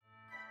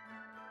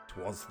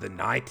'Twas the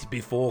night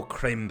before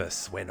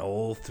Crimbus, when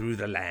all through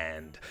the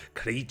land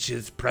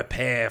creatures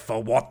prepare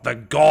for what the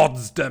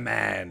gods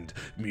demand.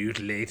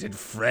 Mutilated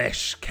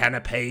flesh,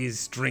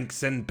 canapes,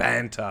 drinks, and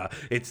banter.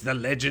 It's the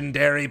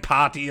legendary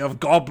party of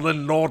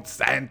Goblin Lord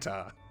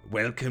Santa.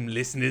 Welcome,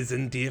 listeners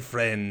and dear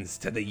friends,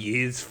 to the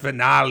year's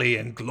finale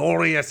and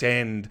glorious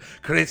end.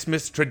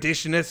 Christmas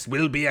traditionists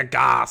will be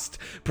aghast.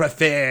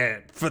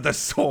 Prepare for the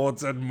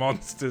Swords and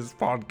Monsters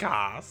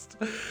podcast.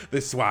 The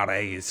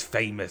soiree is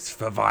famous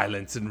for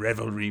violence and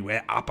revelry,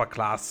 where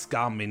upper-class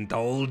scum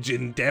indulge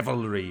in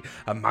devilry.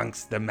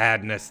 Amongst the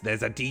madness,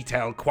 there's a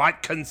detail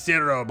quite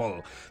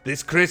considerable.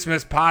 This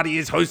Christmas party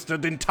is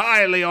hosted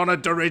entirely on a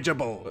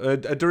dirigible. A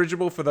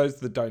dirigible, for those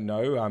that don't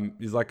know,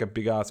 is like a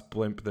big-ass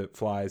blimp that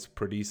flies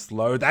pretty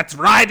slow. That's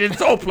right,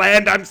 it's all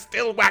planned. I'm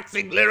still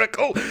waxing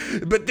lyrical,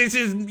 but this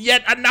is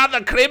yet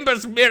another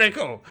Crimbus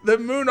miracle. The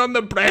moon on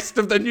the breast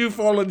of the new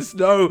fallen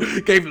snow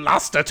gave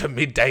luster to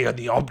midday on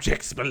the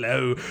objects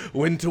below,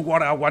 when to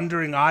what our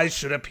wondering eyes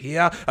should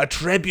appear, a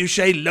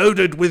trebuchet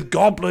loaded with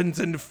goblins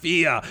and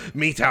fear.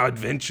 Meet our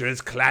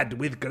adventurers clad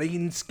with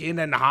green skin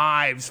and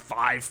hives.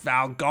 5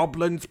 foul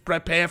goblins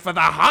prepare for the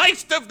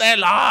heist of their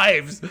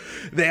lives.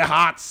 Their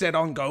hearts set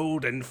on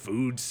gold and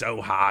food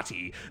so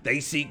hearty,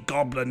 they seek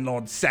Goblin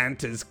Lord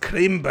Santa's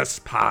Crimbus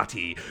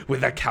party.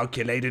 With a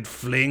calculated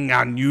fling,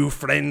 our new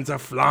friends are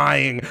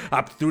flying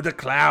up through the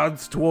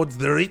clouds towards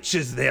the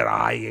riches they're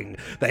eyeing.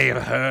 They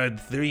have heard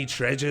 3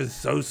 treasures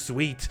so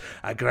sweet,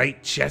 a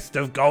great chest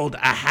of gold,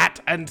 a hat,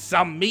 and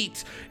some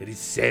meat. It is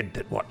said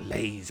that what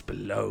lays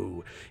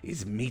below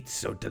is meat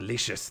so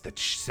delicious that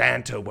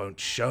Santa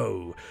won't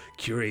show.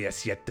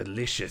 Curious yet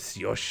delicious,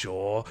 you're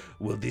sure?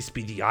 Will this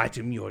be the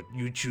item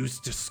you choose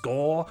to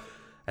score?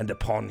 And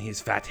upon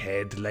his fat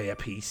head lay a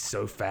piece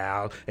so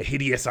foul, a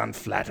hideous,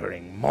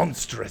 unflattering,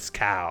 monstrous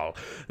cowl.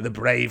 The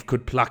brave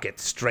could pluck it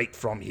straight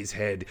from his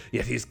head,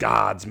 yet his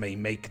guards may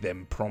make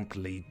them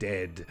promptly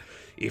dead.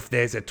 If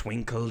there's a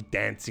twinkle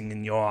dancing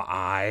in your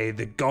eye,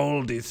 the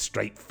gold is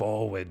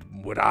straightforward.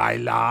 Would I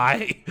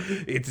lie?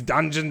 It's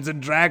Dungeons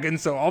and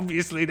Dragons, so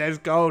obviously there's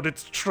gold.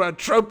 It's a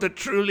trope that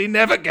truly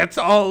never gets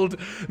old.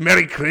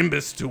 Merry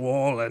Crimbus to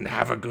all, and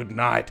have a good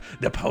night.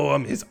 The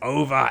poem is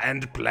over,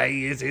 and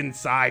play is in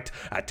sight.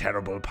 A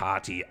terrible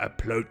party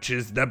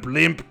approaches the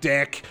blimp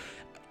deck.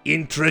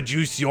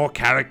 Introduce your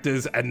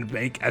characters and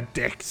make a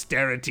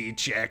dexterity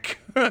check.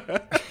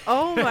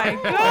 Oh my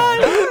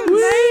god,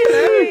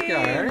 there we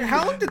go.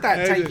 How long did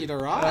that take you to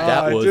write?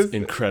 That was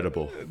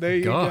incredible. There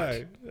you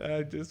go.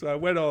 I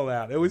went all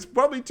out. It was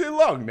probably too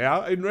long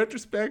now, in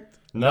retrospect.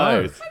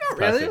 No. Not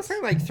really. It was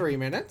only like 3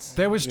 minutes.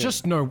 There was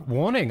just no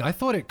warning. I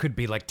thought it could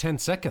be like 10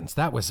 seconds.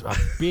 That was a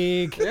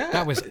big...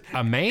 That was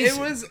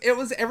amazing. It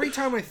was every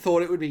time I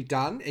thought it would be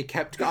done, it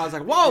kept going. I was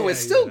like, whoa, we're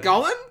still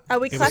going? Are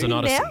we clapping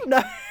now?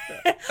 No.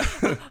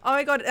 Oh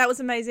my god, that was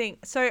amazing.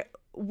 So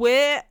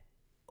we're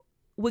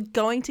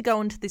going to go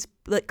into this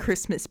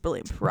Christmas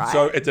blimp, right?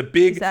 So it's a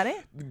big... Is that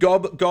it?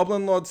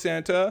 Goblin Lord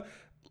Santa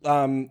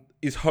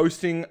is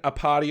hosting a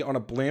party on a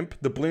blimp.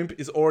 The blimp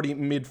is already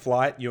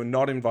mid-flight. You're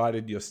not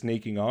invited. You're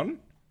sneaking on.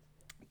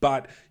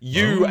 But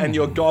you and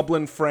your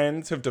goblin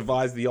friends have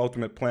devised the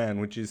ultimate plan,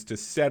 which is to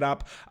set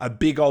up a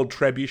big old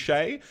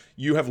trebuchet.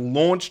 You have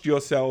launched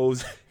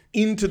yourselves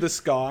into the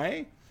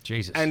sky.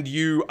 Jesus. And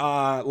you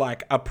are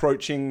like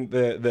approaching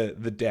the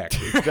deck.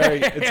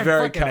 It's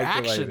very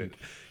calculated. Action.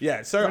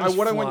 Yeah. So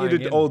what I want you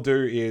to all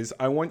do is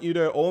I want you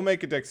to all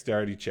make a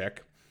dexterity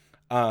check.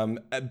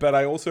 But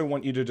I also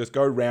want you to just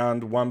go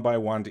round one by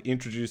one to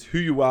introduce who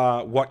you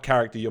are, what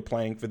character you're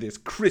playing for this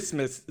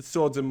Christmas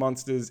Swords and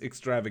Monsters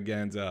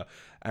extravaganza,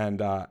 and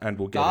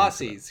we'll get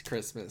Darcy's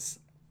Christmas.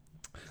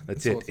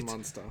 That's Swords it. and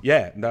Monster.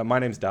 Yeah. No, my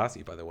name's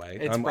Darcy, by the way.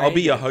 It's I'll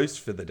be your Brandon.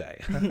 host for the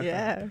day.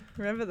 Yeah,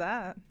 remember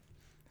that.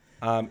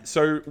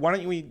 So why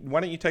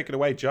don't you take it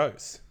away,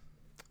 Jose?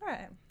 All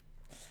right.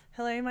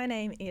 Hello, my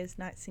name is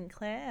Knight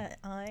Sinclair.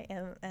 I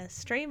am a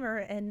streamer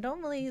and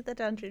normally the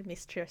dungeon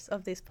mistress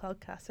of this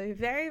podcast. So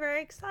very,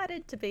 very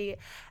excited to be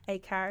a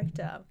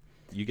character.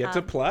 You get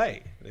to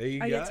play. There you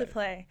go. I get to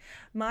play.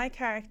 My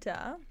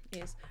character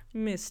is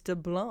Mr.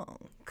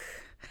 Blanc,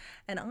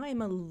 and I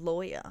am a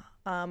lawyer.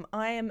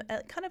 I am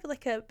kind of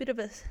like a bit of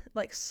a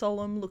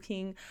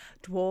solemn-looking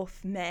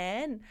dwarf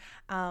man,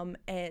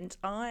 and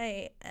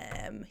I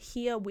am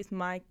here with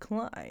my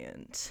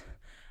client,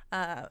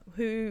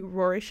 who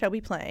Rory shall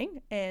be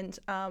playing, and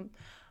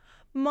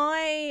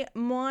my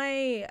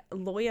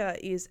lawyer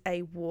is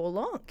a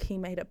warlock. He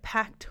made a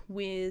pact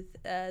with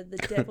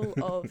the devil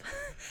of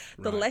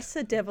the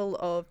lesser devil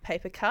of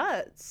paper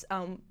cards,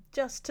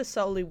 just to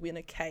solely win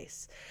a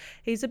case.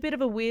 He's a bit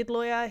of a weird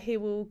lawyer. He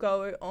will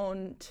go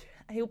on.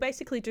 He'll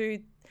basically do,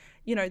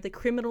 the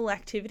criminal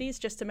activities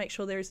just to make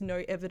sure there is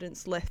no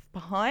evidence left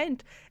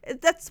behind.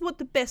 That's what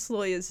the best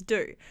lawyers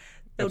do.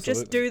 They'll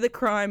just do the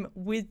crime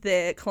with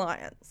their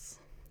clients.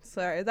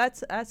 So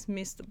that's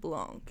Mr.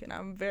 Blanc, and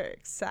I'm very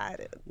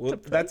excited to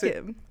play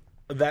him.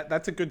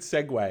 That's a good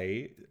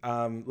segue.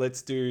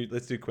 Let's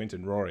do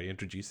Quentin. Rory,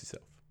 introduce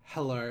yourself.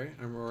 Hello,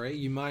 I'm Rory.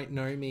 You might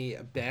know me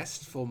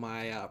best for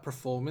my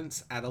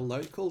performance at a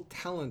local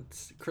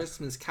talent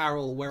Christmas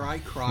carol where I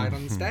cried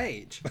on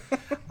stage.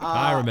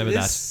 I remember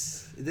that.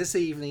 This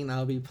evening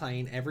I'll be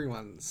playing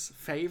everyone's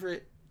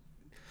favorite.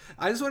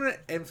 I just want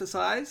to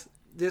emphasize,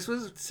 this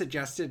was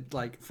suggested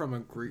like from a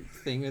group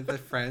thing with the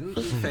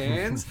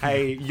fans.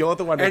 Hey, you're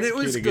the one And it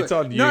was executing. good. It's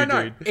on you,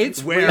 no, dude.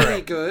 it's Wear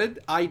really it. good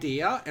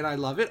idea, and I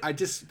love it.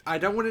 I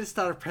don't want to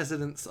start a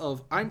precedence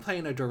of I'm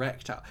playing a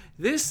director.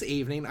 This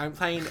evening, I'm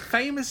playing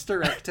famous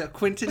director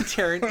Quentin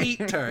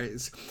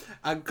Tarantino,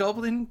 a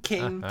Goblin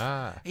King.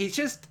 He's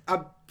just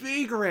a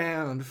big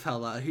round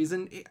fella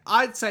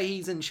I'd say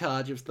he's in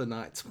charge of the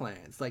Knight's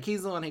plans. Like,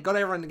 he's the one who got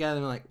everyone together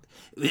and like,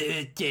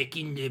 we're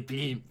taking the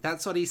blame.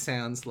 That's what he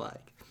sounds like.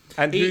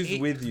 And who's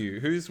with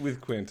you? Who's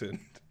with Quentin?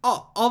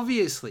 Oh,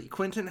 obviously,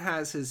 Quentin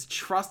has his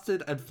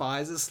trusted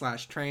advisor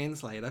 /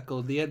 translator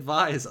called the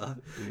Advisor,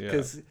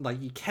 because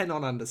like you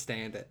cannot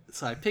understand it.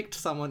 So I picked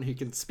someone who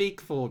can speak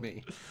for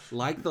me,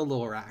 like the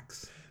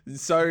Lorax.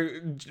 So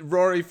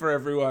Rory, for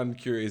everyone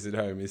curious at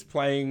home, is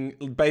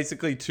playing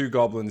basically two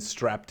goblins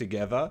strapped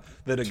together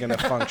that are going to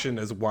function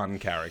as one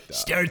character.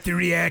 Start the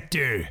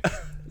reactor.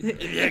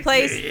 He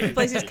plays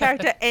his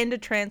character and a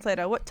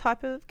translator. What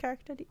type of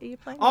character are you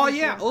playing? Oh What is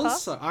yeah, your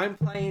class? also I'm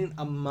playing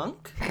a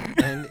monk,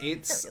 and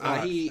it's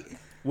Well,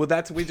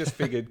 we just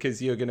figured because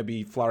you're going to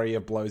be flurry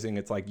of blowsing.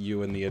 It's like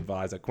you and the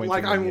advisor, Quentin.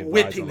 like and the I'm advisor,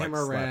 whipping like, him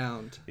slap.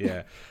 around.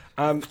 Yeah.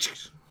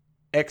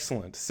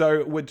 Excellent.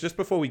 So just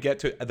before we get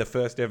to the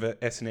first ever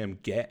S&M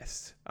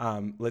guest,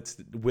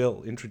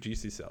 Will,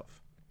 introduce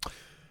yourself.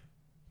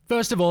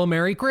 First of all,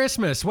 Merry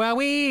Christmas.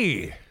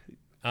 Wowee.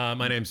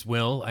 My name's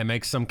Will. I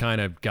make some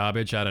kind of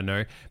garbage, I don't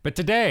know. But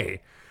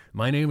today,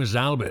 my name is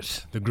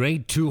Albert, the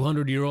great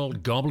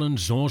 200-year-old goblin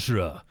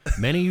sorcerer.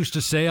 Many used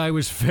to say I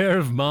was fair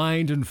of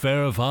mind and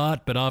fair of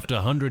heart, but after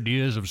 100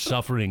 years of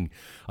suffering,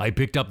 I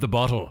picked up the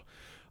bottle.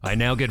 I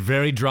now get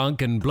very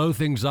drunk and blow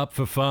things up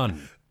for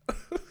fun.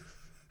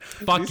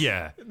 Fuck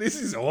yeah. This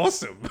is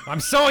awesome. I'm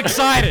so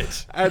excited.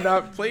 And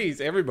please,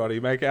 everybody,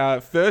 make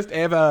our first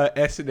ever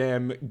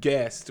S&M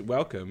guest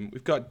welcome.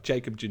 We've got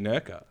Jacob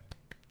Janerka.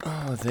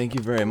 Oh, thank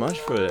you very much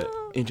for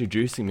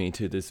introducing me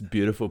to this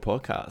beautiful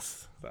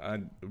podcast.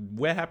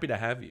 We're happy to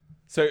have you.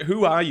 So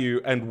who are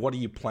you and what are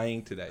you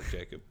playing today,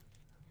 Jacob?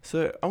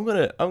 So I'm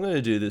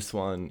gonna do this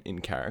one in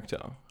character.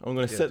 I'm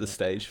gonna set the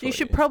stage for you. You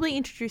should probably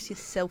introduce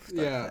yourself.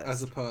 Though, Yeah, first.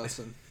 as a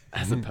person.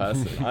 As a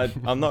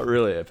person, I'm not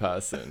really a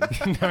person.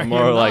 I'm you're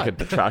more like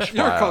not. a trash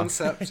You're a fire.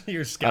 concept.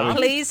 You're scarred.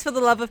 Please, for the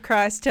love of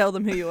Christ, tell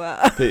them who you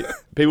are.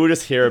 People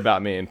just hear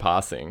about me in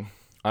passing.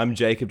 I'm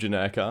Jacob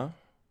Janerka.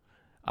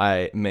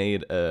 I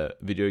made a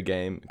video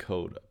game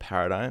called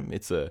Paradigm.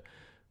 It's a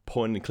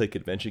point-and-click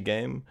adventure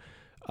game,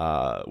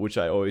 which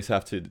I always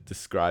have to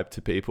describe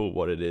to people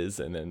what it is,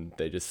 and then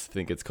they just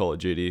think it's Call of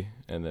Duty,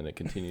 and then it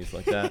continues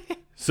like that.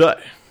 So,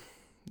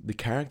 the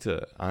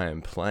character I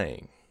am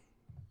playing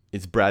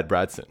is Brad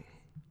Bradson.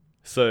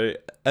 So,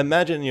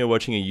 imagine you're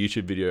watching a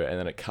YouTube video, and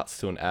then it cuts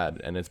to an ad,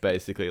 and it's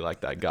basically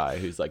like that guy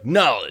who's like,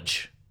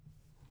 knowledge!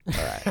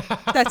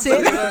 That's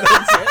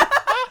it.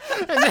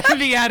 And then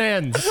the ad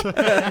ends.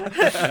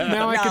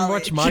 Now I can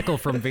watch Michael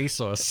from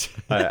Vsauce.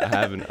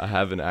 I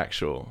have an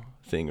actual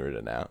thing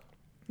written out.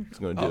 I'm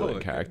just going to do it in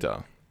okay.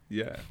 character.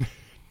 Yeah.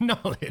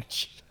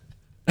 Knowledge.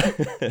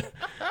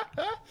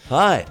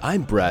 Hi,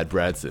 I'm Brad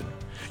Bradson.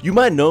 You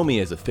might know me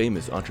as a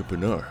famous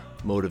entrepreneur,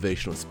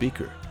 motivational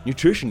speaker,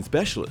 nutrition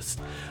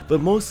specialist, but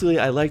mostly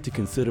I like to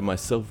consider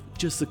myself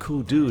just a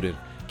cool dude and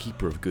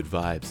keeper of good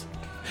vibes.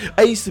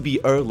 I used to be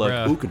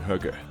Erlach Bruh.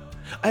 Ukenherger.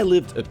 I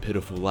lived a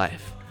pitiful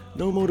life,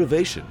 no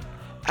motivation,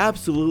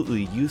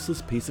 absolutely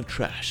useless piece of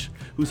trash,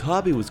 whose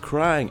hobby was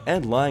crying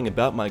and lying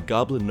about my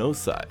goblin nose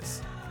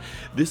size.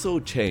 This all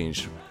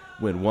changed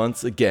when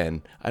once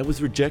again I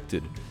was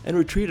rejected and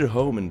retreated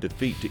home in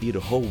defeat to eat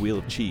a whole wheel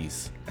of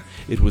cheese.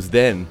 It was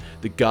then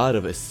the god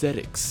of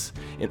aesthetics,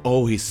 in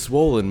all his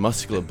swollen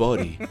muscular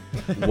body,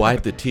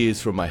 wiped the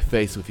tears from my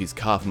face with his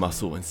calf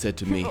muscle and said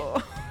to me,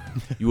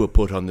 "You were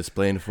put on this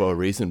plane for a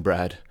reason,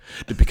 Brad,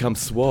 to become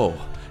swole,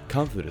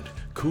 comforted,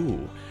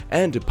 cool,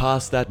 and to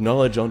pass that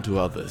knowledge on to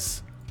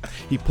others."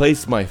 He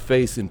placed my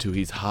face into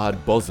his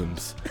hard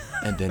bosoms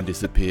and then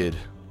disappeared.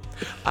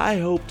 I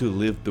hope to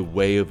live the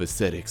way of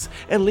ascetics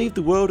and leave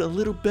the world a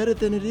little better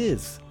than it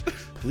is.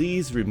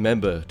 Please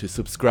remember to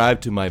subscribe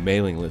to my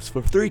mailing list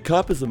for 3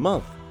 copies a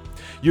month.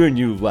 Your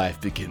new life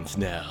begins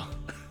now.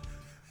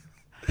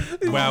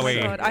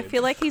 Wowee. God, I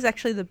feel like he's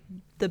actually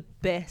the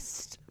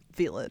best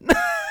villain.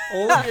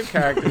 All of your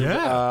characters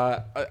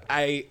Yeah. are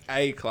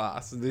A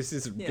class. This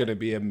is going to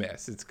be a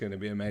mess. It's going to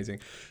be amazing.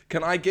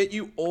 Can I get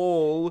you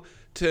all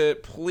to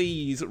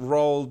please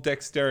roll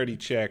dexterity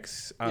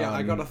checks? Yeah,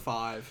 I got a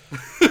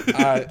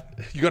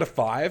 5. You got a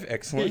 5?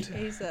 Excellent.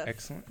 He's a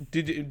Excellent.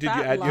 Did you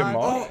fat add your lard.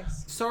 mod? Oh,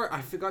 sorry,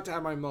 I forgot to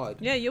add my mod.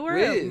 Yeah, you were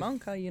a With-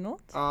 monk, are you not?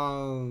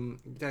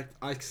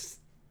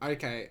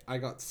 Okay, I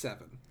got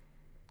 7.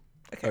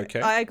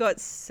 Okay. I got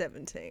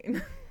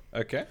 17.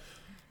 Okay.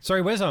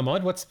 Sorry, where's our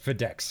mod? What's for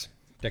Dex?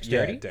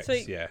 Dexterity? Yeah, Dex, So-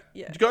 yeah.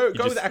 yeah. Go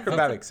just- with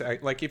acrobatics.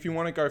 Like, if you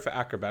want to go for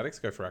acrobatics,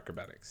 go for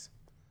acrobatics.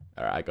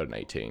 All right, I got an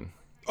 18.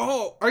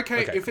 Oh,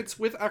 okay. Okay, If it's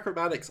with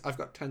acrobatics, I've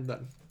got 10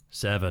 then.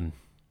 7.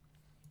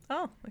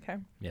 Oh, okay.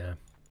 Yeah.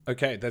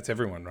 Okay, that's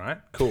everyone, right?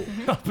 Cool.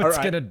 But All it's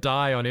right. gonna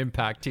die on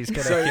impact. He's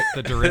gonna hit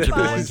the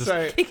dirigible and just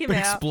So, Kick him out.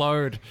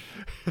 explode.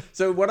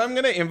 so what I'm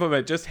going to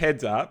implement, just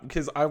heads up,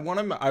 because I want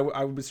to.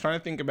 I was trying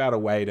to think about a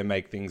way to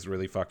make things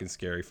really fucking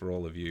scary for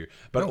all of you,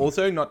 but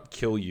also not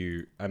kill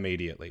you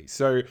immediately.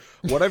 So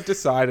what I've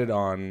decided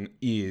on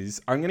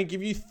is I'm going to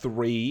give you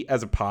 3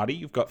 as a party.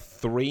 You've got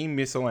 3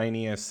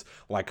 miscellaneous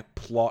like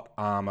plot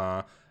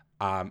armor.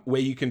 Where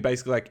you can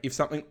basically, like, if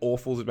something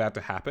awful is about to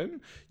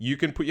happen, you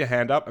can put your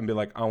hand up and be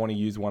like, I want to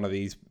use one of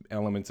these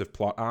elements of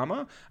plot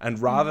armor. And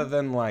rather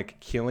than, like,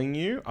 killing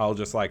you, I'll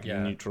just, like,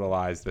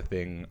 neutralize the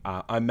thing.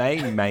 I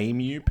may maim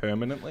you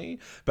permanently,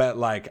 but,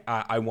 like,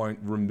 I won't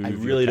remove I your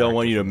really don't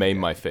want character you to from maim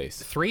there. my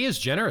face. 3 is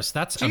generous.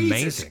 That's Jesus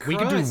amazing. We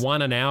could do Christ.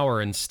 1 an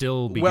hour and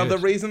still be Well, good.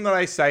 the reason that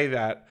I say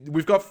that,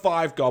 we've got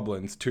 5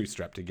 goblins, 2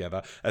 strapped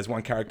together as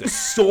one character,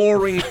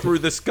 soaring through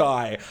the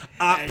sky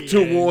up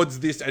towards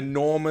this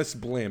enormous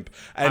blimp.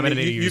 And I'm gonna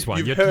need to use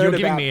one. You're heard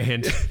giving about- me a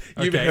hint.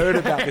 You've Okay. heard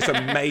about this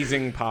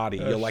amazing party.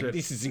 You're like,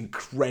 this is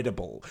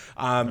incredible.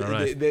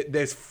 right.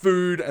 There's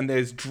food and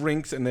there's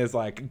drinks and there's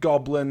like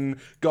goblin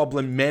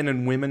men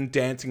and women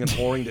dancing and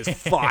whoring. There's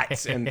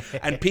fights and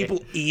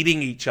people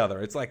eating each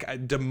other. It's like a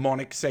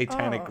demonic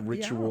satanic Oh,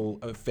 ritual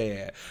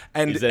affair.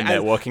 And Is there as-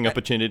 networking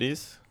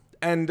opportunities?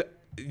 and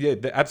yeah,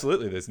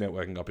 absolutely, there's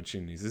networking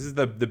opportunities. This is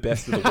the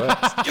best of the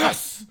worst.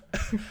 Yes!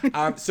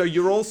 So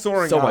you're all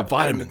soaring So up. my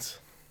vitamins.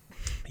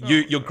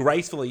 You're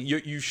gracefully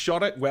you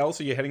shot it well,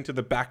 so you're heading to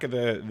the back of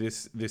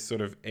this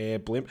sort of air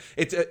blimp.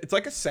 It's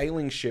like a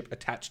sailing ship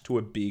attached to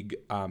a big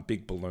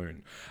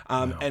balloon,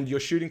 and you're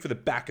shooting for the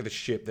back of the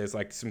ship. There's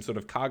like some sort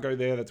of cargo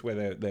there. That's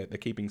where they're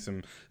keeping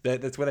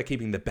that's where they're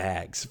keeping the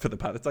bags for the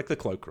part. It's like the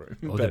cloakroom,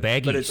 Oh, the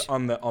but it's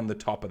baggies. on the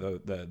top of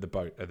the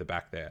boat at the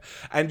back there.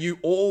 And you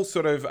all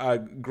sort of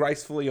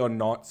gracefully or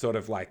not sort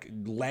of like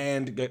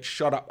get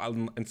shot up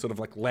and sort of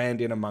like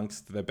land in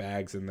amongst the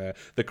bags and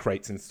the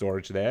crates in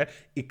storage there,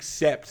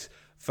 except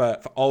for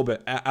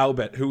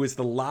Albert, who is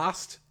the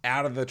last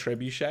out of the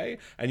trebuchet,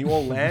 and you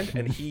all land,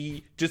 and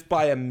he just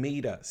by a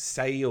meter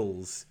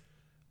sails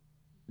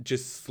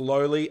just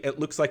slowly. It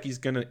looks like he's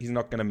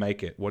not gonna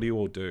make it. What do you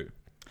all do?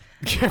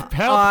 Help,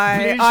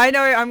 please. I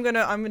know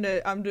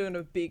I'm doing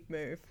a big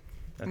move.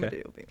 I'm gonna Okay.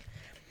 do a big.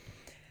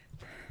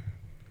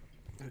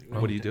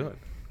 What are you doing?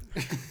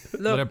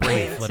 Look, Let her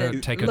breathe. Let her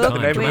Quentin, take her look,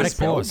 time. Name of Dramatic the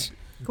spell. pause.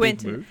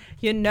 Quentin, move.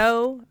 you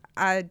know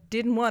I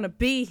didn't want to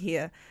be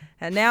here,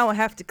 and now I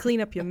have to clean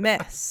up your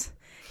mess.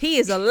 He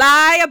is a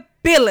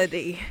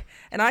liability,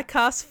 and I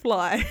cast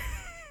fly,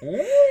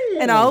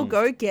 and I'll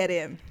go get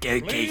him.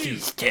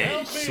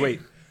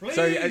 Sweet.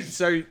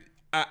 So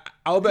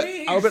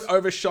Albert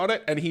overshot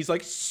it, and he's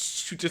like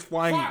just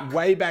flying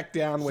way back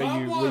down where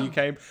you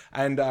came.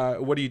 And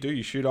what do?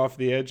 You shoot off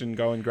the edge and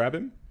go and grab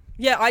him?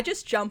 Yeah, I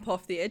just jump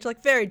off the edge,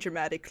 like very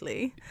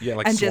dramatically, Yeah,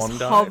 like and swan just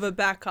dive? hover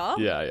back up.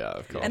 Yeah,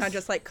 of course. And I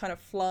just like kind of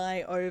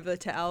fly over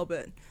to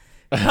Albert.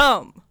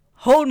 Come,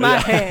 hold my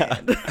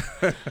hand.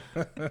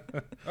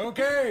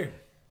 Okay.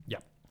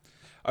 Yep.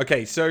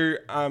 Okay, so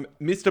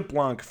Mr.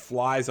 Blanc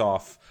flies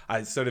off,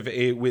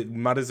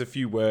 mutters a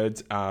few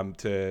words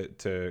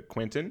to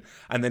Quentin,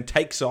 and then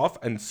takes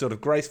off and sort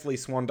of gracefully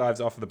swan dives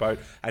off the boat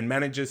and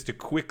manages to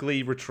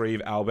quickly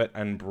retrieve Albert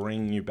and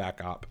bring you back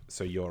up.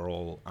 So you're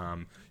all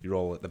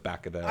at the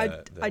back of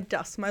I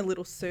dust my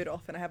little suit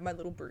off and I have my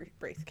little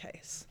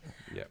briefcase.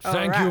 yeah.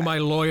 Thank you, Alright. my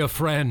lawyer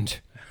friend.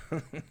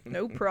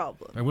 No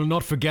problem. I will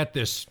not forget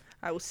this.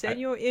 I will send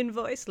your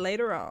invoice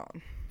later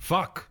on.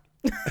 Fuck.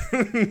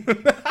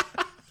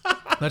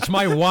 That's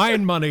my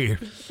wine money.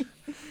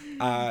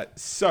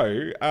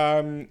 So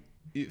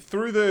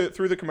through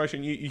the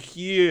commotion, you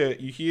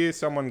hear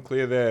someone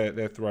clear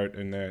their throat,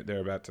 and they're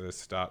about to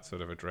start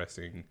sort of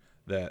addressing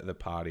the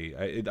party.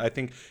 I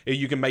think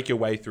you can make your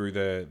way through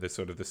the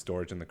sort of the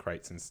storage and the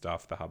crates and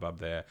stuff, the hubbub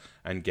there,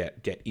 and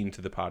get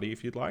into the party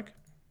if you'd like.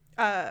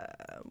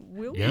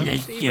 Will Yeah. we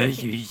see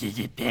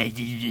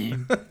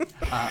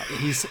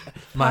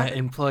My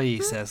employee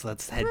says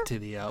let's head to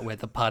the where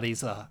the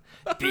parties are.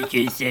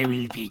 Because there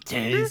will be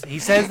toes. He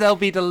says there'll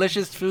be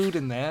delicious food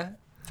in there.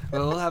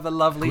 We'll have a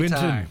lovely Quentin,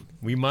 time.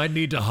 we might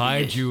need to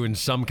hide you in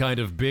some kind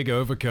of big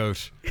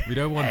overcoat. We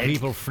don't want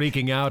people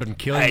freaking out and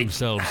killing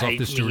themselves off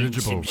this me in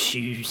dirigible. some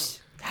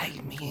shoes.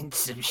 Hide me in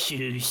some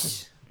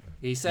shoes.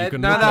 He said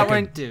can no, look that like a-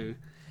 won't do.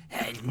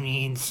 Hide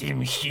me in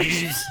some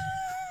shoes.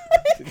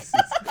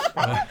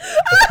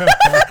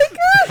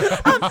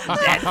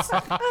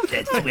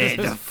 That's where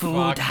the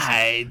food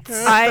hides.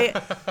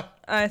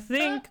 I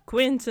think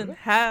Quentin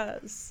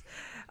has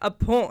a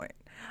point.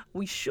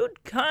 We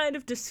should kind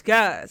of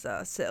disguise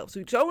ourselves.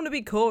 We don't want to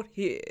be caught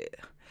here.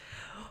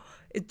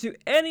 Do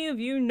any of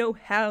you know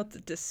how to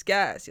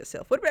disguise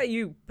yourself? What about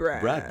you,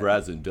 Brad? Brad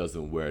Brazen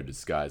doesn't wear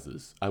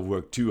disguises. I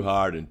worked too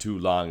hard and too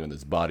long on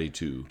his body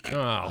to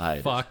Oh, hide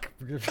it. fuck.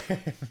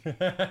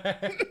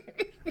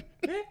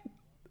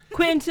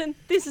 Quentin,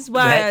 this is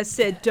why I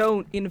said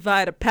don't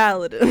invite a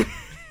paladin.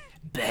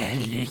 But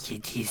look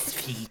at his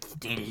feet.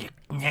 They look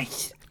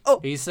nice.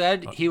 He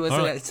said he was All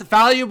right. it's a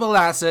valuable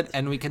asset,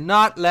 and we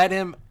cannot let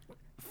him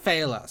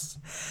fail us.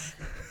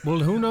 Well,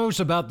 who knows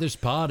about this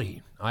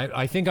party?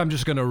 I think I'm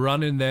just going to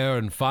run in there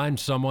and find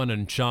someone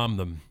and charm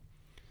them.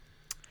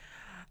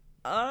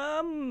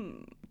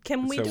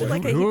 Can we So do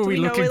like a Who are do we we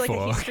know looking like for?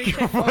 a history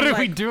check? What on, are like,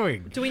 we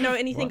doing? Do we know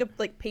anything of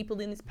like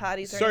people in this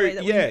party? So way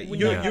that yeah, we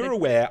know how you're to-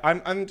 aware.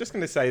 I'm just going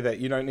to say that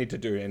you don't need to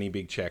do any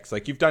big checks.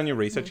 Like you've done your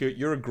research.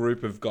 You're a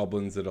group of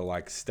goblins that are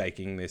like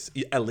staking this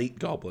elite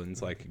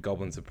goblins. Like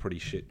goblins are pretty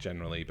shit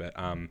generally, but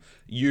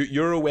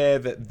you're aware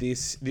that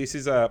this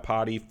is a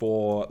party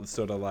for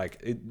sort of like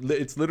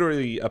it's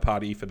literally a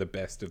party for the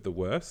best of the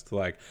worst.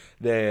 Like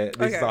this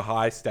is Okay. a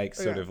high stakes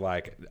sort Okay. of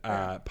like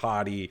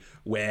party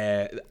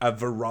where a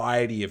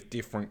variety of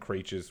different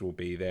creatures will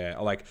be there.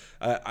 Like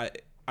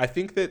I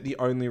think that the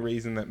only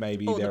reason that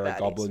maybe All the there are baddies.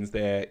 goblins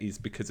there is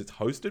because it's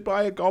hosted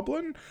by a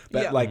goblin.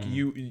 But Yeah. like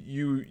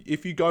you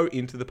if you go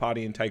into the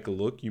party and take a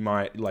look, you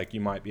might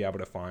be able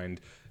to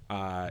find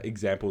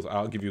examples.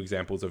 I'll give you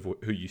examples of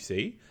who you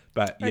see.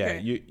 But yeah,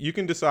 Okay. you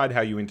can decide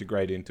how you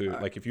integrate into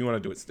it. Like if you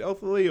want to do it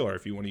stealthily or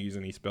if you want to use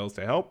any spells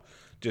to help,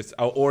 just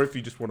or if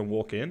you just want to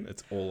walk in,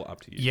 it's all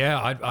up to you.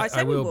 Yeah, I say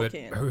I we will. walk But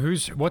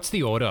in. what's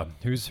the order?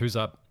 Who's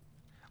up?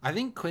 I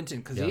think Quentin,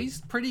 because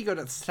he's pretty good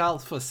at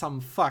stealth for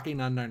some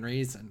fucking unknown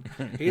reason.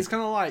 He's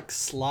gonna like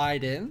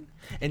slide in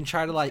and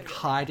try to like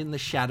hide in the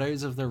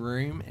shadows of the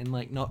room and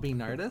like not be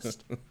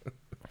noticed.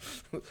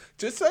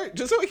 Just so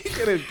we can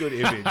get a good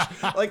image.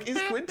 Like, is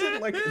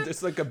Quentin like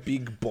just like a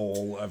big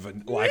ball of a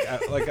like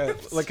a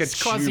tumor of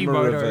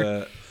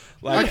Quasimodo. a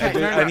like, Okay,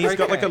 no, and he's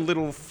got like a okay.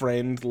 little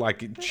friend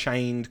like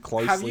chained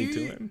closely to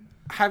him.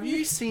 Have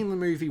you seen the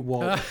movie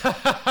Wall?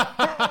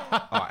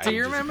 Do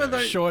you remember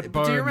the Short Do you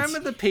bones. remember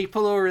the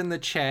people who are in the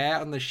chair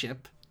on the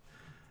ship?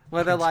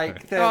 Where they're Oh,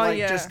 like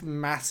yeah. just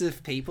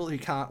massive people who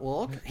can't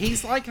walk.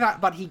 He's like that,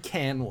 but he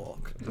can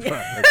walk.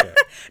 Right, okay.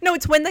 No,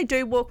 it's when they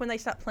do walk when they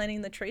start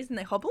planting the trees and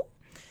they hobble.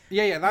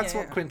 Yeah, that's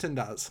what Yeah. Quentin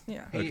does.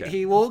 Yeah. He, Okay.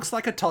 he walks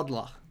like a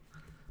toddler.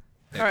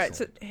 All right,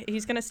 so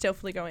he's gonna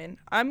stealthily go in.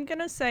 I'm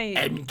gonna say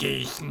I'm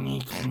just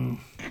sneaking.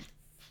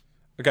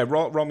 Okay,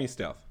 roll me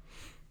stealth.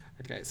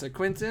 Okay, so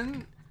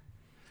Quentin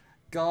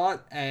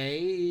got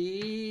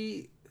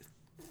a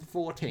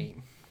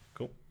 14.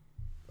 Cool.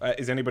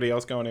 Is anybody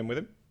else going in with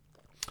him?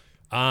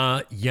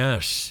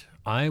 Yes.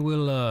 I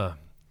will.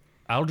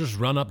 I'll just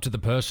run up to the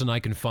person I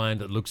can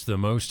find that looks the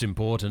most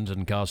important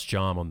and cast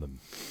charm on them.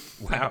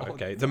 Wow.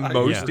 Okay. The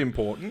most Yeah.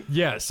 important.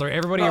 Yeah, so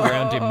everybody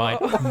around him might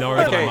know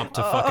that I'm up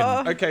to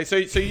fucking. Okay. So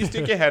you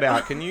stick your head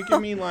out. Can you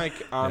give me like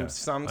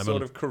some I'm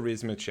sort a- of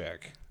charisma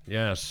check?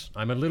 Yes,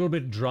 I'm a little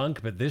bit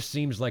drunk, but this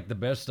seems like the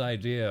best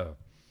idea. All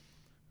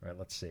right,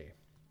 let's see.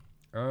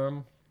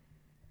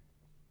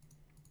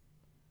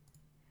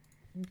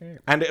 Okay.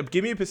 And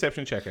give me a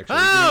perception check actually.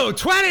 Oh,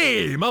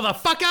 20,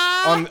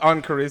 motherfucker!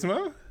 On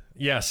charisma.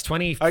 Yes,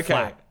 20 Okay.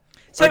 flat.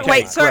 so. Okay,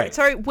 Wait, sorry, great.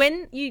 sorry.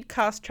 When you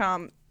cast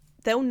charm,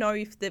 they'll know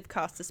if they've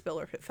cast the spell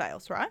or if it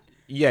fails, right?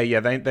 Yeah,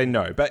 they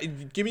know.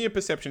 But give me a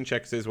perception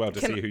check as well to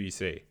Can- see who you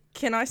see.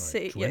 Can I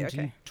see? 20, Yeah,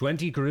 okay.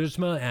 20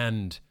 charisma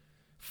and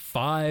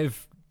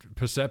 5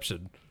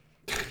 perception.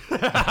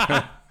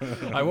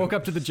 I walk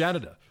up to the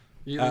janitor.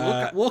 You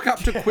walk up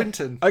to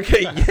Quentin.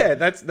 Okay, yeah,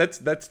 that's.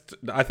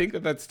 I think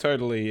that's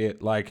totally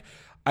it. Like,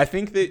 I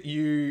think that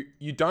you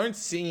don't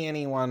see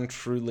anyone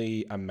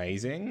truly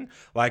amazing.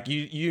 Like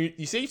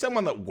you see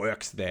someone that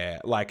works there,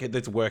 like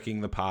that's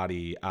working the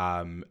party,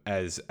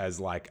 as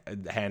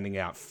like handing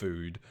out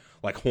food,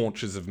 like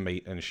haunches of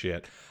meat and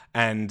shit.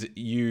 And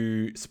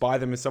you spy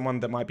them as someone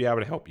that might be able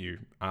to help you,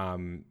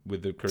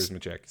 with the charisma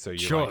check. So you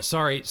Sure,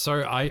 sorry.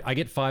 So I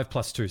get 5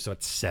 plus 2, so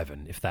it's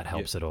 7, if that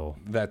helps at all.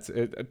 That's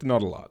it,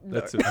 not a lot.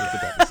 That's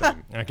about the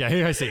same.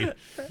 Okay, I see.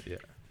 Yeah.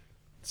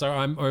 So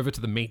I'm over to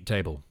the meat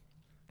table.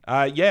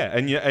 Yeah,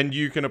 and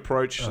you can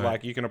approach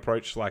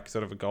like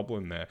sort of a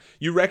goblin there.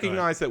 You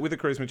recognize that with a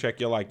charisma check,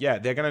 you're like, yeah,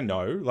 they're gonna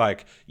know.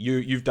 Like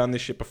you've done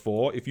this shit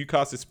before. If you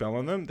cast a spell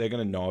on them, they're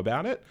gonna know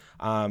about it.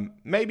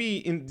 Maybe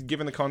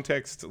given the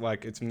context,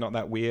 like it's not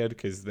that weird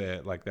because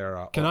there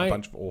are a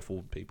bunch of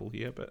awful people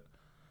here. But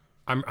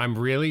I'm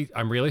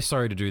really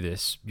sorry to do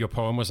this. Your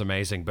poem was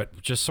amazing,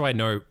 but just so I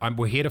know,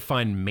 we're here to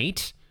find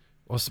meat.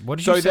 What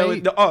did you say?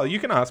 You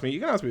can ask me.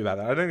 You can ask me about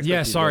that. I don't. Expect Yeah,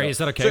 you to sorry, do is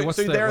that okay?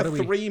 So, there are what are we-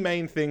 3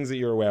 main things that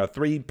you're aware of.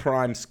 3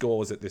 prime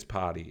scores at this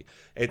party.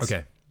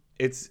 Okay.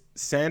 It's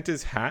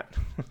Santa's hat,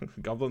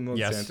 Goblin Lord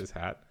Yes. Santa's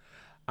hat.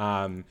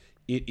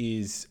 It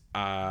is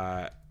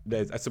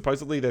there's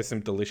supposedly there's some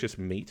delicious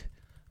meat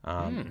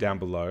down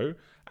below,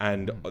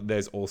 and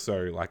there's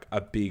also like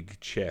a big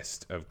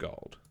chest of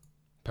gold.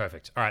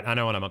 Perfect. All right, I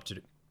know what I'm up to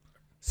do.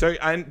 So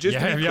and just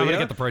Yeah, to be yeah, I'm clear,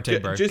 gonna get the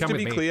protein, bro. Just Come to with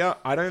be me. clear,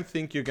 I don't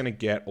think you're gonna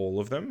get all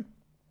of them.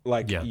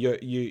 Like Yeah.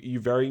 you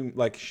very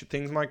like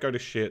things might go to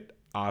shit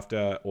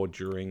after or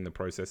during the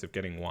process of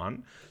getting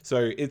one.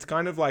 So it's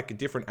kind of like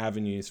different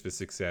avenues for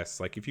success.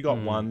 Like if you got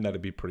one,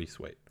 that'd be pretty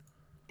sweet.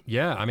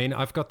 Yeah, I mean,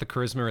 I've got the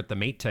charisma at the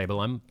meat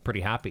table. I'm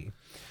pretty happy.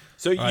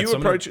 So right, you so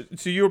I'm approach.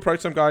 So you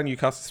approach some guy and you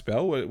cast a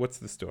spell. What's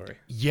the story?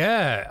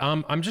 Yeah,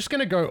 I'm just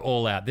gonna go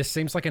all out. This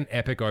seems like an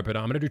epic opener.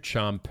 I'm gonna do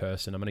Charm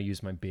Person. I'm gonna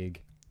use my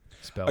big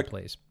spell,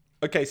 please.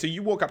 Okay, so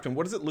you walk up to him.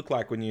 What does it look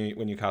like when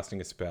you're casting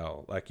a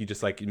spell? Like you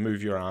just like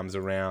move your arms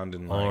around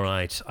and like... All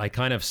right, I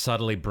kind of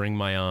subtly bring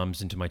my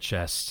arms into my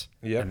chest,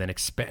 Yep. and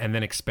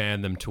then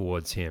expand them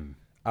towards him,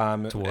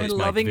 A towards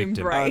my loving victim.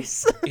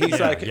 embrace. He's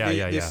like,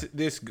 yeah.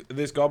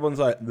 This goblin's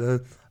like,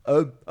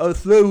 so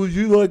would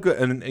you like it?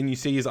 And you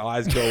see his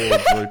eyes go all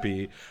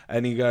droopy,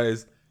 and he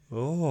goes,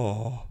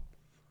 oh,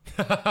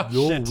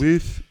 your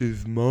wish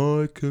is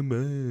my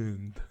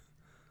command.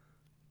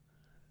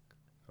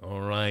 All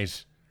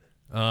right.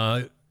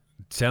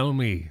 Tell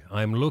me,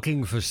 I'm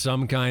looking for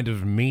some kind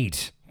of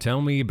meat.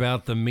 Tell me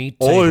about the meat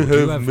table. Do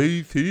you have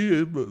meat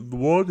here, but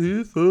what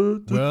is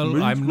it?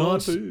 Well, I'm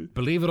not,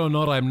 believe it or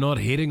not, I'm not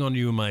hitting on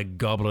you, my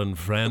goblin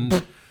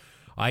friend.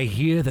 I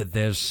hear that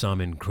there's some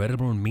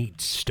incredible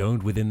meat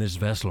stoned within this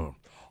vessel.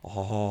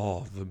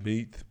 Oh, the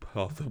meat,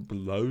 the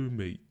below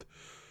meat.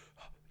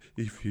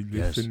 If you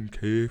Yes. listen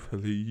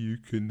carefully, you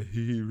can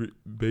hear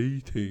it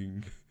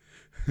beating.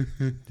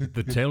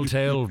 The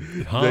telltale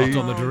heart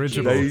on the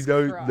dirigible. Jesus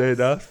don't Christ. let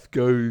us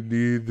go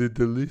near the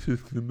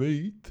delicious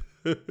meat.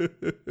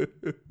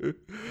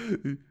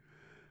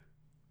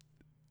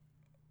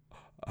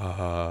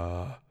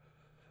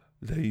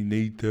 They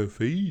need to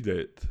feed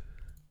it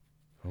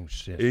Oh,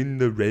 shit. in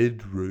the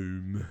red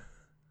room.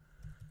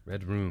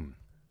 Red room.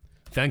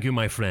 Thank you,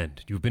 my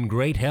friend. You've been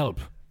great help.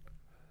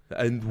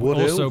 And what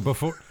Also,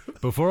 else?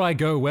 before I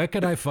go, where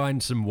can I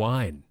find some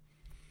wine?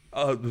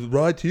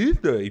 Right here.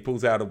 He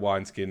pulls out a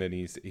wineskin and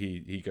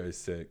he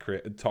goes to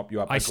top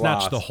you up. I a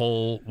snatched glass. the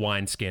whole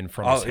wineskin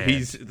from Oh,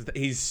 his hand.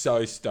 he's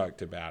so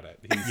stoked about it.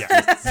 He's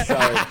just so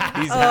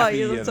he's Oh, happy he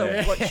you're looks to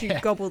there. watch you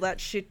gobble that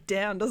shit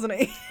down, doesn't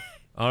he?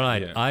 All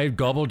right, Yeah. I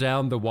gobble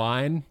down the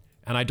wine,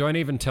 and I don't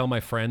even tell my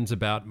friends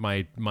about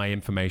my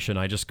information.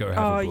 I just go have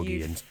Oh, a you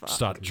boogie and fuck.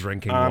 start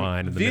drinking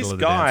wine in the This middle of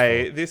the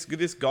guy, dance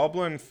this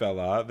goblin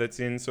fella that's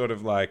in sort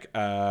of like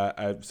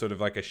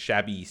a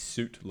shabby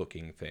suit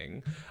looking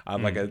thing,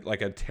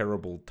 like a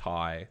terrible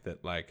tie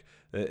that like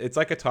it's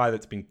like a tie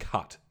that's been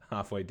cut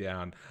halfway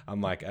down.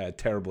 Like a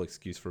terrible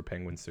excuse for a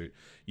penguin suit.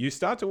 You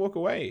start to walk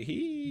away.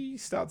 He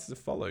starts to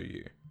follow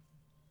you,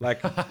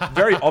 like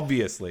very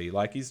obviously,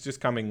 like he's just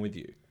coming with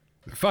you.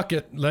 floor. Fuck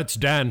it, let's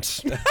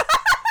dance.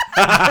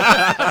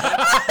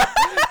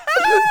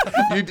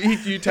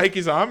 You take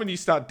his arm and you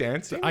start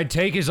dancing. I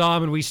take his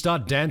arm and we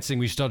start dancing.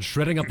 We start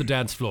shredding up the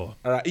dance floor.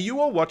 All right, are you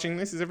all watching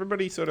this? Is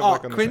everybody sort of Oh,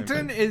 like on the same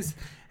Quentin page? is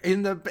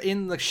in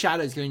the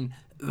shadows going,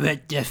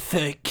 What the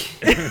fuck?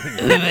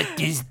 What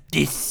is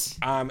this?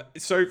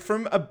 So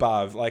from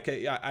above, like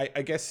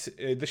I guess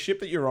the ship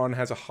that you're on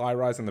has a high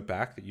rise on the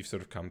back that you've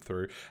sort of come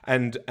through,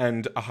 and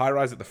a high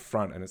rise at the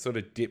front, and it sort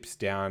of dips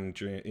down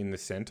in the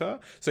center.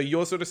 So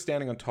you're sort of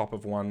standing on top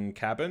of one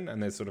cabin,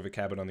 and there's sort of a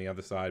cabin on the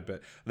other side.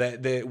 But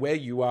where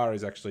you are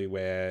is actually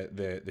where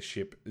the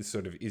ship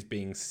is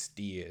being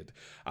steered.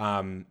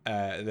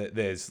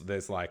 There's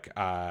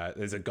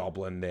a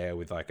goblin there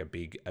with like a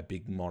big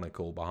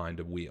monocle behind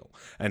a wheel,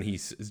 and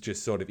he's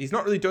just sort of he's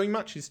not really doing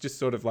much. He's just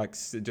sort of like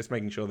just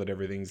making sure that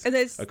everything's And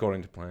there's-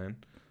 according to plan.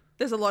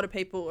 There's a lot of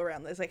people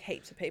around. There's like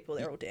heaps of people.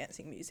 They're all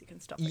dancing, music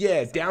and stuff. like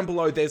Yeah, that. down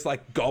below there's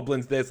like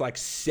goblins. There's like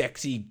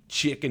sexy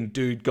chick and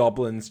dude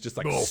goblins just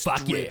like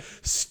fuck yeah.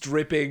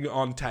 stripping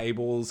on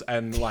tables,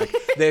 and like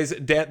there's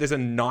a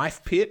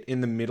knife pit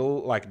in the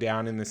middle, like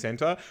down in the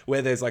center,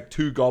 where there's like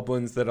two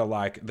goblins that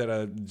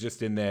are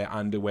just in their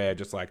underwear,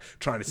 just like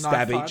trying to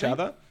stab each fighting?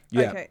 other.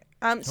 Yeah. Okay.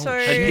 So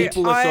And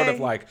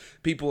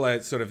people are I,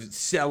 sort of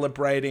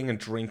celebrating and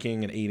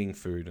drinking and eating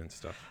food and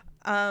stuff.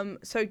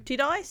 So did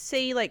I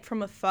see like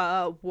from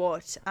afar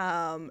what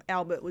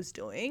Albert was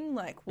doing?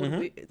 Like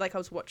like I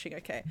was watching.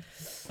 Okay.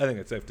 I think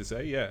it's safe to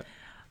say, yeah.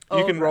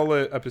 You can roll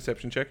a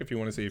perception check if you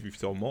want to see if you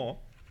saw more.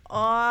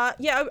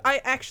 Yeah. I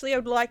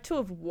would like to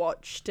have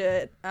watched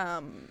it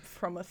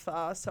from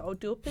afar. So I'll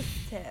do a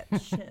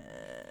perception.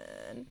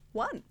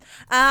 One.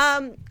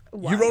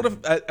 You rolled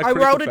a I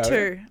rolled a critical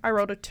failure. 2. I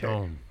rolled a 2.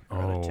 Oh,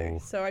 Rolled a 2. oh.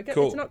 So I got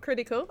Cool. it's not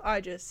critical. I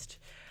just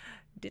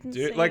didn't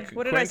Dude, see. like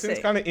What did I Quentin's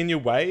see? kind of in your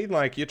way,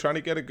 like you're trying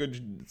to get a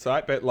good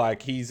sight, but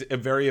like he's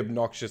very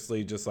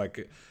obnoxiously just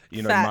like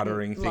Fat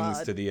muttering and things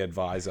blood. to the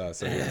advisor.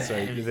 So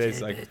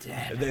there's like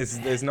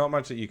there's not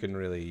much that you can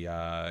really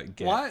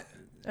get. what?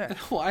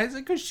 Why is it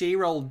because she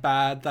rolled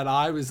bad that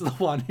I was the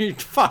one who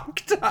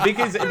fucked up?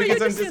 Because you're I'm just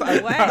just in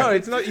the way. no,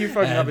 it's not you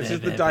fucking up. It's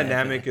just the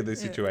dynamic of the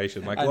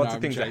situation. Like I lots know,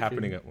 of things I'm are joking.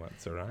 happening at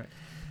once. All right.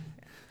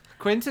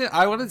 Quentin,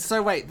 I wanted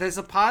so wait, there's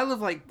a pile of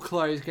like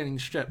clothes getting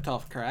stripped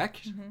off,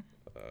 correct?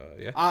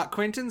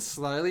 Quentin's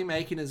slowly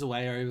making his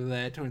way over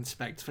there to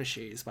inspect for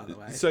shoes, by the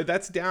way. So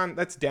that's down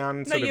sort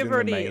of you've in the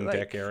already, main like-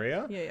 deck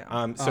area.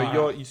 Yeah.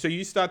 So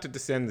you start to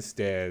descend the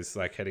stairs,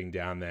 like heading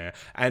down there,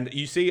 and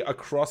you see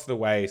across the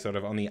way, sort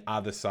of on the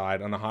other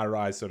side, on a high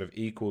rise, sort of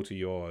equal to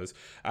yours.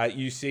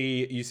 You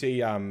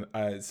see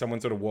someone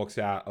sort of walks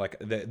out, like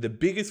the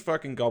biggest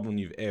fucking goblin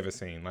you've ever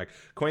seen. Like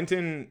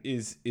Quentin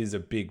is a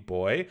big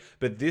boy,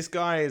 but this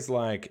guy is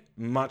like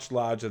much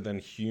larger than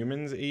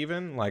humans,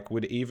 even like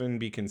would even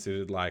be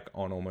considered like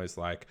on almost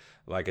like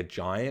a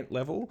giant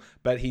level,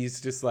 but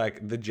he's just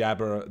like the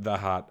Jabba the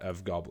Hutt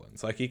of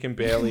goblins. Like he can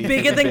barely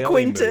Bigger than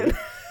Quentin.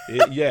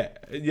 yeah,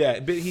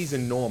 but he's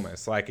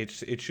enormous. Like it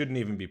shouldn't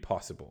even be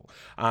possible.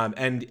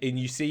 And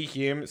you see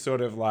him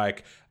sort of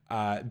like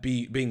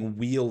being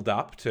wheeled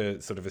up to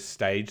sort of a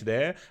stage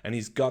there, and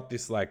he's got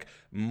this like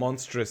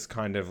monstrous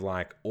kind of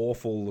like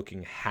awful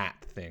looking hat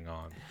thing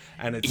on,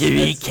 and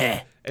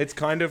it's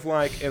kind of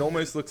like, it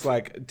almost looks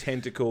like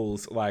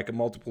tentacles, like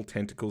multiple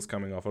tentacles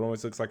coming off. It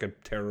almost looks like a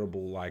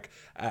terrible like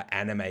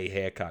anime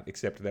haircut,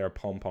 except there are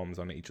pom-poms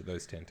on each of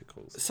those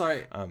tentacles.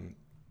 So,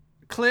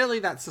 clearly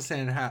that's the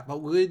Santa hat, but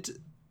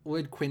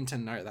would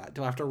Quentin know that?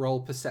 Do I have to roll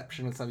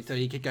perception or something so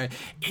he could go,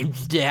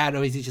 Dad,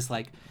 or is he just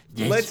like,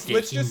 Let's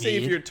just see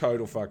if you're a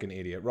total fucking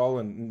idiot. Roll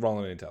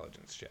an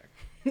intelligence check.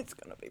 It's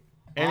gonna be.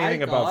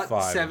 Anything I above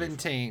got 5.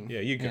 17.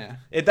 Yeah, you can.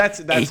 Yeah. That's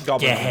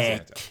Goblin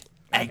and Santa.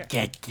 I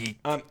get it.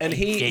 And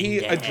he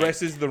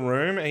addresses the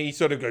room, and he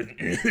sort of goes,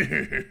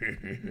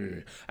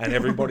 and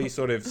everybody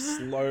sort of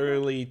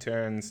slowly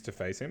turns to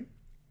face him.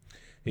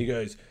 He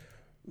goes,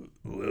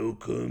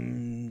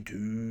 "Welcome to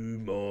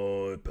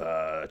my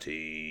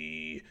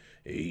party.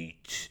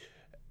 Eat,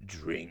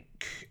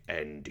 drink,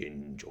 and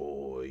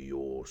enjoy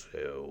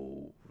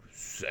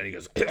yourselves." And he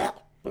goes,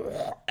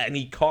 and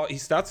he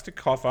starts to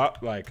cough up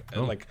like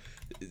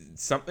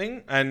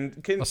something.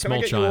 And can I small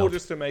get you all child.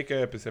 just to make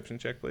a perception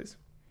check, please?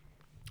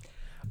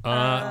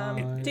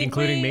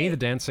 Including me, the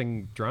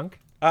dancing drunk?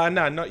 No,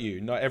 not you.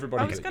 Not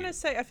everybody. I was but gonna you.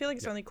 say, I feel like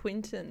it's only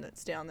Quentin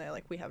that's down there.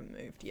 Like we haven't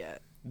moved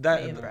yet.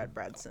 That- Me and Brad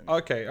Bradson.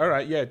 Okay, all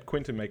right. Yeah,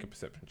 Quentin, make a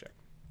perception check.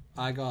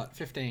 I got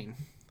 15.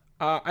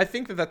 I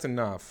think that's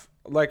enough.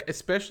 Like,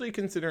 especially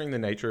considering the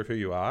nature of who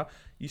you are,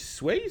 you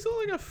swear you saw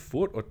like a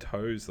foot or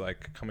toes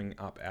like coming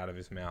up out of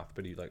his mouth,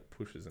 but he like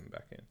pushes them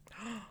back in.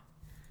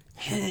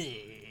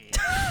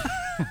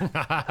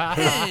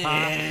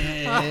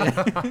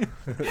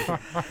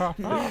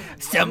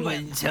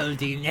 Someone's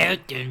holding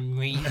out on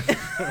me.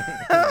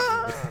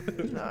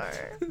 No.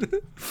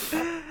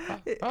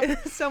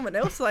 Someone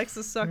else likes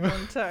to suck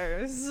on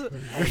toes.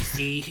 I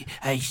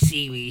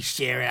see we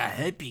share a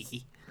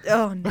hobby.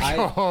 Oh no.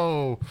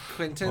 Oh,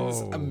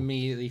 Quentin's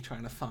immediately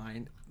trying to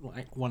find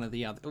like one of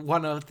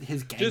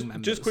his gang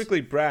members. Just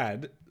quickly,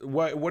 Brad,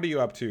 what are you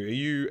up to?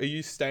 Are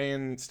you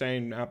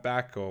staying out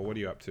back, or what are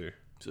you up to?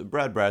 So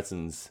Brad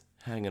Bradson's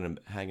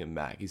hanging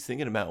back. He's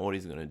thinking about what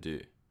he's gonna do.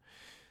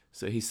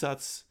 So he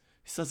starts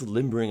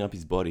limbering up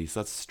his body. He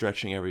starts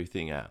stretching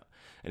everything out,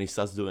 and he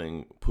starts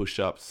doing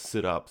push-ups,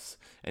 sit-ups,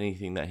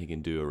 anything that he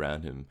can do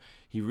around him.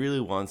 He really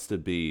wants to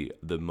be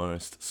the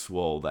most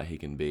swole that he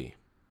can be.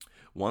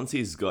 Once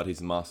he's got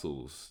his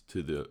muscles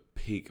to the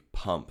peak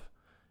pump,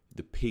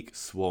 the peak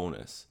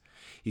swollenness,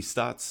 he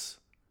starts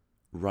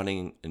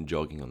running and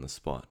jogging on the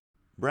spot.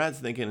 Brad's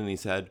thinking in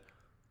his head,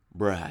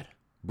 Brad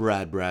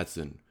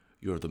Bradson,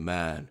 you're the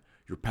man.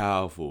 You're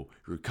powerful.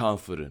 You're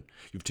confident.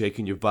 You've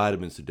taken your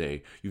vitamins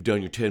today. You've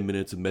done your 10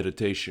 minutes of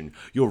meditation.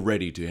 You're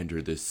ready to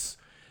enter this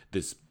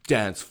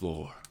dance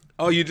floor.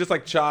 Oh, you just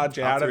like charge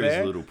out After of his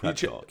there. little prep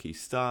talk, he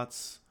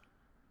starts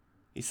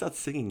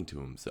singing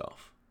to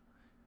himself.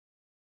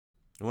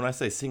 And when I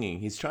say singing,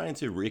 he's trying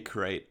to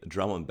recreate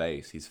drum and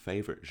bass, his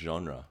favorite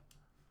genre.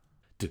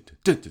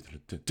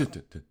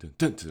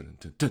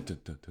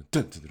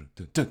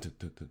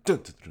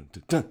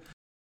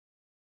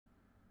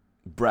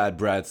 Brad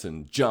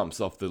Bradson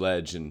jumps off the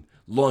ledge and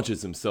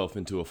launches himself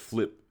into a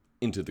flip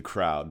into the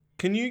crowd.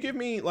 Can you give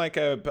me like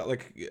I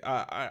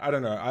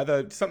don't know,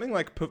 either something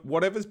like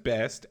whatever's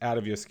best out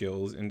of your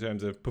skills in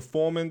terms of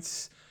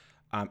performance,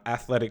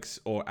 athletics,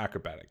 or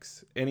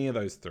acrobatics? Any of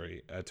those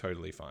three are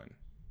totally fine.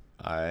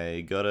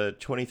 I got a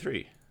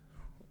 23.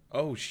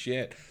 Oh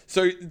shit!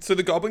 So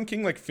the Goblin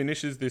King like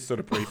finishes this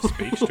sort of brief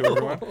speech to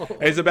everyone.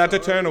 And he's about to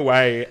turn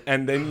away,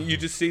 and then you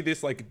just see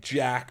this like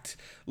jacked,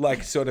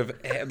 like sort of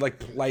like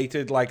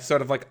plated, like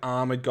sort of like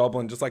armored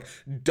goblin just like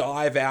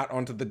dive out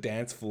onto the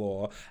dance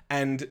floor,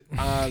 and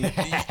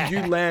you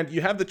land.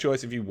 You have the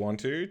choice if you want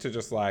to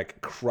just like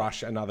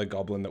crush another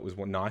goblin that was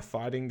knife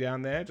fighting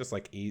down there, just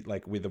like eat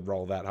like with a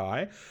roll that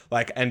high,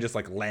 like and just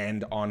like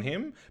land on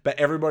him. But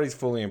everybody's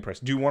fully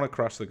impressed. Do you want to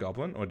crush the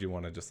goblin, or do you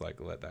want to just like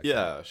let that?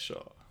 Yeah,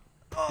 sure.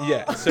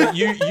 Yeah, so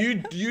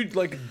you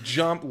like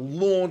jump,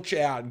 launch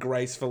out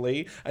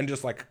gracefully, and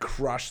just like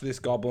crush this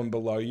goblin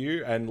below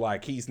you, and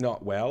like he's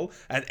not well,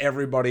 and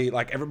everybody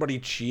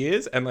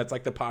cheers, and it's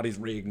like the party's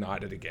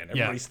reignited again.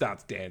 Everybody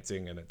starts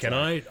dancing, and it's Can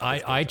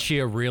I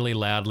cheer really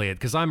loudly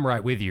because I'm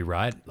right with you,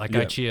 right? Like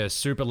I cheer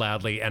super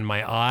loudly, and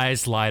my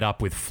eyes light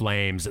up with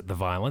flames at the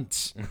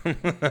violence,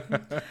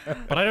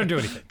 but I don't do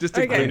anything. just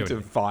a glint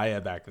of fire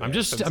back there.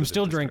 I'm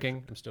still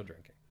drinking. I'm still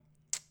drinking.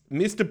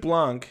 Mr.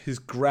 Blanc has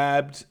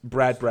grabbed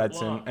Brad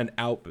Bradson and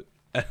Albert.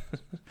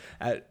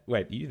 Wait,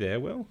 are you there,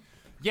 Will?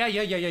 Yeah.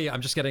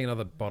 I'm just getting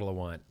another bottle of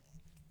wine.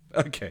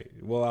 Okay,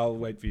 well, I'll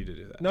wait for you to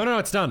do that. No,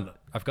 it's done.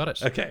 I've got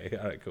it. Okay,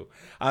 all right, cool.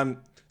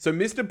 So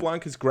Mr.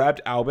 Blanc has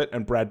grabbed Albert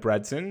and Brad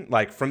Bradson,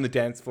 like, from the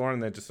dance floor,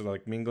 and they're just sort of,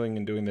 like, mingling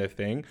and doing their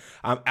thing.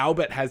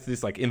 Albert has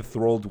this, like,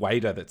 enthralled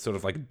waiter that's sort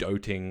of, like,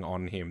 doting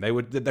on him. They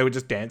were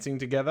just dancing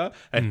together,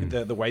 and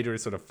the waiter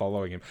is sort of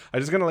following him. I'm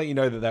just going to let you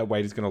know that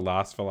waiter's going to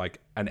last for, like,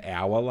 an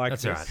hour like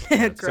That's this. all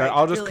right. So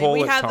I'll just call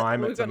We it have-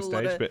 time we've at some got a lot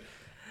stage, of- but...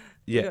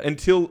 Yeah,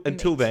 until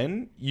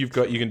then, you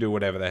can do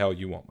whatever the hell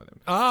you want with him.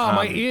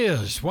 My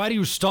ears. Why do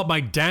you stop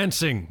my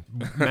dancing?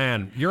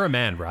 Man, you're a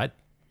man, right?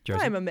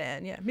 Josie? I'm a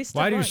man, yeah. Mr.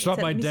 Why do you Blanc, stop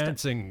it's my Mr.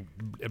 dancing,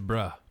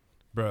 bro?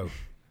 Bro.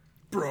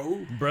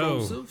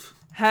 Joseph.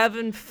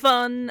 Having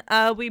fun,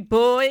 are we,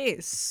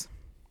 boys?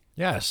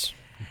 Yes.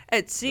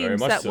 It seems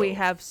much that we so.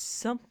 have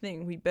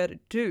something we better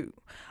do.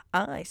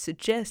 I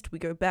suggest we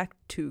go back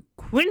to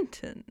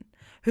Quentin,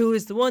 who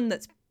is the one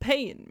that's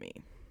paying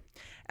me,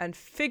 and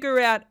figure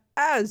out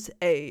as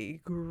a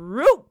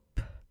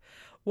group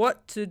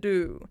what to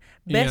do.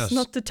 Best Yes.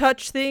 not to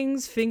touch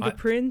things,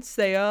 fingerprints,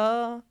 they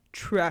are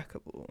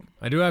trackable.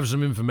 I do have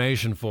some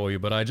information for you,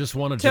 but I just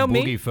wanted Tell to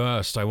me. boogie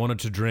first. I wanted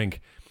to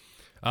drink.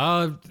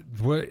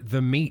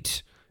 The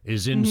meat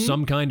is in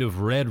some kind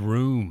of red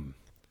room.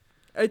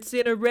 It's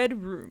in a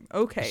red room.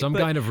 Okay. Some but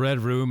kind of red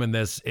room, and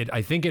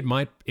I think it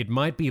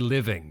might be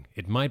living.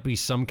 It might be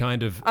some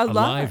kind of Alive.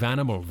 alive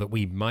animal that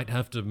we might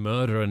have to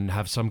murder and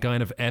have some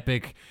kind of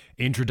epic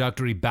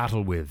introductory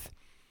battle with.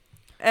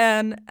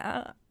 And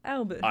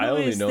Albert, I who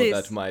only is know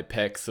this? that my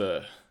pecs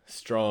are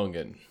strong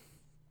and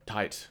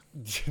tight.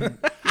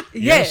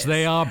 Yes,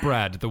 they are,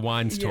 Brad. The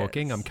wine's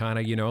talking. Yes. I'm kind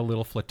of, a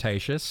little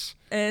flirtatious.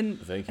 And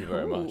Thank you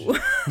very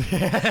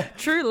much.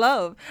 true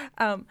love.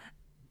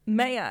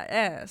 May I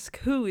ask,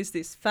 who is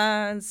this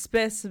fine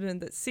specimen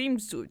that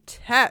seems to have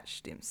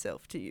attached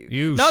himself to you?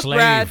 You Not slave.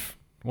 Brad.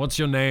 What's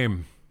your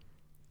name?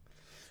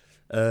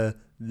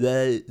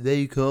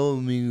 They call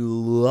me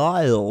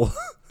Lyle.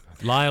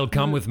 Lyle,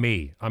 come with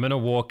me. I'm going to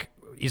walk.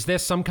 Is there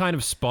some kind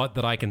of spot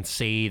that I can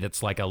see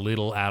that's like a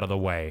little out of the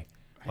way?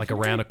 Like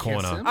around a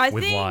corner him.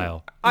 with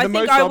Lyle. I The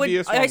think most I would.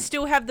 obvious I one-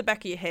 still have the back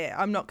of your hair.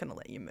 I'm not going to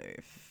let you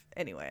move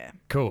anywhere.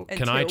 Cool.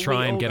 Can I until try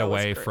we and all get go as a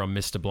away group. from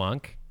Mr.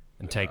 Blanc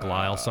and take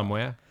Lyle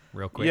somewhere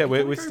real quick? Yeah,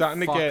 we're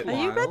starting to fuck get... Lyle.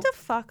 Are you about to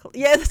fuck?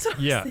 Yeah, that's what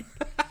Yeah.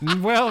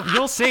 Well,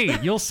 you'll see.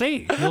 You'll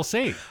see.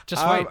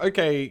 Just wait.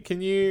 Okay,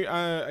 can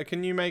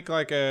you make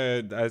like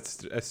a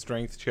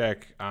strength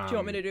check? Do you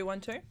want me to do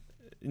one too?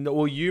 No,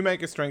 well, you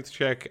make a strength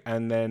check,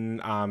 and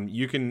then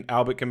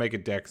Albert can make a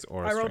dex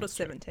or a I rolled a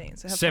strength 17.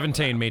 So have fun with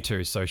 17, me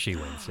too, so she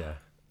wins, yeah.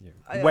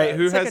 that. Wait,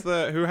 who it's like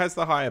has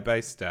the higher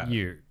base stat?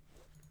 You.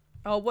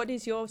 Oh, what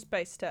is your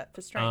space stat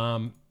for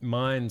strength?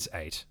 Mine's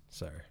 8,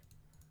 so.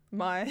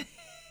 My.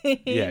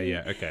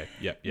 Yeah, okay,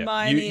 yeah.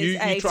 Mine is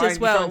 8 as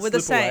well. We're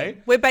the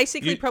same. We're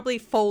basically probably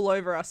fall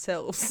over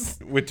ourselves.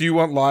 Do you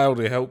want Lyle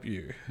to help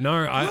you?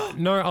 No,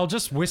 I'll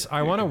just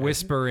I want to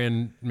whisper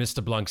in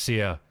Mr. Blanc's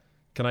ear.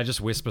 Can I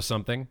just whisper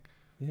something?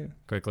 Yeah.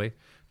 Quickly.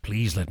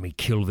 Please let me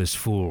kill this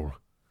fool.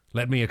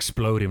 Let me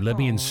explode him. Let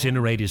me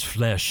incinerate his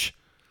flesh.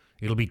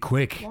 It'll be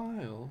quick.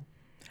 Lyle.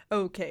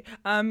 Okay,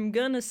 I'm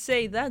gonna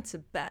say that's a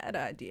bad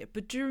idea,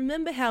 but do you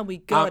remember how we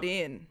got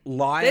in?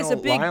 Lyle, There's a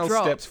big Lyle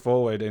drop. steps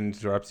forward and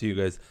interrupts you.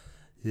 Goes,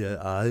 Yeah,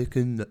 I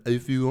can.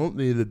 If you want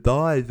me to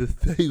die,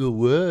 just say the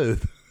word.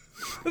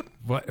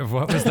 What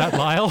was that,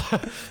 Lyle?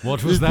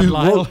 What was If that, you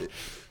Lyle? want-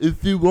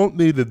 If you want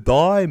me to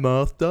die,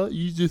 Master,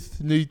 you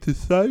just need to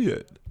say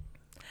it.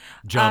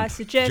 I Jump.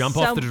 suggest Jump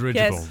off the some-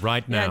 dirigible yes.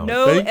 right Yeah, now.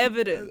 no Thank-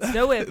 evidence.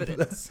 No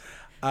evidence.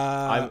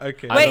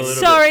 okay. I'm Wait, a little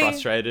sorry. bit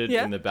frustrated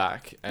Yeah. in the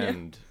back,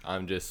 and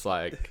I'm just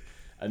like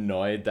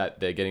annoyed that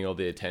they're getting all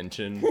the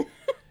attention,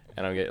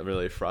 and I'm getting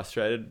really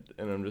frustrated,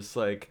 and I'm just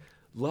like,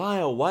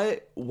 Lyle,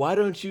 why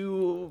don't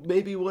you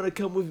maybe want to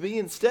come with me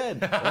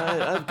instead?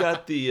 I've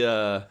got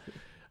the,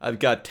 I've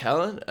got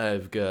talent,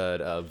 I've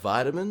got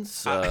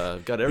vitamins,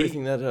 I've got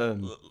everything that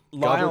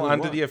Lyle,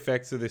 under the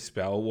effects of this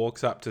spell,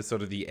 walks up to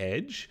sort of the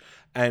edge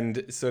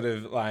and sort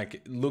of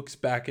like looks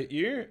back at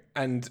you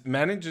and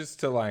manages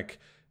to like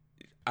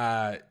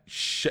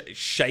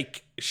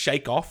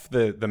shake off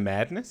the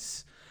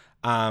madness,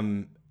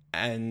 and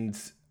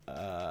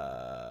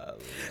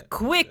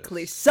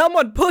Quickly,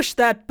 someone push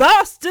that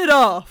bastard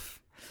off.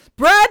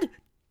 Brad,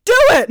 do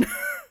it.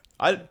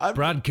 I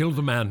Brad killed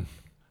the man.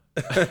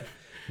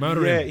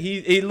 Murder yeah,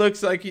 him. he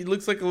looks like a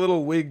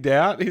little wigged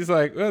out. He's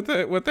like, what the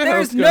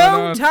hell's There's going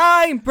no on?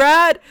 time,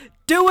 Brad.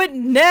 Do do it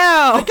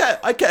now.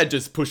 I can't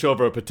just push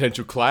over a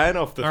potential client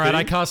off the All thing. right,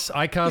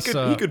 I cast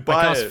He could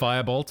buy I cast it.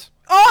 Firebolt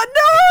Oh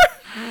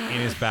no!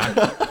 in his back.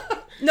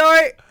 No,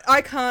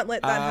 I can't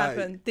let that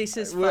happen. This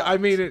is Well, I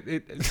fucked. mean,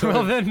 it sort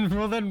well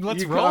of- then,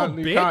 let's You roll, can't-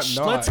 you can't bitch.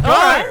 not. Let's All go.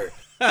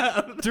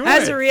 right. Do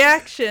As it. a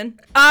reaction,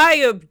 I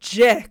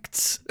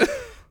object.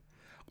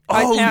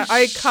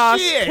 I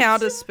cast shit.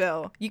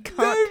 counterspell. You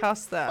can't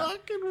cast that.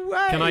 Fucking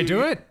way. Can I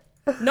do it?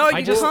 No,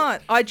 you just-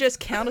 can't. I just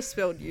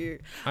counterspelled you.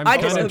 I'm I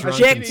just kinda drunk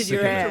objected and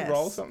your sick. ass. to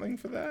roll something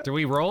for that? Do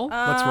we roll?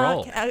 Let's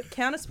roll.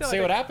 Counterspell. See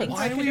I what don't happens. think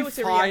Why I are can we do it's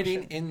a fighting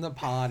reaction. in the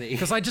party?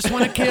 Because I just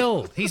want to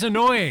kill. He's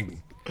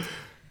annoying.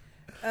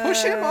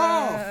 Push him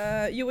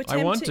off. You want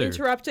attempt to to.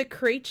 interrupt a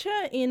creature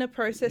in a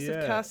process Yeah.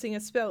 of casting a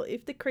spell.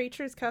 If the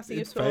creature is casting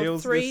a It spell of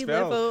fails the 3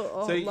 spell. level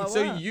or lower.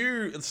 So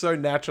you so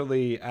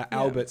naturally,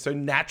 Albert, so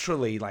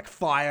naturally, like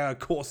fire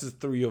courses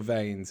through your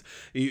veins.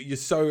 You're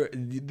so.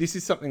 This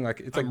is something like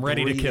it's I'm like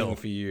ready to breathing kill.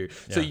 for you.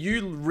 So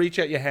you reach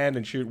out your hand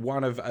and shoot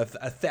one of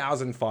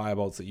 1,000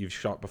 firebolts that you've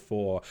shot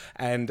before,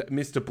 and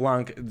Mr.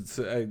 Blanc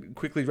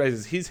quickly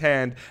raises his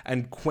hand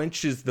and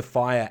quenches the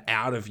fire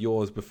out of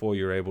yours before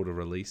you're able to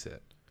release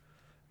it.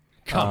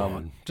 Come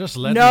on. Just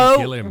let me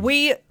kill No,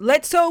 him.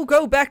 let's all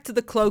go back to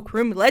the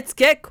cloakroom. Let's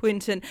get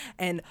Quentin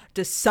and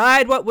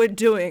decide what we're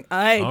doing.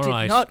 I All did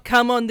right. not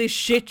come on this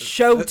shit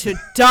show to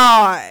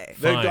die.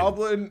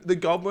 The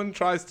goblin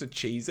tries to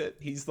cheese it.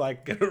 He's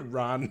like gonna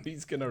run.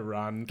 He's gonna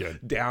run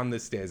down the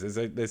stairs.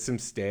 There's some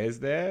stairs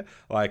there,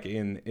 like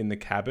in the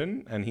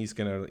cabin, and he's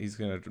gonna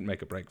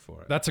make a break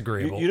for it. That's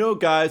agreeable. You know,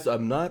 guys,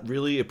 I'm not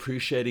really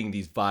appreciating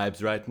these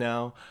vibes right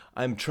now.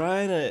 I'm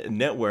trying to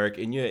network,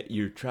 and yet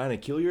you're trying to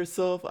kill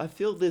yourself. I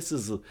feel this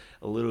is a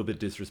little bit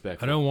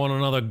disrespectful. I don't want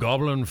another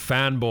goblin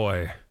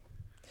fanboy.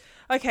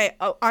 Okay,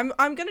 I'm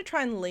gonna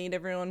try and lead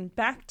everyone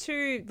back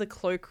to the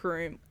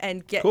cloakroom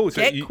and get Cool,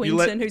 so you Quentin,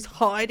 let- who's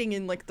hiding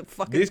in like the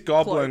fucking This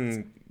cloaks.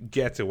 goblin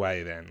gets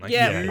away then. Like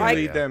Yeah, you I-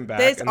 lead them back,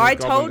 there's- and the I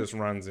goblin told- just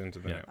runs into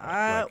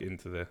the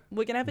into the.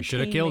 We're gonna have a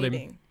shoulda team killed him.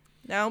 meeting.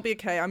 That'll be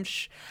okay.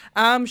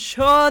 I'm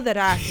sure that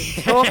I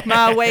can talk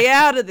my way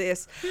out of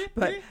this,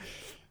 but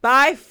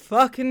by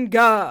fucking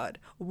God,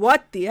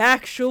 what the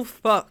actual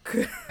fuck?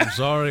 I'm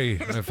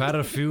sorry. I've had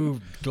a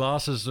few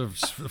glasses of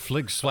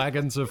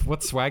swagons of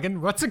what's swaggin?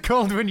 What's it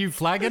called when you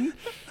flagon?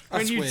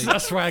 When you swig. a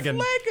swaggin.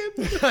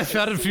 I've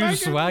had a few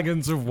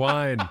swagons of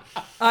wine.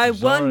 I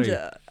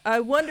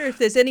Sorry. wonder if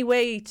there's any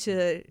way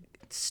to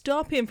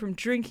stop him from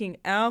drinking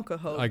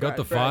alcohol. I got Brad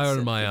the fire in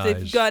Bradson. my If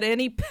eyes. they've got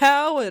any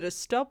power to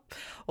stop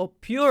or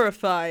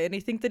purify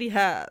anything that he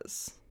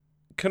has.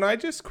 Can I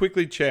just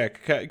quickly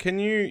check? Can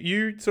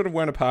you sort of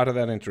weren't a part of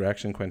that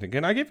interaction, Quentin?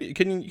 Can I give you?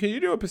 Can you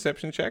do a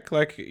perception check?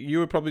 Like you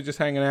were probably just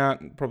hanging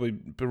out, probably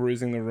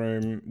perusing the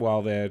room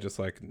while they're just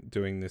like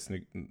doing this,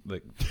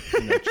 like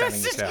chatting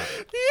this out.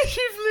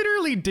 You've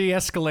literally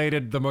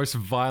de-escalated the most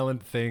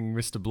violent thing,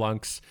 Mr.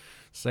 Blunk's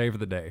save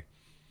the day.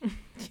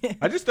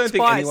 I just don't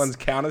think Twice. anyone's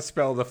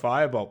counterspelled a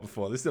firebolt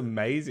before. This is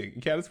amazing.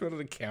 You counterspelled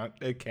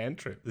a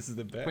cantrip. This is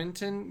the best.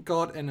 Quentin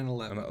got an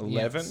 11. An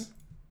 11? Yes.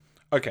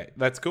 Okay,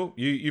 that's cool.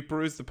 You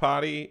peruse the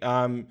party.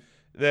 There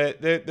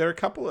are a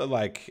couple of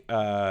like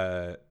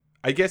I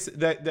guess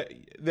that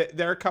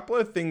there are a couple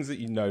of things that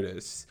you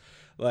notice.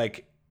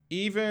 Like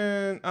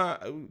even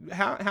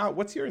how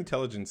what's your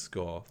intelligence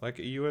score? Like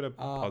are you at a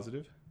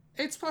positive?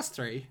 It's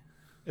 +3.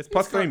 It's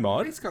 +3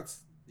 mod. It's got.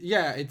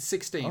 Yeah, it's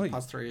 16 Oh,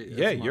 +3.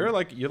 Yeah, it's you're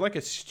mod. like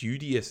a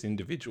studious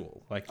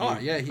individual. Like Oh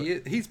you- yeah,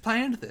 he's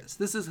planned this.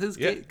 This is his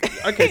Yeah. gig.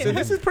 Okay, so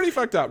this is pretty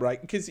fucked up,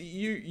 right? Because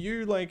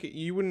you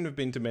wouldn't have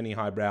been to many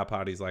highbrow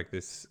parties like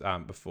this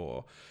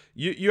before.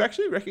 You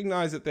actually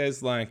recognize that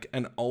there's like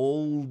an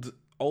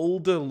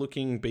older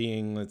looking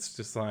being that's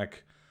just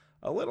like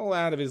a little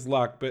out of his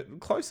luck, but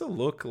closer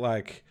look,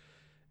 like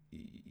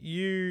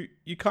you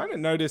kind of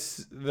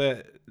notice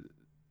that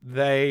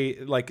they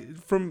like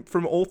from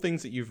all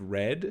things that you've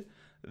read,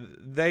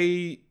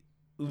 they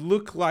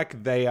look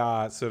like they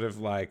are sort of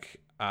like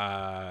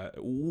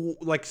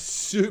like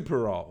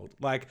super old,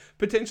 like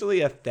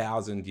potentially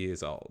 1,000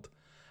 years old.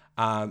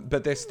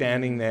 But they're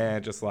standing there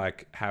just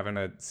like having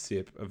a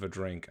sip of a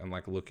drink and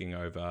like looking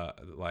over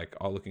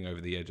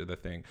the edge of the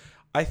thing.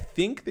 I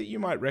think that you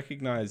might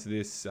recognize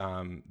this.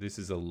 This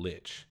is a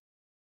lich.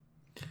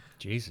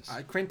 Jesus.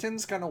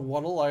 Quentin's gonna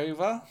waddle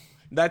over.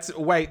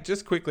 Wait,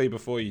 just quickly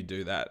before you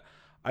do that,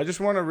 I just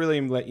want to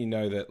really let you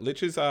know that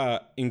liches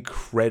are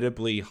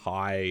incredibly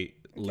high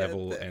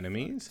level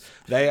enemies.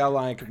 They are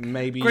like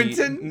maybe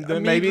Quentin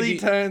immediately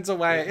turns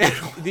away.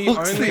 And the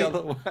looks only the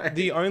other way.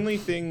 the only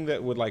thing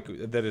that would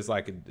that is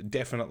like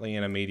definitely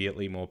and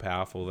immediately more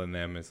powerful than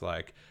them is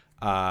like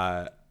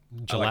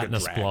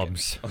Gelatinous like a dragon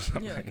blobs. or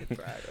something. Yeah, like a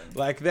dragon.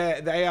 Like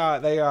they are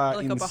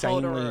Like a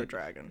beholder or insanely. a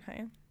dragon,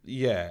 hey?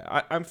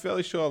 Yeah, I'm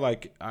fairly sure.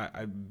 Like,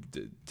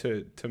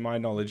 to my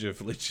knowledge of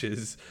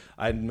liches,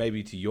 and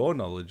maybe to your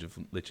knowledge of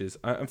liches,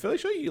 I'm fairly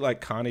sure you like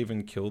can't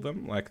even kill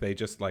them. Like, they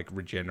just like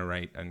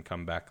regenerate and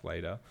come back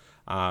later.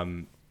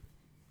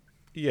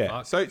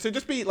 Yeah. So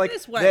just be like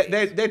This way.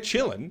 they're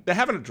chilling. They're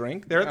having a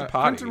drink. They're at the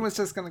party. Quentin was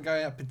just gonna go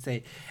up and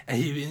say, "Are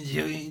you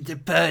enjoying the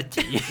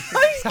party?" He's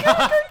gonna go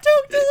talk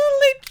to the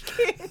Lich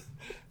King.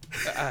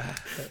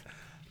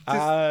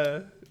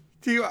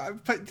 Do you?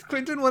 But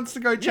Quentin wants to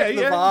go check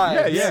the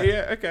vibes.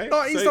 Yeah. Okay.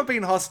 No, he's So- not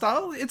being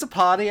hostile. It's a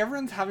party.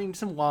 Everyone's having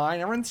some wine.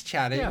 Everyone's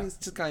chatting. Yeah. He's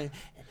just going.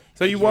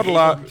 So you waddle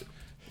up.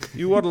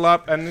 You waddle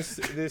up, and this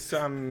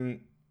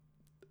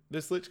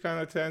lich kind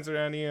of turns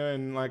around you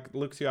and like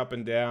looks you up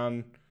and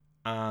down,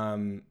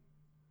 and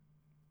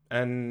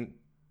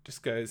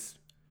just goes.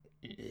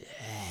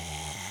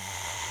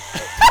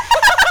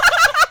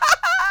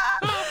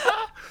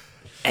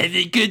 Have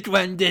a good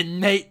one then,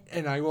 mate.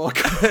 And I walk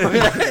away.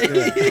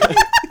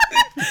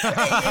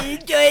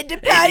 Enjoyed the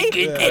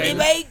party.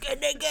 Anyway,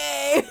 gonna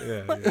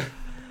go. Yeah.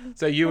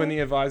 So you and the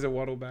advisor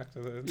waddle back to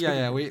the.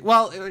 Yeah.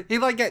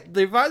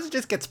 The advisor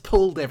just gets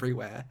pulled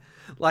everywhere,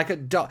 like a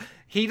dog.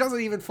 He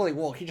doesn't even fully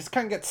walk. He just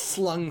kind of gets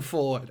slung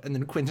forward, and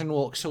then Quentin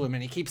walks to him,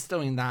 and he keeps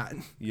doing that.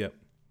 Yep.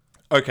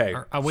 Okay.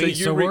 Are we?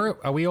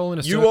 Are we all in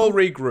a circle? You all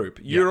regroup.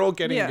 You're all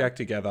getting Yeah. back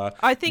together.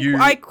 I think You-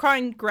 I try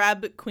and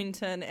grab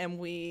Quinton, and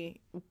we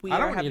I are don't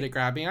want having... you to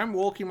grab me. I'm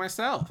walking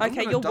myself. I'm Okay,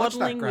 gonna you're dodge that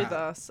waddling with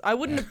grab. us. I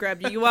wouldn't have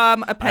grabbed you. You are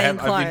a paying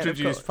I've client,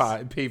 introduced of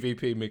course.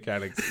 PvP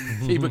mechanics.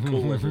 Keep it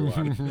cool,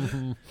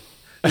 everyone.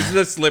 This is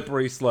a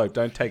slippery slope.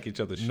 Don't take each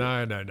other's shit.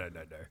 No.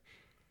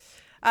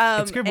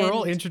 It's good. We're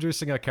all and-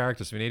 introducing our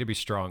characters. We need to be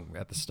strong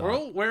at the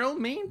start. We're all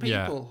mean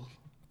Yeah. people.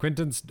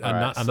 Quentin's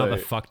Alright, another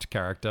so- fucked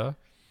character.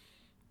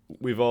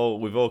 We've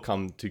all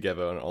come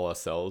together on all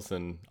ourselves,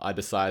 and I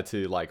decide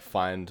to like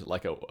find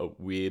like a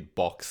weird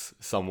box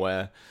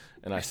somewhere,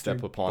 and I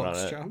step upon box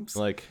on it. jumps.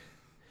 Like,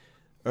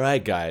 all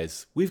right,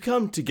 guys, we've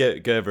come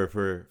together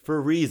for a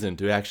reason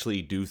to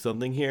actually do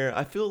something here.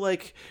 I feel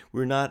like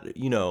we're not,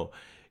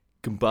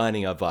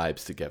 combining our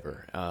vibes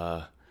together.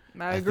 I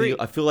agree.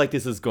 I feel like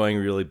this is going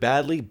really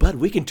badly, but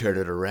we can turn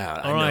it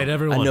around. All right,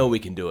 everyone. I know we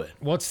can do it.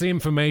 What's the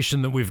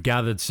information that we've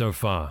gathered so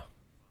far?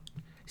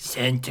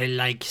 Santa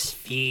likes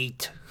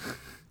feet.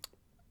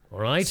 All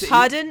right.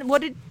 Pardon?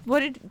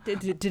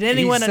 Did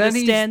anyone said he's-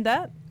 understand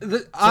that?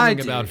 I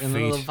do. about and the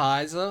feet.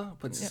 advisor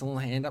puts his little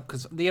hand up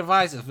because the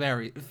advisor's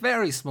very,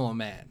 very small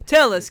man.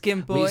 Tell us,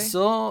 Gimp boy.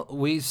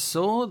 We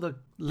saw the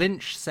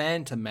Lynch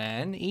Santa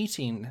man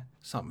eating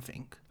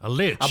something. A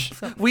lich.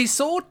 We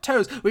saw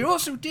toes. We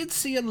also did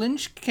see a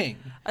Lynch King.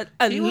 A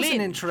He was an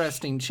lynch.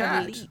 interesting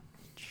chat.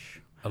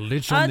 A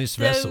lich on this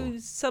vessel.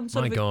 Those some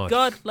sort My of God. a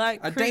godlike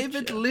A creature?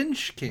 David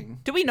Lynch King.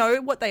 Do we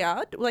know what they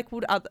are? Like,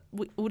 would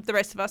the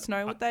rest of us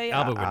know what they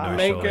Albert are? would know,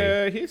 Make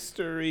surely. a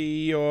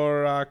history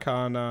or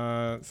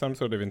arcana, some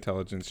sort of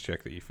intelligence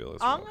check that you feel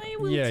is I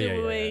will Yeah, do yeah,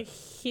 a yeah.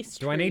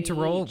 history. Do I need to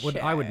roll?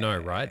 I would know,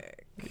 right?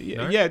 Yeah,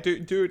 No? yeah,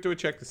 do a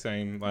check the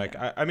same. Like,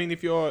 I mean,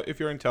 if your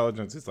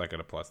intelligence is like at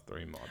a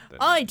 +3 mod, then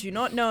I do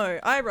not know.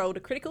 I rolled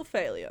a critical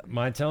failure.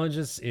 My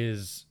intelligence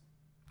is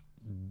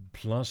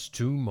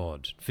 +2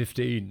 mod.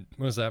 15.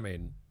 What does that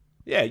mean?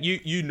 yeah,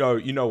 you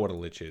know what a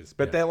lich is,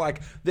 but they're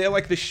like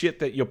the shit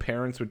that your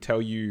parents would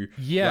tell you.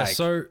 Yeah, like,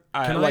 so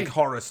can like I-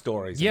 horror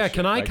stories. and Yeah, shit.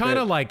 can I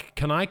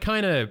they're-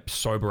 kind of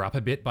sober up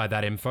a bit by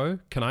that info?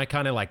 Can I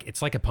kind of like,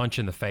 it's like a punch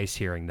in the face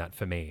hearing that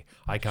for me.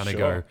 I kind of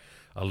Sure. go,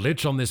 a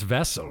lich on this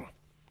vessel.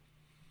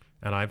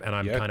 And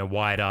I'm Yeah. kind of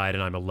wide-eyed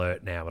and I'm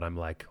alert now and I'm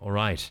like, all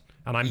right.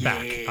 And I'm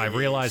back. I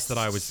realized that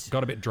I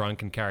got a bit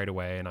drunk and carried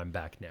away and I'm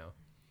back now.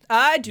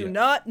 I do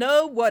not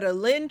know what a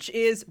lynch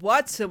is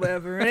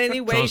whatsoever in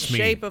any way, Trust me.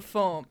 shape, or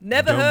form.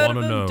 Never Don't heard of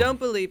wanna them. know. Don't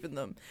believe in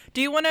them.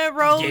 Do you want to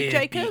roll, Yeah,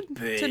 Jacob, big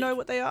to bird. know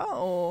what they are,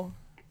 or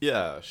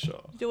Yeah,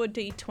 sure. do a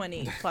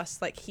d20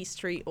 plus like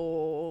history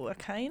or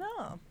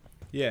arcana?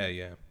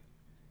 Yeah.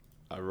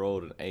 I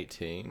rolled an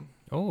 18.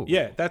 Oh.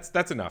 Yeah,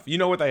 that's enough. You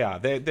know what they are.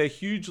 They're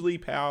hugely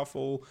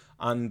powerful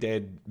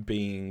undead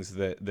beings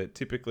that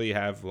typically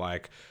have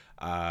like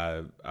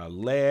a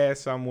lair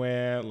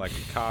somewhere, like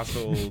a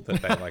castle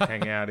that they like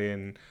hang out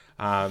in.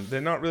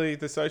 They're not really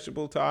the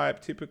sociable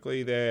type.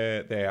 Typically,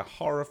 they're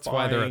horrifying.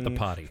 why they're at the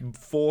party.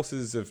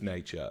 Forces of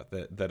nature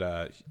that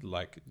are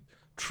like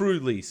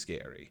truly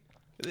scary.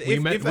 We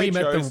If met they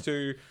chose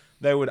them- to,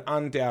 they would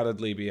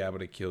undoubtedly be able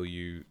to kill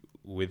you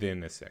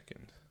within a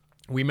second.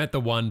 We met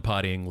the one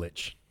partying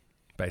lich,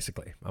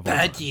 basically. of all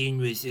time. Partying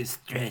was a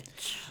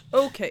stretch.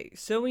 Okay,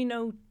 so we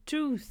know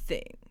two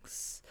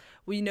things.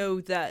 We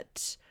know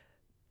that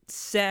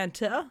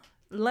Santa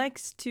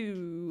likes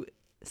to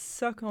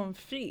suck on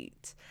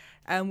feet,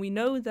 and we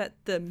know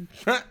that the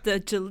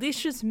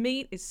delicious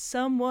meat is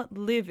somewhat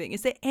living.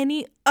 Is there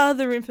any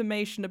other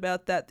information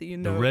about that you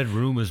know? The Red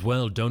Room as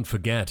well, don't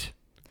forget.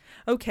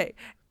 Okay,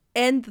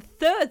 and the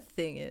third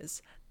thing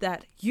is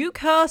that you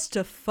cast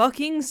a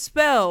fucking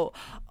spell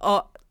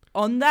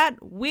on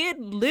that weird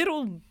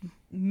little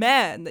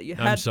man that you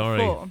had I'm sorry.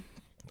 before.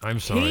 I'm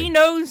sorry. He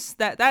knows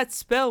that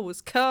spell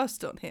was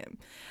cast on him.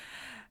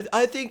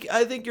 I think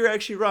you're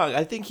actually wrong.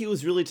 I think he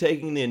was really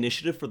taking the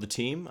initiative for the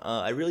team.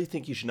 I really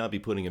think you should not be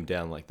putting him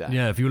down like that.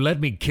 Yeah, if you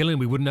let me kill him,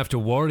 we wouldn't have to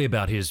worry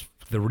about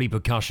the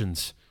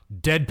repercussions.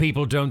 Dead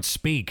people don't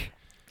speak.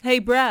 Hey,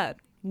 Brad,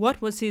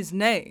 what was his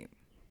name?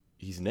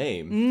 his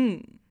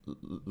name.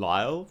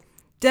 Lyle?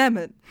 Damn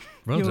it.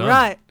 Well You're done.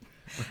 right.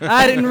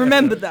 I didn't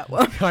remember that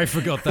one. I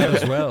forgot that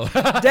as well.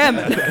 Damn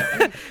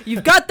it.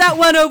 You've got that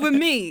one over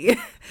me.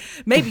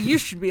 Maybe you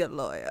should be a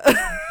lawyer.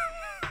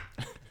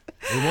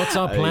 Well, what's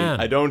our plan?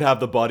 I don't have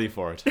the body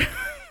for it.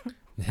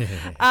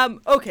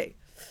 Okay.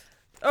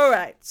 All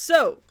right.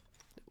 So,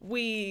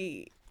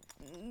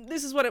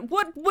 this is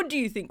what do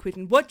you think,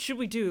 Quentin? What should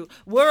we do?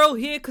 We're all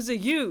here because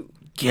of you.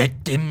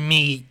 Get the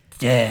meat.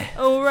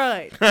 All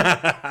right.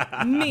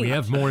 Meat. We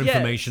have more Yes.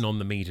 information on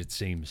the meat, it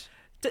seems.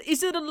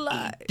 Is it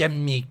alive? The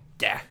meat.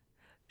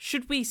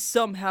 Should we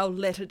somehow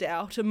let it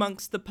out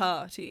amongst the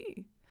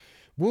party?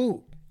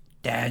 Well,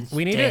 Dance.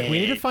 we need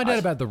to find out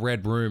about the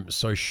red room.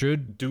 So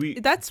should Do we?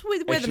 That's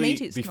where the Actually,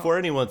 meat is. before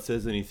anyone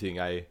says anything,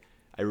 I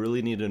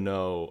really need to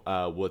know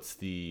what's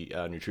the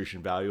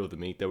nutrition value of the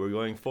meat that we're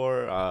going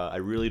for. I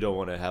really don't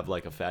want to have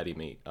like a fatty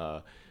meat.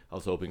 I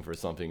was hoping for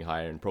something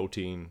higher in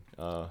protein.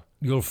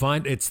 you'll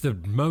find it's the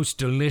most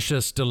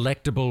delicious,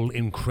 delectable,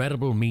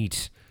 incredible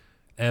meat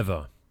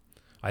ever.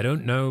 I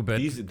don't know,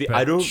 but, but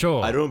I don't.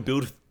 Sure. I don't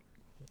build.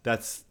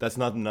 That's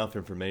not enough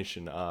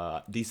information.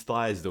 These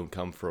thighs don't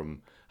come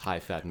from high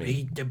fat meat.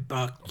 Read the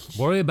book.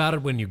 Worry about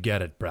it when you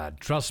get it, Brad.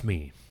 Trust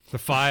me. The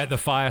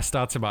fire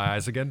starts in my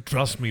eyes again.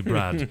 Trust me,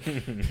 Brad.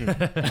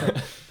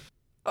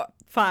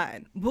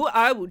 Fine. Well,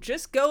 I will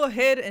just go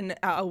ahead and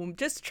I will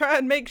just try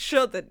and make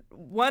sure that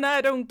one, I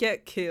don't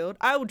get killed.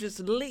 I will just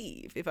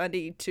leave if I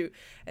need to.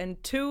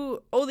 And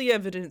two, all the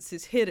evidence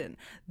is hidden.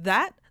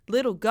 That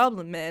little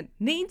goblin man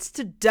needs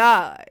to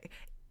die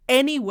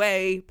any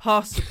way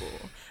possible.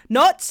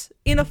 Not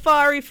in a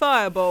fiery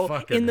fireball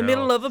Fucking in the hell.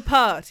 middle of a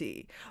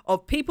party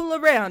of people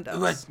around us.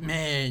 What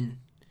man?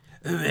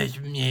 What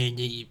man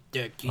are you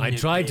talking I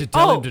tried to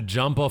tell him to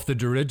jump off the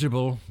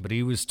dirigible, but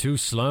he was too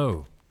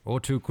slow or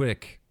too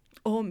quick.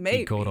 Or maybe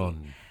He caught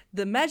on.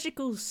 the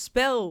magical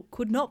spell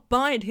could not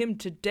bind him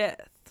to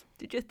death.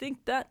 Did you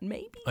think that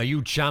maybe? Are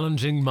you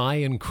challenging my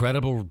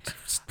incredible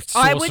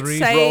I would sorcery?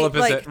 say, Roll a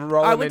like,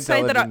 roll I an would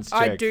say that intelligence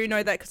I check. do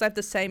know that because I have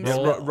the same Yeah,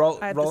 spell. roll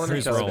I have the an same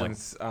Who's spell. rolling?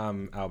 intelligence,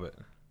 Albert.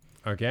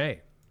 Okay.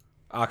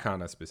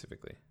 Arcana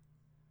specifically.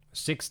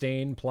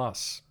 16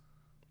 plus.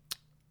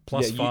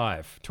 Plus Yeah, you-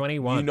 5.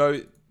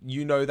 21.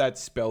 You know that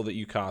spell that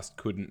you cast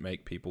couldn't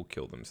make people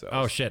kill themselves.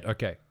 Oh, shit.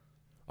 Okay.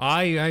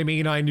 I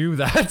mean, I knew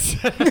that.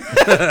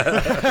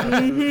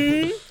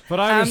 But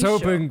I was I'm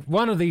hoping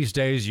one of these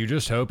days you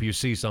just hope you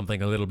see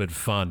something a little bit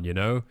fun, you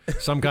know?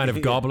 Some kind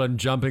of goblin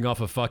jumping off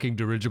a fucking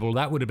dirigible.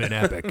 That would have been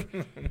epic.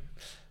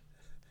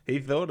 He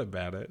thought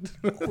about it.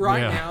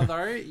 Right Yeah. now,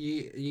 though,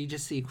 you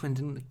just see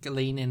Quentin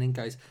lean in and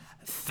goes,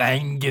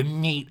 Find the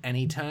meat. and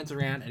he turns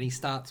around and he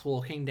starts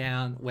walking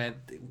down where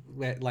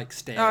like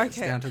stairs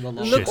Okay. down to the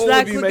lobby. Looks All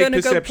like of you we're make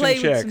gonna go perception play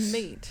with checks. some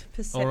meat.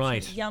 Perception. All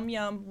right. Yum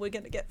yum. We're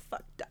gonna get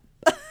fucked up.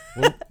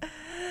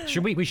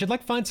 We should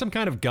like find some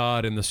kind of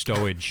guard in the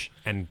stowage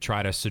and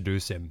try to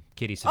seduce him.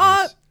 Kitty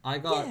seduce. I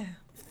got Yeah.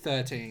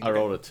 13. I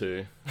rolled a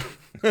 2.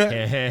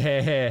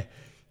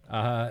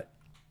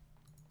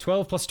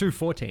 12 plus 2,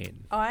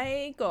 14.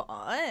 I got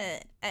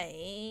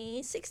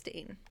a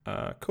 16.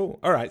 Cool.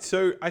 All right.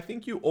 So I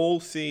think you all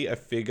see a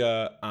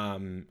figure.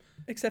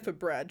 Except for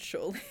Brad,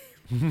 surely.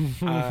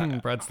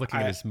 Brad's looking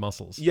at his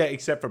muscles. Yeah,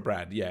 except for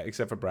Brad. Yeah,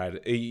 except for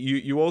Brad.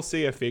 You all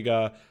see a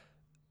figure,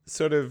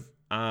 sort of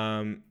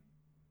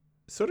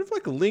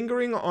like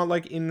lingering on,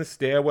 like in the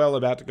stairwell,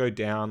 about to go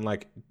down,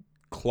 like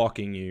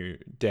clocking you.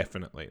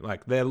 Definitely,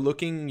 like they're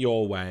looking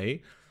your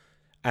way,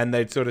 and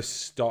they'd sort of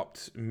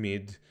stopped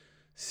mid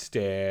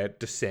stair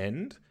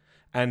descend,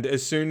 and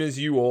as soon as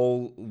you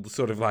all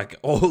sort of like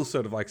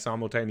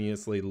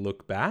simultaneously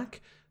look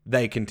back,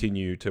 they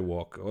continue to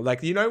walk. Or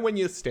like, you know, when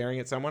you're staring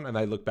at someone and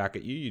they look back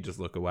at you, you just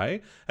look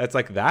away. It's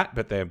like that,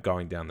 but they're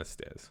going down the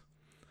stairs.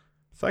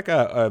 It's like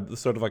a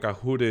sort of like a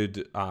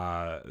hooded,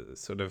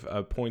 sort of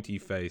a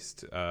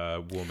pointy-faced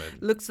woman.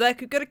 Looks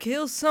like we're gonna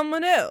kill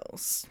someone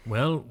else.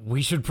 Well,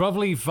 we should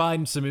probably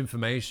find some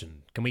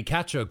information. Can we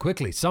catch her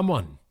quickly?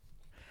 Someone.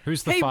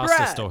 Who's the Hey,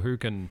 fastest Brad. or who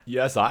can...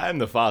 Yes, I am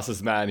the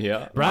fastest man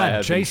here. I Brad,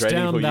 have chase been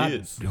training down for that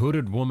years.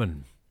 hooded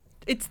woman.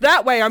 It's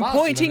that way. I'm Faster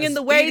pointing than a in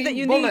the way that speeding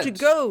you need to bullet.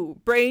 go,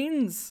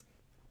 brains.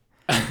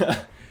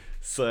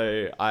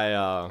 So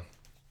I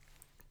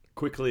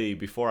quickly,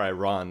 before I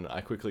run,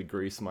 I quickly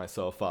grease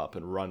myself up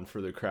and run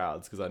for the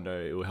crowds because I know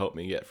it will help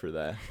me get through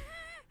there.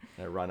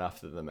 I run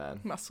after the man.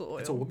 Muscle oil.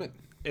 It's a woman.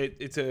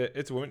 It's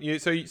a woman.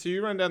 So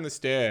you run down the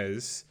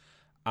stairs,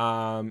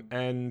 and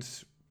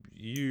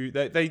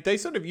they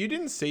sort of, you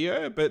didn't see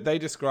her, but they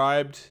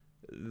described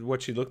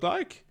what she looked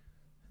like.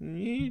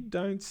 You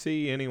don't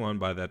see anyone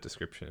by that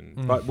description.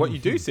 But what you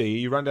do see,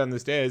 you run down the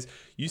stairs,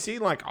 you see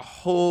like a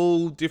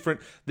whole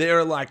different... There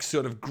are like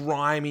sort of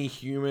grimy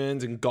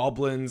humans and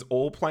goblins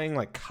all playing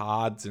like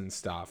cards and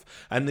stuff.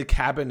 And the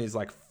cabin is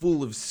like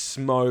full of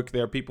smoke.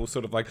 There are people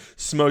sort of like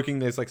smoking.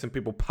 There's like some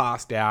people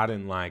passed out,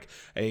 and like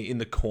in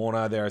the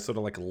corner there are sort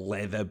of like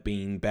leather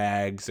bean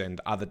bags and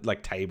other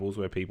like tables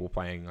where people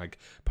playing like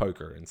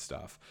poker and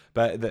stuff.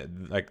 But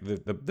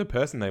the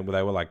person they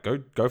were like,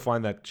 go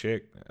find that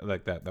chick,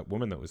 like that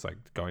woman that was like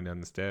going down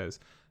the stairs.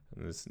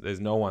 And there's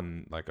no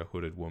one like a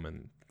hooded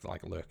woman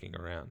like lurking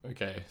around.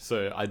 Okay,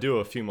 so I do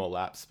a few more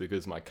laps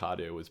because my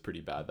cardio was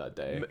pretty bad that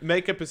day.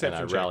 Make a and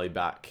perception I check. rally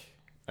back.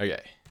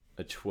 Okay,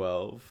 a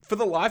 12. For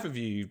the life of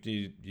you,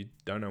 you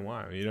don't know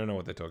why. You don't know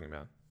what they're talking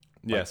about.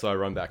 Yeah, so I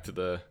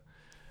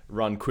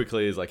run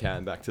quickly as I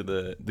can back to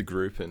the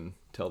group and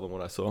tell them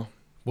what I saw.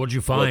 What'd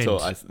you Well,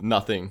 find?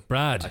 nothing.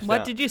 Brad,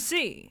 What did you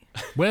see?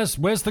 where's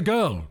the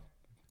girl?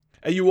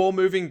 Are you all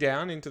moving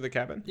down into the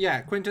cabin?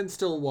 Yeah, Quentin's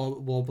still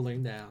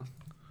wobbling down.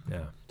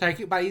 Yeah.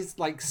 But he's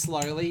like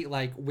slowly,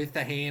 like with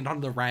the hand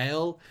on the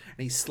rail,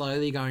 and he's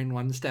slowly going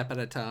one step at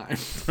a time.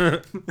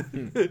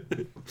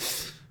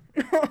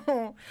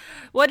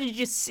 What did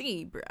you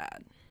see,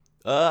 Brad?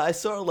 I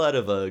saw a lot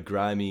of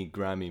grimy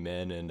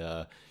men, and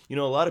a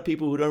lot of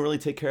people who don't really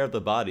take care of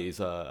the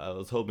bodies. I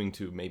was hoping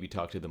to maybe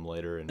talk to them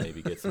later and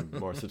maybe get some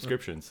more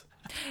subscriptions.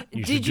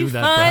 You should Did do you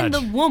that, find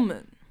Brad. the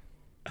woman?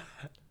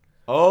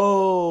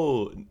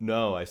 Oh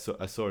no, I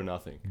saw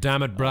nothing.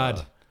 Damn it,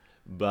 Brad.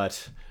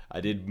 But I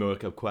did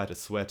work up quite a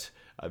sweat.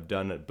 I've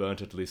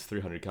burnt at least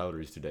 300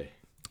 calories today.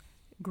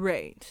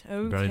 Great.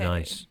 Okay. Very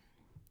nice.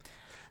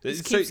 This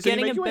So keeps you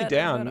getting make your way better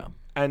and down, better.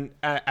 and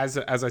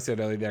as I said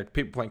earlier, there are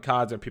people playing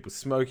cards, there are people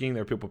smoking,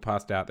 there are people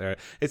passed out there.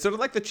 It's sort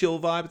of like the chill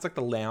vibe. It's like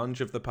the lounge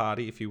of the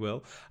party, if you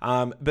will.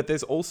 But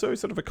there's also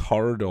sort of a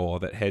corridor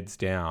that heads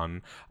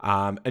down,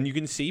 and you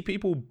can see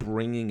people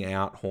bringing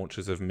out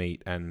haunches of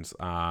meat and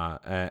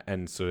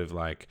sort of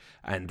like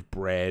and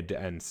bread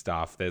and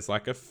stuff. There's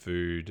a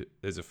food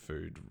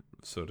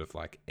sort of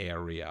like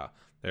area.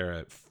 There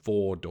are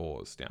 4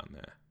 doors down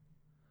there.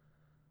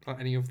 Are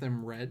any of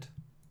them red?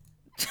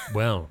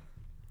 Well,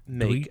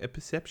 Make a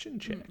perception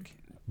check.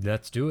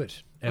 let's do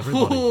it.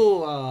 Everybody.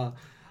 Oh,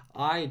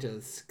 I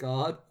just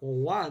got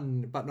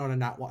 1, but not a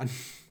nat 1.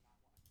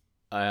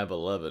 I have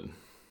 11.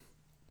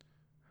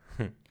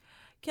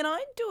 Can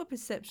I do a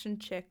perception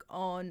check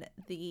on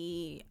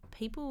the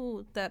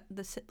people that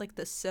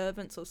the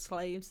servants or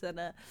slaves that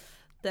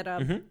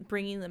are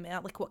bringing them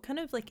out? Like, what kind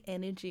of like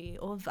energy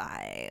or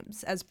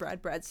vibes, as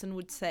Brad Bradson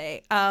would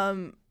say,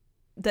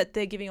 that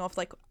they're giving off?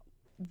 Like,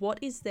 what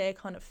is their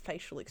kind of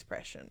facial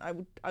expression? I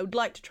would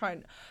like to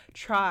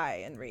try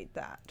and read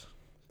that.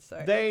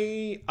 So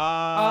They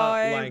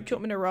are do you like.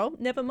 want me to roll?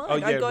 Never mind. Oh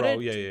yeah, I got roll.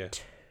 it.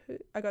 Yeah.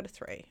 I got a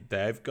 3.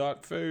 They've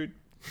got food.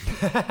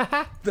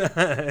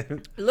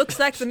 Looks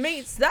like the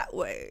meat's that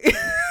way.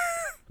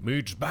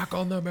 Meat's back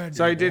on the menu.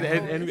 So did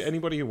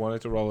anybody who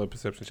wanted to roll a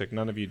perception check?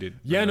 None of you did.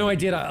 Yeah, no, I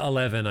did.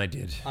 11, I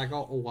did. I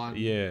got 1.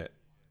 Yeah.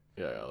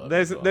 Yeah,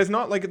 There's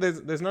not like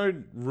there's no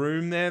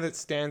room there that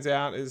stands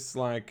out as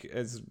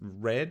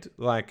red.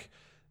 Like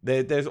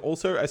there's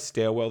also a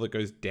stairwell that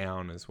goes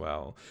down as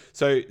well.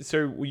 So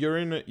you're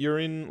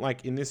in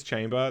like in this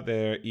chamber.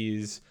 There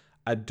is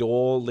a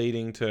door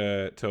leading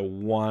to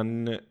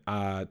one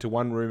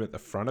room at the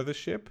front of the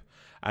ship.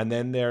 And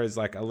then there is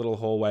like a little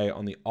hallway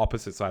on the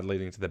opposite side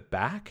leading to the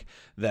back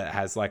that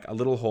has like a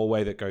little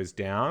hallway that goes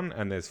down,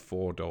 and there's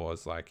 4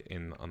 doors like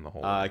on the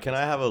hallway. Can I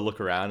have a look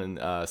around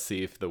and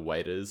see if the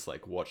waiter's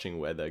like watching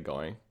where they're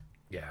going?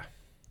 Yeah.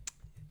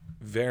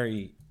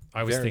 Very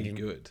thinking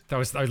good. I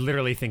was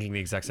literally thinking the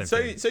exact same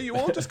thing. So you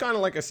all just kind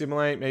of like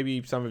assimilate.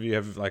 Maybe some of you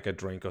have like a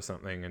drink or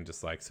something and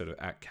just like sort of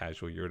act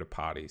casual. You're at a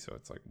party, so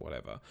it's like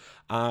whatever.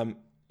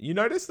 You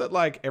notice that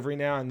like every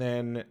now and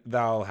then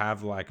they'll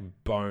have like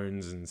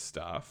bones and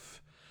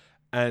stuff,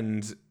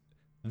 and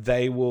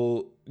they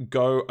will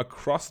go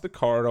across the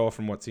corridor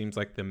from what seems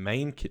like the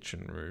main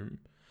kitchen room,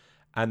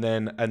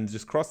 and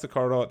just cross the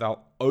corridor.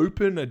 They'll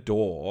open a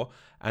door,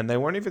 and they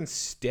won't even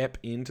step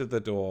into the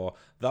door.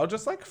 They'll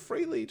just like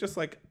freely just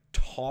like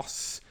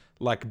toss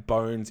like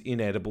bones,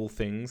 inedible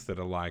things that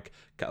are like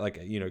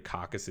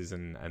carcasses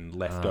and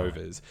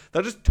leftovers.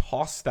 They'll just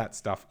toss that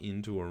stuff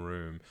into a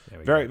room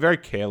very very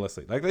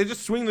carelessly. Like they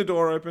just swing the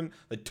door open,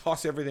 they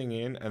toss everything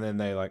in, and then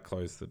they like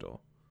close the door.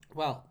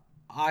 Well,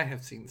 I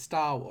have seen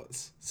Star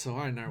Wars, so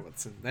I know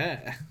what's in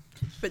there.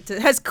 But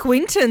has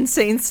Quentin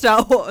seen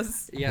Star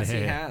Wars? Yes, he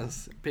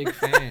has. Big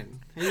fan.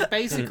 He's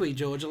basically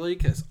George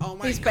Lucas. Oh my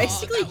god. He's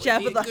basically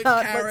that would Jabba be the a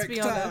Hutt, good let's be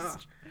character.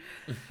 honest.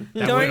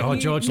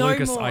 George no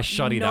Lucas, more, I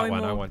shuddy no that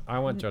one. more. I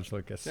want George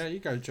Lucas. Yeah, you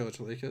go, George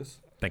Lucas.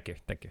 Thank you.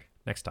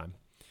 Next time.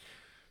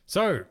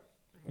 So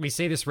we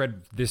see this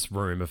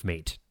room of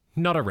meat.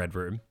 Not a red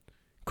room.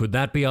 Could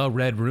that be our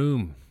red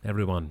room,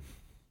 everyone?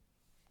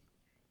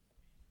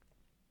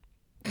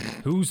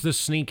 Who's the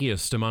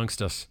sneakiest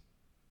amongst us?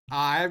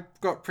 I've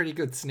got pretty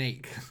good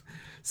sneak.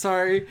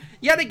 So,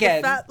 yet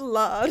again, Fat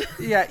lard.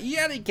 yet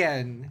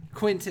again,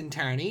 Quentin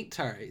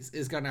Tarantino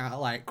is gonna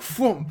like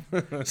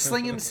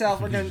sling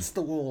himself against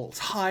the walls,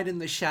 hide in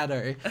the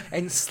shadow,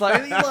 and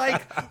slowly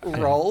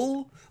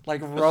roll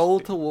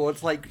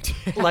towards like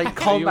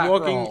combat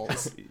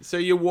rolls. So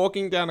you're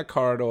walking down a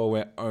corridor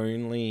where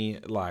only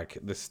like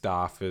the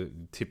staff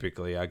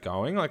typically are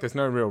going. Like there's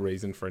no real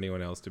reason for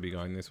anyone else to be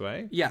going this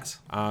way. Yes.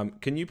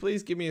 Can you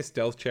please give me a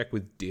stealth check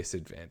with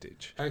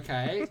disadvantage?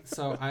 Okay.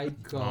 So I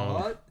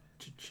got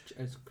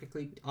as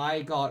quickly.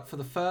 I got for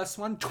the first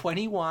one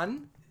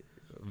 21.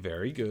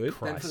 Very good.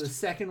 Then for the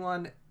second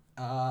one,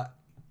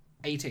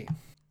 18.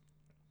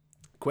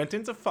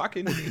 Quentin's a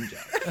fucking ninja.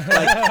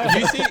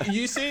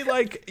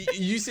 Like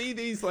you see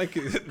these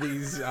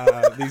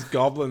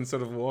goblins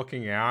sort of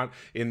walking out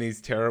in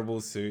these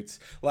terrible suits.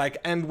 Like,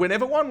 and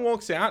whenever one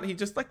walks out, he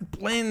just like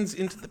blends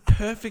into the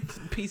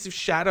perfect piece of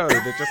shadow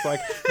that just like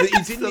that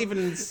you didn't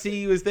even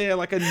see was there,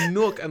 like a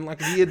nook, and like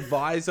the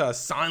advisor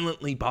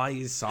silently by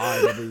his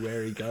side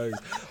everywhere he goes.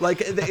 Like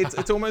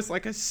it's almost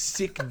like a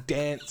sick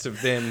dance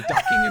of them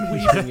ducking and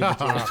weaving in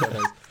between each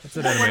other. It's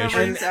an Whenever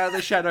animation. he's out of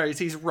the shadows,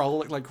 he's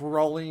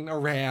rolling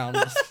around.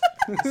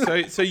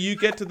 So you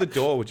get to the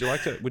door. Would you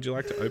like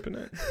to open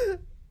it?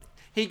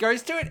 He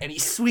goes to it and he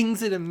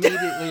swings it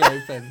immediately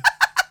open.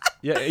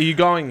 Yeah, are you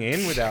going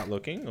in without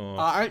looking, or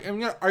I'm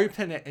gonna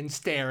open it and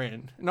stare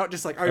in, not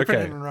just like open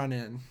Okay. it and run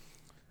in.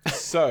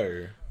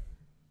 so?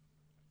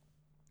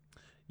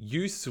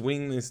 You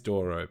swing this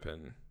door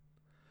open,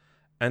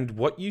 and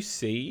what you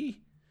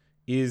see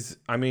is,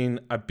 I mean,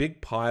 a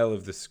big pile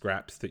of the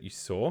scraps that you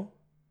saw.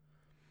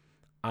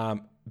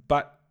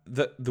 But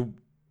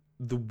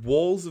the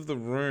walls of the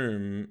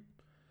room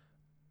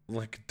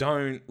like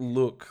don't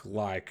look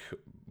like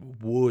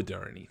wood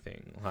or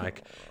anything.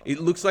 Like it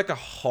looks like a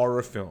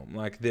horror film.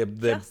 Like they're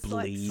Just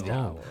like bleed Star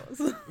out.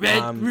 Wars.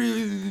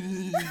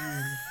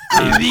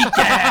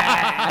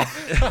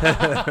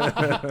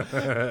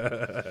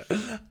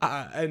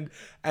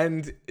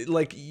 And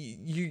like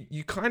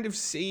you kind of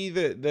see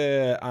that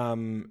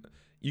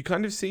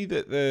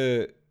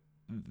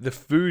the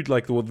food,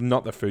 like, well,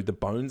 not the food, the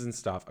bones and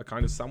stuff are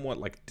kind of somewhat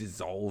like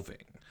dissolving.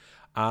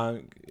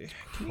 Can you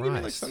give me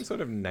like Christ. some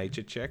sort of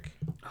nature check?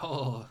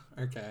 Oh,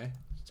 okay.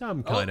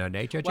 Some kind of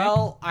nature check.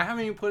 Well, I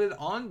haven't even put it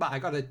on, but I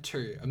got a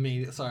 2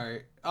 immediately. So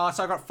I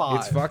got 5.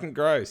 It's fucking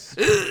gross.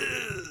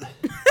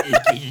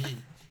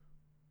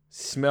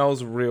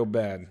 Smells real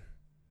bad.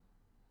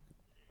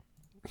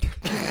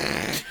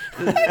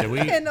 do we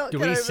cannot do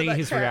get we over see that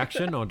his character.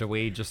 reaction, or do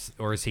we just,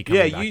 or is he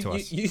coming back to you,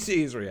 us? you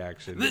see his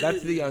reaction.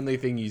 That's the only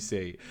thing you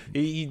see.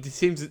 He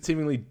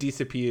seemingly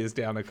disappears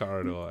down a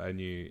corridor, and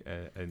you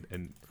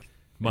and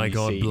My you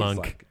God, see his, Blanc.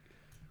 like,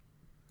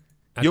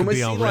 That you could almost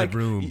be our see, red like,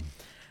 room.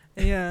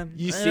 Yeah.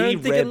 you I see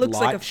don't think red it looks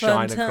light like a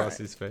fun shine time. across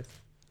his face.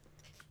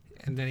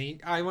 And then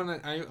I want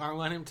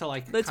him to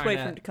like Let's wait for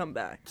kinda- him to come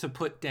back. to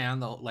put down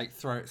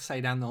the say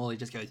down the hall. He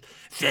just goes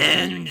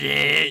send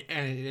it,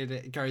 and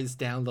it goes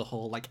down the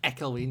hall like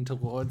echoing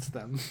towards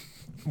them.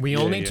 We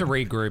all Yeah, need to yeah.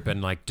 regroup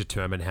and like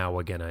determine how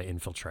we're gonna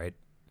infiltrate.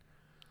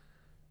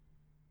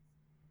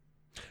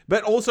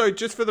 But also,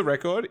 just for the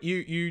record,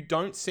 you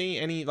don't see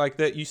any like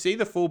that. You see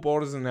the full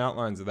borders and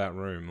outlines of that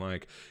room.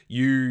 Like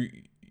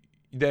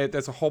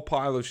there's a whole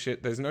pile of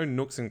shit. There's no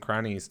nooks and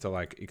crannies to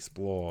like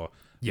explore.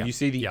 Yep, You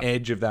see the yep,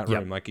 edge of that yep,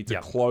 room. Like it's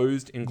yep.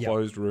 a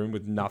enclosed room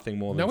with nothing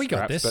more than No, we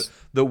got scraps. this. But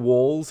the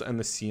walls and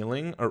the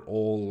ceiling are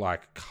all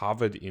like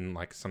covered in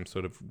like some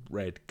sort of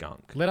red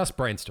gunk. Let us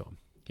brainstorm.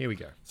 Here we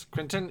go. So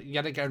Quentin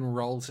yet again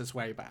rolls his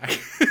way back.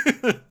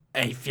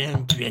 I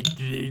found Red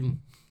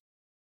Room.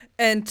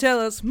 And tell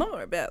us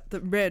more about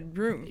the Red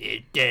Room.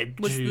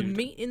 What's the Dude.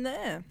 meat in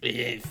there?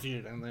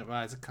 And the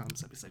advisor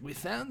comes up. He's like, "We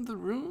found the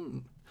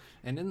room,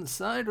 and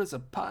inside was a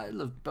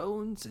pile of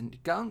bones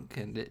and gunk,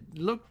 and it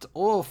looked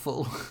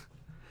awful.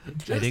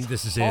 I think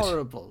this is it.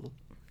 horrible.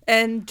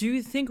 And do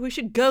you think we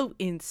should go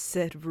in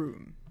said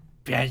room?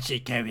 Perhaps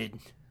it Karen.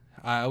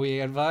 We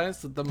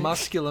advise that the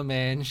muscular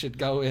man should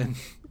go in."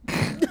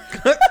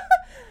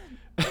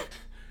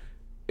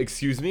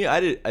 Excuse me,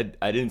 I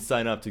didn't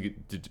sign up to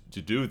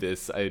do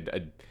this.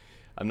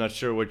 I'm not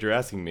sure what you're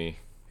asking me.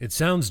 It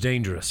sounds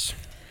dangerous.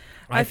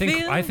 I I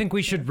feel- think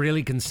we should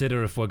really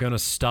consider if we're gonna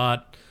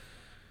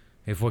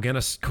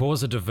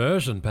cause a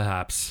diversion,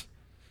 perhaps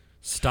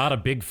start a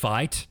big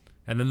fight,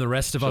 and then the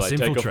rest of Shall us I take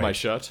infiltrate. off my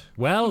shirt?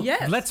 Well,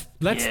 Yes. let's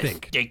Yes,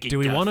 think. take it Do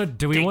we off. want to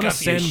Take off your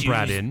send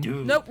Brad shoes, in?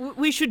 dude. No,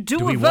 we should do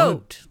we a wanna-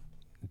 vote.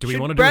 Do we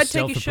Should want to do a Brad take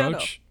stealth his shirt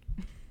approach?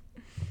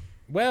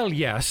 Well,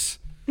 yes.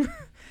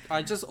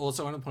 I just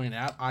also want to point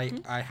out,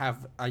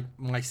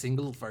 my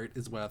single vote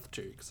is worth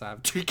 2 because I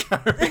have 2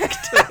 characters.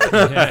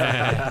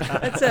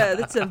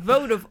 That's a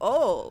vote of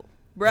all.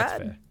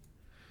 Brad. Fair.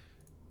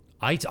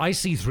 I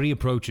see 3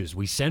 approaches.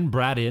 We send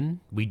Brad in,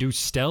 we do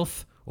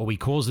stealth, or we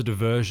cause a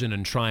diversion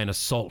and try and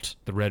assault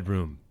the Red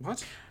Room.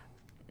 What?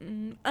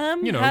 You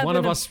know, one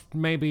of us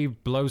maybe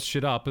blows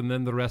shit up, and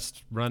then the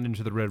rest run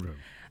into the Red Room.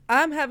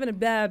 I'm having a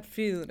bad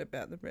feeling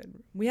about the Red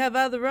Room. We have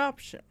other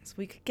options.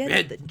 We could get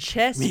Red- the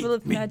chest full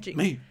of magic.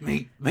 Me.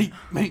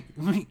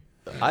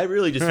 I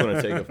really just want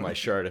to take off my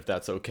shirt if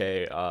that's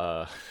okay.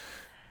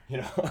 You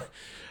know,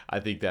 I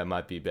think that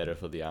might be better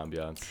for the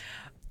ambiance.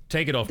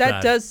 Take it off, That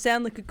Brad. does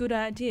sound like a good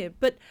idea.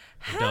 But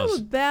how does.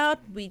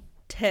 about we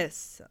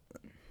test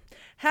something?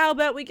 How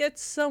about we get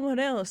someone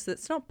else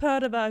that's not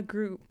part of our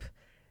group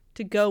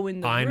to go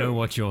in the I room? know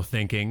what you're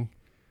thinking.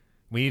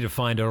 We need to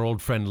find our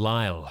old friend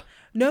Lyle.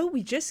 No,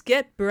 we just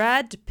get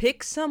Brad to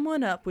pick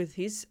someone up with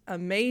his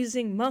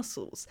amazing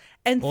muscles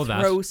and Or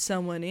that. throw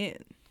someone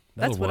in.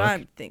 That'll That's what work.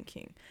 I'm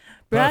thinking.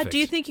 Brad, do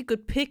you Perfect. think you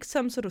could pick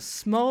some sort of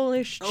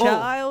smallish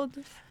child?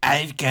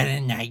 I've got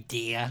an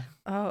idea.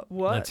 What?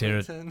 Let's hear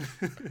it.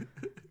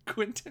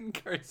 Quentin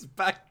goes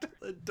back to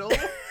the door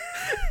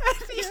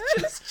and he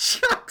just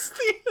chucks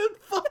the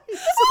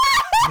advice.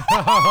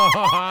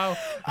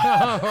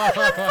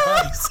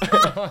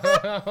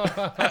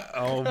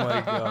 Oh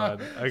my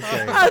god.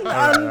 Okay.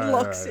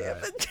 Unlocks him.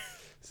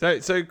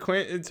 So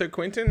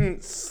Quentin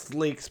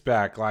sleeks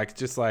back, like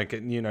just like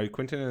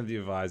Quentin and the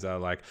advisor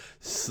like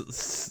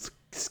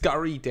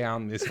scurry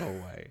down this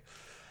hallway.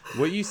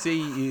 What you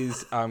see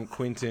is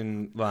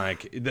Quentin,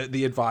 like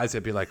the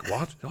advisor, be like,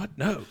 "What?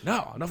 No,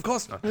 of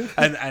course not."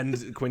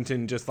 And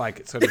Quentin just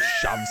like sort of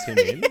shoves him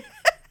in.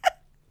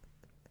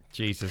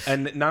 Jesus.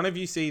 And none of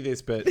you see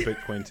this, but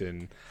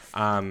Quentin.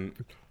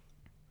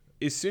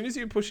 As soon as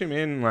you push him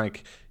in,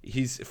 like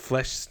his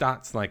flesh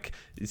starts like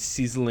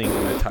sizzling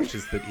when it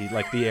touches the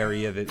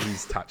area that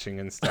he's touching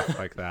and stuff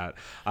like that.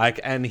 Like,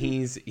 and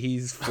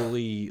he's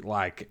fully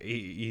like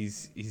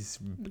he's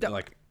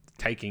like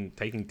taking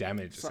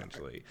damage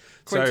essentially.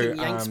 Quentin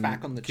so yanks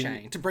back on the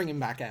chain to bring him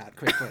back out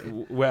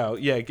quickly. Well,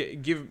 yeah,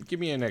 give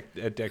me a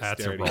dexterity.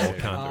 That's a roll, save.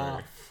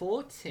 can't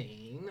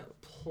 14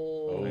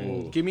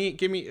 plus Give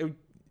me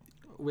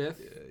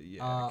with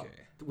okay.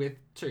 with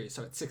 2,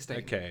 so it's 16.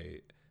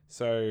 Okay,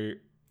 so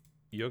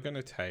you're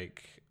gonna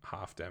take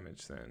half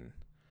damage then.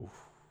 Oof,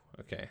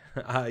 okay,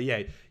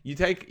 yeah, you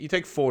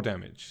take 4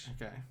 damage.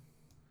 Okay.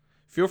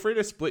 Feel free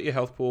to split your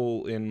health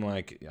pool in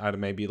like either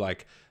maybe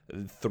like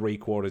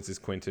 3/4 is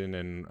Quentin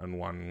and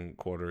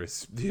 1/4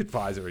 is the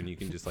advisor, and you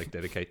can just like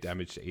dedicate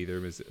damage to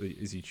either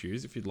as you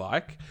choose if you'd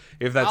like.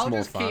 If that's I'll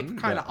more just fun. keep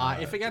kind of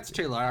but, if it gets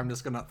too low, I'm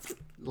just gonna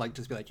like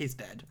just be like, he's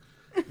dead.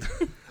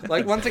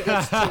 Like once it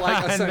gets to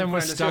like a And certain then we're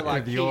point, it's stuck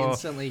like with he your-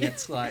 instantly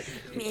gets like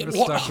We're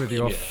stuck with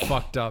your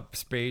fucked up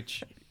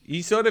speech.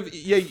 You sort of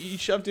you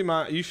shoved him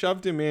out. You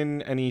shoved him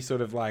in, and he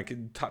sort of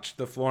like touched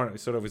the floor, and it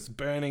sort of was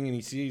burning, and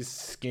you see his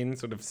skin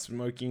sort of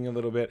smoking a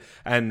little bit,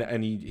 and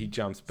he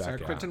jumps back So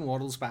out. Quentin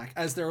waddles back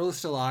as they're all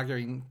still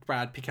arguing.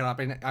 Brad pick it up,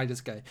 and I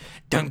just go,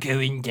 Don't go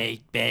in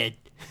bed.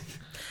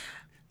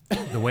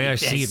 The way I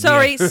see it,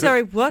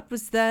 Sorry, what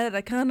was that?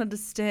 I can't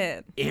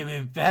understand. "It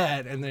was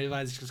bad," and the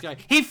advisor's just going,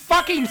 "He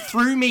fucking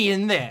threw me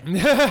in there.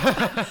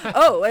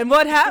 Oh, and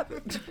what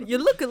happened? You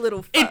look a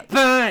little It fucked.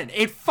 burned.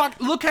 It fucked.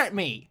 Look at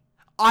me.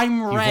 I'm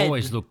you've red.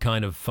 always looked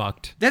kind of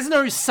fucked. There's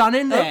no sun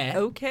in there."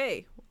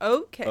 Okay.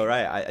 All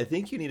right, I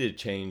think you need to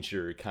change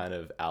your kind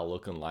of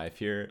outlook on life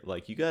here.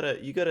 Like you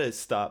gotta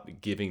stop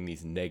giving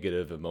these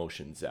negative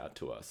emotions out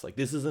to us. Like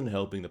this isn't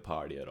helping the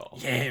party at all.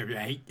 Yeah,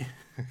 right.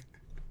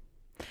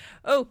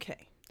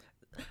 Okay.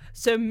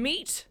 So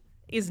meat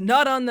is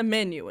not on the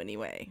menu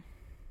anyway.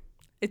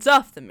 It's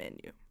off the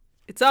menu.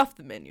 It's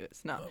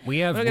not. We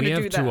have We're gonna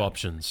do two that.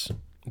 options.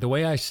 The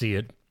way I see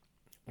it,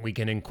 we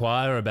can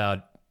inquire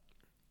about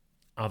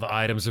other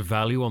items of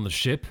value on the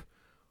ship,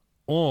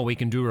 or we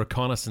can do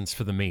reconnaissance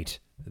for the meat.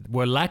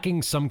 We're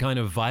lacking some kind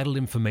of vital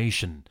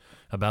information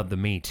about the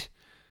meat.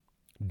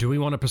 Do we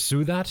want to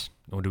pursue that,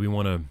 or do we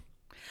want to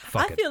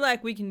fuck I it? feel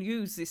like we can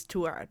use this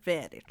to our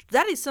advantage.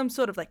 That is some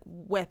sort of like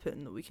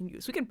weapon that we can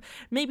use. We can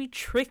maybe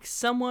trick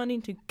someone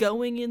into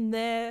going in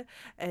there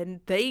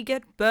and they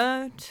get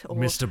burnt. Or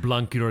Mr.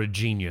 Blanc, you're a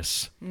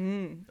genius. I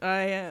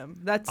am.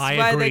 That's I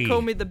why agree. they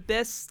call me the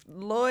best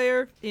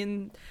lawyer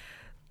in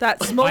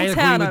that small I agree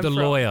town with I'm the from.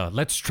 lawyer.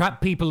 Let's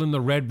trap people in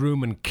the red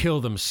room and kill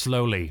them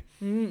slowly.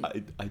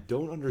 I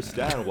don't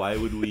understand why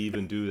would we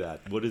even do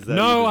that. What is that?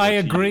 No, even I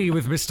achieve? agree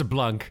with Mr.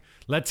 Blanc.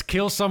 Let's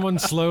kill someone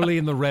slowly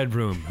in the red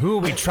room. Who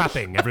are we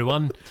trapping,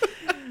 everyone?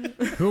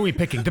 Who are we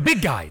picking? The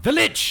big guy, the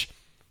Lich.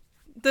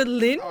 The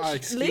Lynch?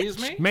 Excuse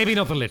Lich? me. Maybe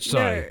not the Lich.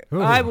 Sorry. No,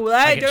 Ooh,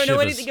 I get don't know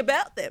shivers. anything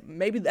about them.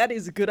 Maybe that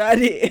is a good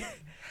idea.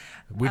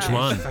 Which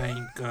one?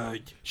 Fine,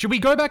 good. Should we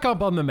go back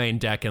up on the main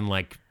deck and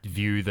like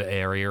view the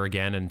area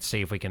again and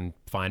see if we can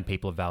find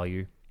people of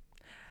value?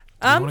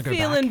 I'm wanna go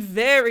feeling back?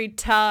 very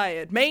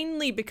tired,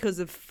 mainly because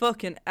of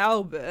fucking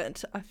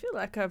Albert. I feel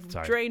like I've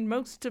Sorry. drained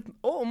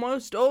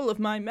almost all of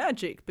my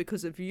magic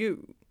because of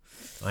you.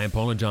 I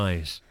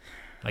apologize.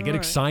 I get Alright.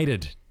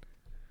 excited.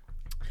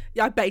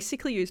 Yeah, I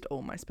basically used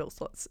all my spell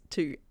slots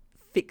to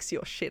fix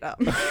your shit up.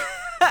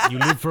 You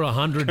live for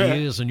 100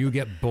 years and you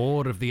get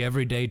bored of the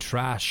everyday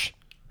trash.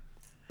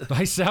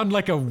 I sound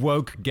like a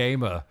woke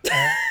gamer.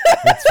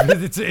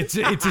 It's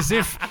as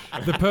if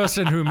the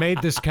person who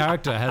made this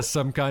character has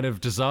some kind of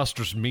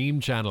disastrous meme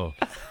channel.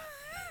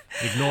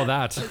 Ignore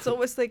that. It's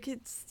almost like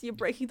you're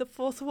breaking the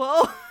fourth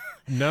wall.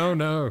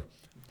 No.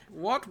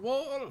 What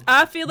wall?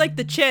 I feel like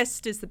the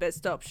chest is the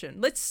best option.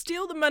 Let's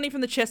steal the money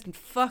from the chest and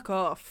fuck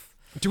off.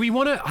 Do we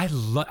want to...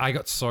 I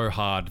got so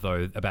hard,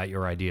 though, about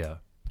your idea.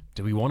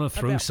 Do we want to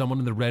throw someone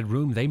in the Red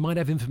Room? They might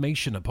have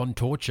information upon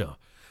torture.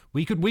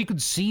 We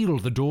could seal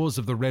the doors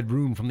of the Red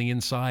Room from the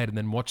inside and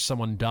then watch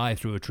someone die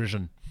through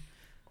attrition.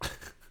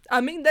 I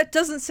mean, that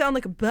doesn't sound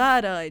like a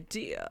bad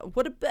idea.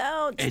 What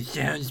about... It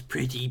sounds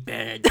pretty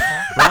bad.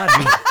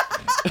 Brad,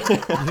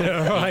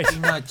 yeah, right.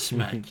 Not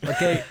smart.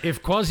 Okay,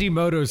 if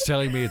Quasimodo's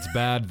telling me it's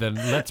bad, then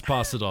let's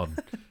pass it on.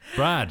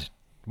 Brad,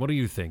 what do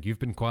you think? You've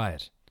been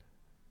quiet.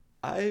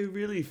 I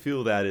really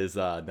feel that is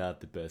not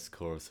the best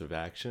course of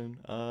action.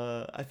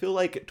 I feel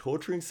like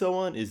torturing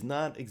someone is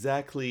not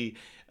exactly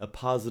a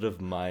positive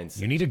mindset.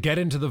 You need to get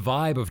into the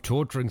vibe of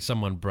torturing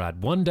someone,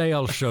 Brad. One day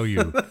I'll show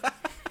you,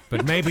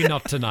 but maybe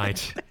not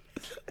tonight.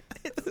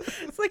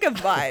 It's like a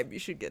vibe you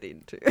should get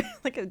into,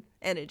 like an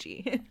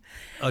energy.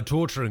 A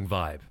torturing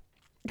vibe,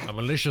 a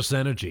malicious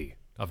energy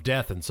of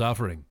death and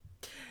suffering.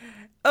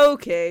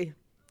 Okay.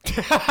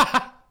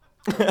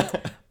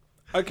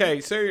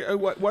 Okay, so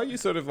while you're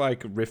sort of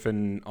like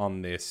riffing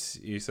on this,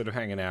 you're sort of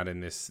hanging out in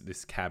this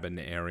cabin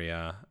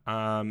area.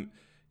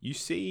 You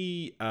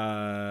see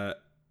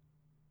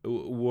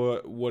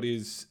what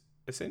is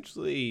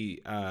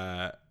essentially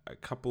a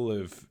couple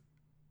of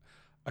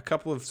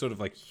sort of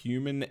like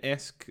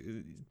human-esque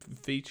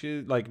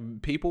features,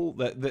 like people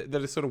that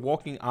are sort of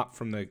walking up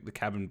from the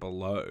cabin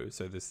below.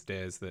 So the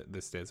stairs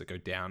that go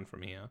down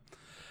from here,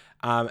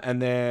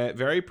 and they're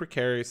very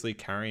precariously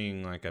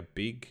carrying like a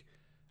big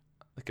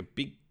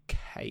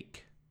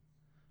cake,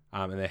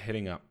 and they're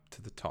heading up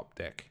to the top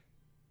deck.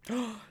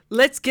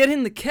 Let's get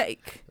in the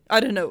cake. I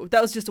don't know.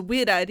 That was just a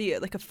weird idea,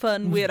 like a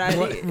fun, weird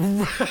idea.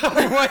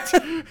 What?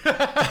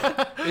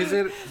 Is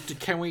it?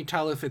 Can we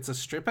tell if it's a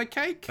stripper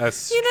cake? A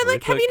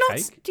Like, have you not?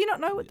 cake? Do you not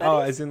know what that Oh,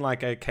 is? as in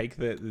like a cake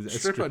that a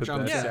Stripper stripper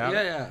jumps bursts out.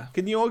 out? Yeah.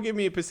 Can you all give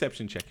me a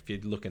perception check if you're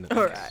looking at the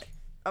All cake? right.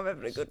 I'm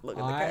having a good look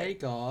at the I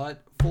cake. got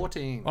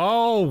 14.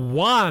 Oh,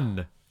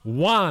 one.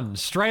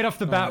 Straight off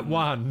the bat,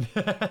 one.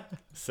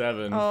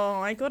 7. Oh,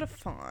 I got a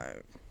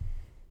 5.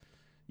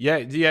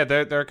 Yeah.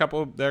 There are a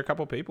couple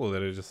people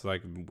that are just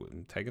like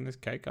taking this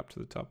cake up to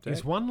the top deck.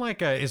 Is one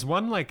like a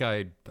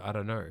I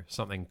don't know,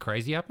 something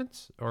crazy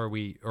happens? Or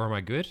am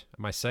I good?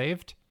 Am I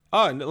saved?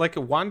 Oh, like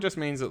a one just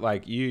means that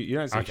like you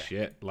don't see Okay.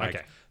 shit. Like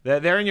Okay.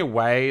 they're in your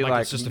way. Like,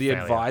 Like it's just a the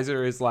failure.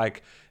 advisor is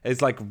like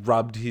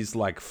rubbed his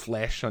like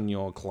flesh on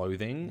your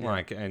clothing,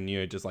 like, and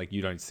you're just like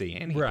you don't see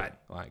anything. Right.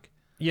 Like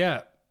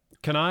Yeah.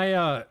 Can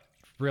I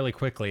really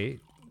quickly,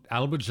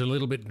 Albert's a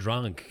little bit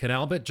drunk. Can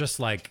Albert just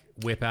like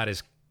whip out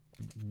his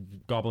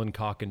goblin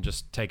cock and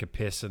just take a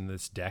piss in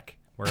this deck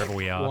wherever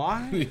we are?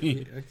 Why?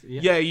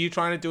 yeah, are you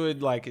trying to do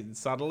it like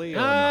subtly or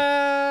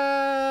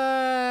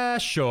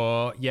not?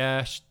 Sure.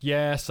 Yeah,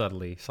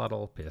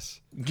 subtle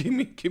piss. Give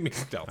me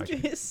stealth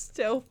check.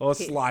 Stealth. Or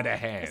piss. sleight of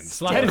hand.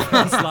 Slide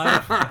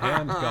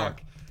hand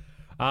cock.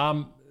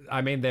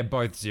 I mean, they're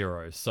both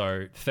zeros,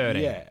 so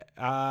 13.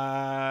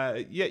 Yeah.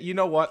 You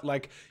know what?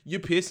 Like,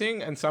 you're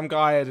pissing, and some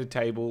guy at a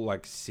table,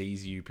 like,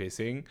 sees you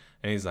pissing,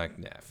 and he's like,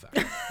 nah, fuck.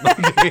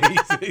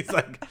 he's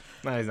like,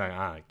 I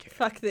don't care.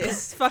 Fuck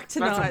this. Fuck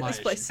tonight. my This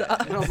place issue.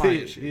 sucks. Not my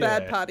issue.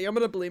 Bad party. I'm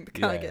gonna blimp.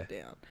 Can't Yeah. get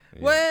down.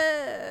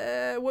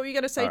 What were you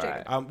gonna say,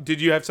 Jacob? Alright, did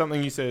you have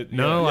something you said?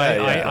 No,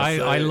 Yeah.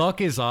 I lock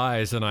his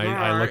eyes and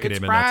I look at it's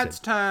him Brad's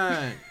and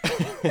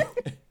that's it. turn.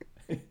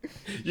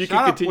 You Shut can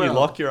up, continue. Will.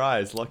 Lock your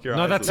eyes. Lock your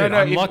No, eyes. that's No, it. no,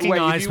 I'm if- locking wait,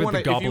 if eyes you with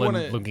wanna- the if you goblin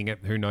wanna- looking at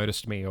who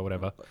noticed me or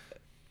whatever.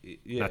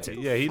 Yeah, That's it.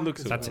 Yeah, he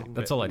looks. That's away. it.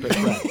 That's all I do.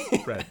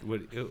 Brad,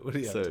 what do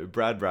you have? So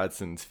Brad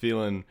Bradson's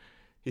feeling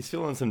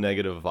some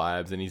negative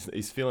vibes, and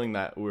he's feeling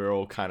that we're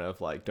all kind of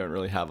like don't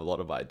really have a lot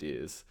of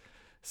ideas.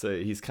 So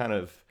he's kind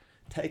of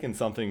taken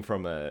something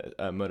from a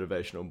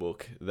motivational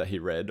book that he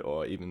read,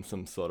 or even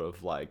some sort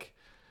of like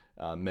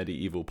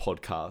medieval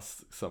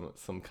podcast,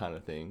 some kind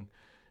of thing,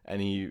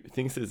 and he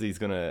thinks that he's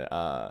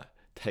gonna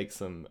take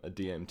some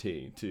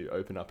DMT to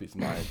open up his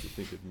mind to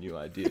think of new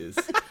ideas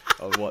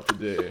of what to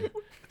do.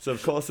 So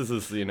of course this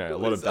is a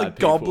lot of bad a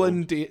people.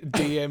 goblin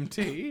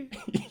DMT.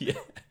 Yeah.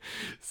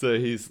 So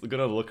he's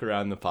gonna look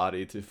around the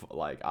party to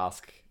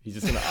ask. He's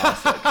just gonna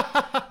ask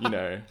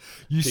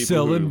You people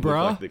selling, who look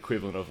bruh? like the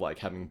equivalent of like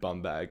having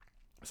bum bag.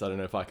 So I don't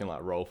know if I can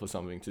like roll for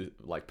something to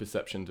like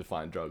perception to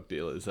find drug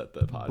dealers at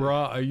the party.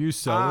 Bruh, are you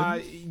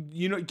selling?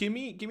 Give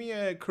me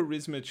a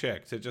charisma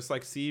check to just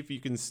like see if you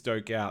can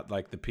stoke out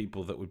like the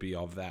people that would be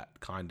of that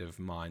kind of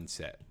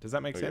mindset. Does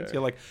that make sense?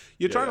 Okay.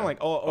 You're trying to Yeah.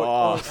 like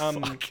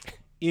Fuck.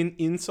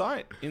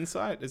 insight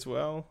as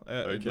well.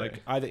 Okay.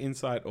 Like either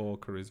insight or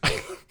charisma.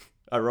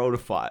 I rolled a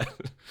 5.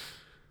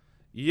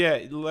 Yeah,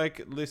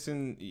 like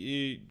listen,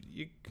 you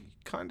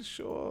kind of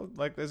sure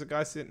like there's a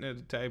guy sitting at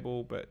a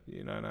table, but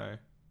you don't know.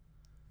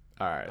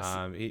 All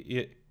right.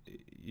 You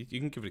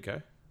can give it a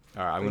go.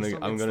 All right. I'm Please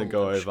gonna don't get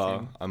go Lich over.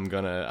 King. I'm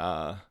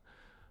gonna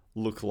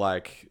look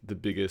like the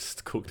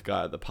biggest cooked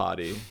guy at the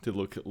party to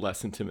look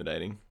less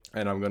intimidating,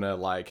 and I'm gonna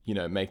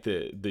make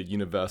the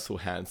universal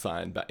hand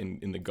sign back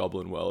in the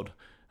goblin world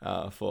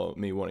for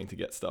me wanting to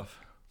get stuff.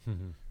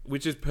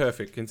 Which is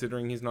perfect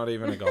considering he's not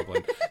even a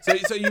goblin.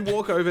 So you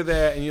walk over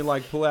there and you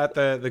like pull out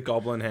the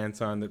goblin hand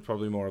sign that's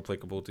probably more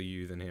applicable to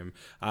you than him.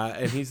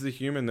 And he's the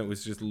human that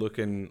was just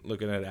looking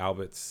at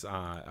Albert's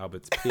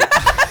pit.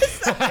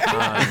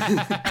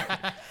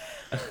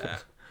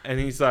 And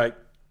he's like,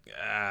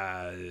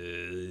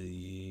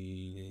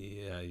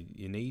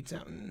 you need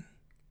something?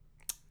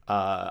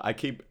 I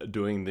keep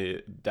doing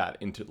that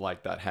into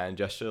like that hand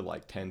gesture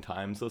like 10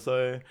 times or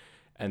so,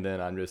 and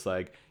then I'm just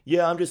like,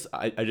 yeah,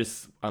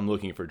 I'm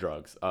looking for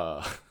drugs.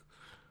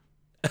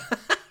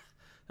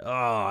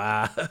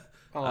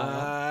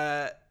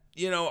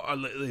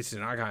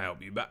 listen, I can't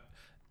help you, but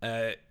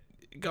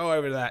go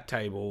over to that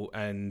table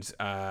and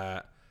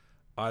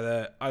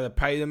either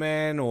pay the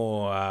man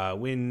or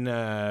win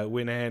a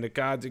hand of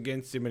cards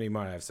against him, and he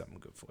might have something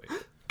good for you.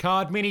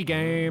 Card mini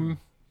game.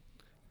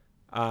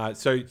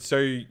 So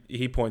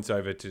he points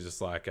over to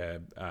just like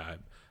a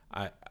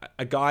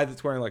guy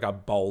that's wearing like a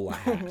bowler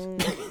hat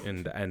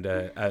and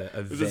a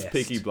Is vest. this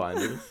Peaky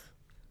Blinders?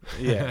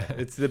 Yeah,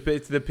 it's the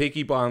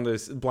Peaky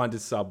Blinders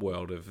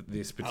subworld of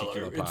this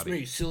particular Hello, party.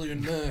 it's me,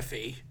 Cillian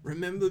Murphy.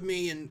 Remember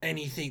me in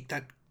anything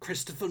that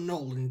Christopher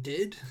Nolan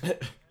did?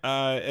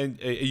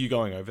 And are you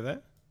going over there?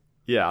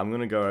 Yeah, I'm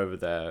gonna go over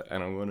there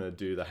and I'm gonna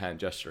do the hand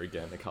gesture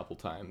again a couple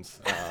times,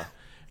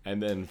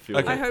 and then feel.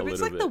 I hope a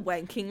it's little like the bit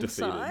wanking defeated.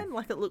 sign.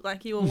 Like it looked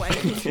like you were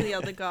wanking to the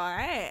other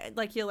guy.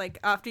 Like you're like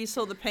after you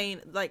saw the pain,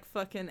 like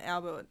fucking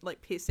Albert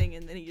like pissing,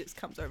 and then he just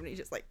comes over and he's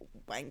just like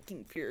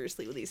wanking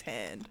furiously with his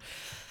hand.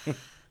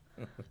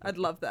 I'd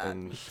love that.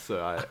 And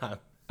so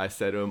I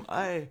said to him,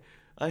 I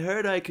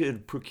heard I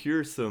could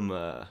procure some,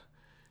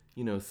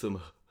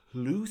 some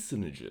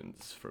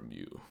hallucinogens from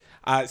you.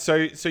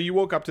 So you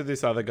walk up to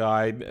this other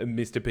guy,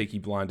 Mr. Peaky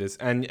Blinders,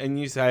 and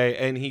you say,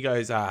 and he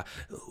goes,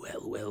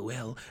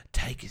 well,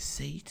 take a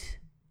seat.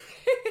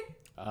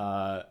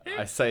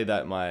 I say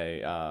that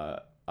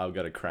I'll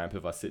get a cramp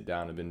if I sit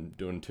down. I've been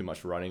doing too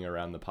much running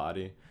around the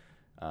party.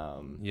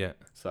 Yeah.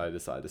 So I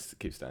decide to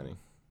keep standing.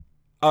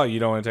 Oh, you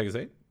don't want to take a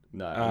seat?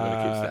 No, I'm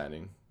gonna keep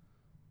standing.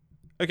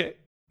 Okay.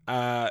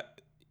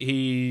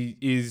 He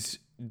is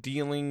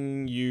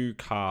dealing you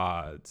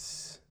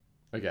cards.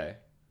 Okay.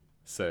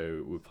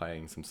 So we're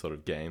playing some sort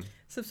of game.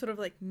 Some sort of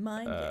like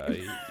mind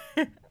game.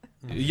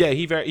 Yeah,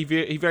 he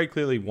very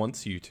clearly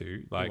wants you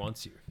to. Like, He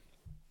wants you.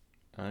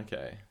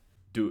 Okay.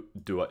 Do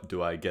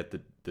I get the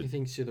He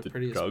thinks you're the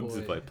prettiest drugs boy.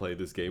 if I play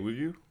this game with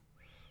you?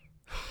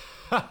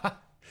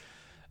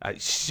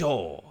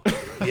 sure.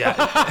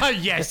 Yeah.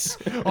 Yes.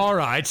 All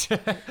right. For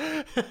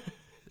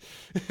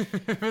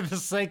the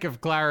sake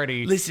of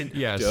clarity. Listen,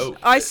 Yes. Dope.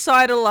 I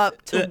sidle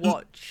up to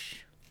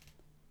watch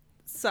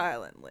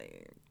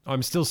silently.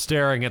 I'm still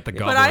staring at the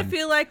goblin. But I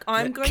feel like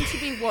I'm going to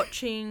be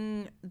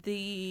watching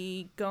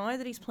the guy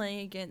that he's playing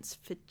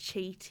against for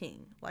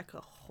cheating like a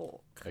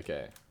hawk.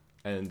 Okay.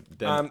 And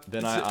then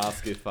I so-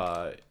 ask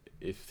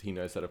if he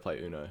knows how to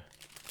play Uno.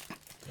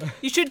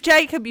 You should,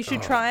 Jacob, you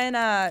should try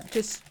and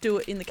just do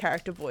it in the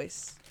character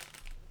voice.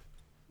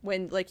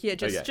 When, like, yeah,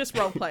 Okay. just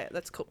role play it.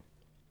 That's cool.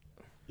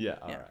 Yeah,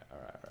 Yeah. all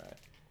right.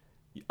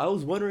 I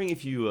was wondering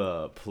if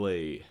you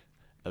play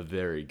a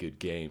very good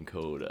game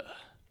called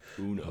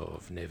Uno.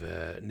 I've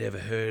never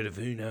heard of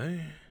Uno.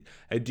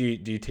 Do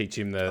you teach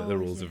him the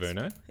rules of yes,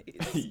 Uno?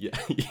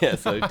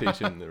 Yes, I teach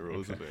him the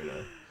rules of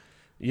Uno.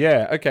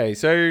 Yeah. Okay.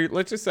 So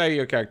let's just say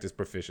your character's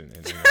proficient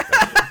in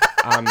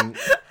Uno.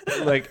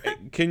 Like,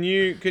 can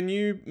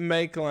you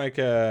make like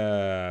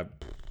a,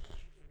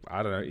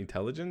 I don't know,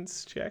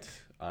 intelligence check?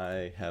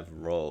 I have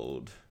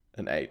rolled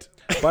an 8.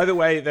 By the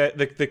way,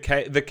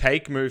 the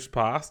cake moves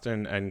past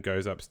and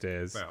goes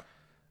upstairs.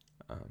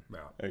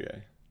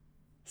 Okay.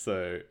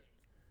 So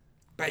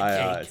Bake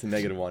it's a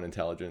 -1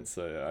 intelligence,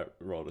 so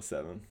I rolled a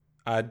 7.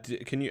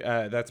 Can you?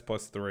 That's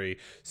 +3.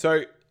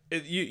 So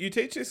you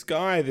teach this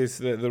guy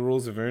the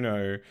rules of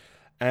Uno,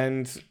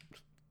 and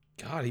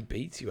God, he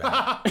beats you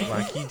out.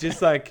 Like he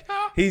just like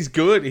he's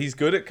good. He's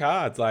good at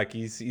cards. Like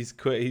he's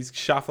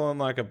shuffling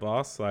like a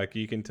boss. Like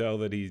you can tell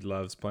that he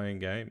loves playing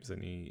games,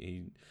 and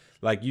he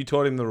like you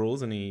taught him the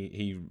rules, and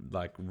he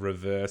like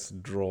reverse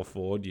draw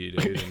forward you,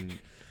 dude,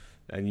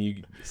 and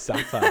you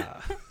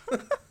suffer.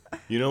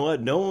 You know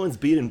what? No one's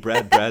beaten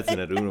Brad Bradson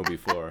at Uno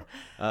before.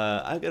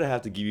 I'm gonna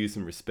have to give you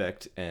some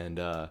respect, and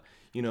I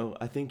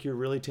think you're a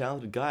really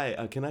talented guy.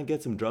 Can I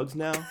get some drugs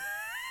now?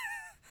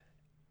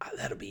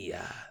 That'll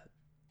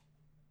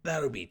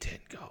be 10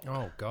 gold.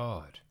 Oh,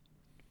 God.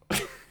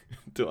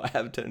 Do I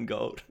have 10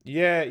 gold?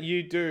 Yeah,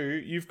 you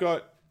do. You've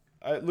got.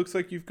 It looks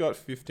like you've got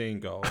 15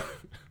 gold.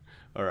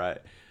 All right.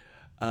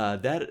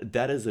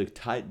 That is a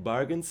tight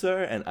bargain,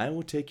 sir, and I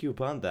will take you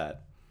upon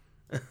that.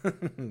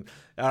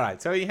 All right,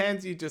 so he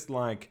hands you just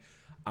like,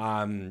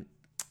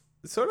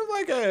 sort of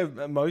like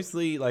a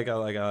mostly like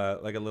a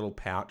little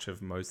pouch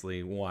of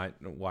mostly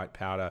white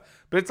powder,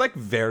 but it's like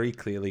very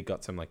clearly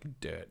got some like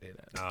dirt in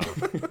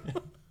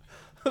it.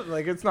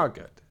 Like it's not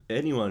good.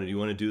 Anyone, do you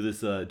want to do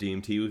this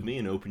DMT with me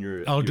and open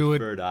your I'll your do it.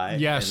 third eye?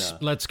 Yes,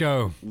 and, let's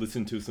go.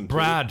 listen to some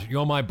Brad,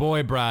 you're my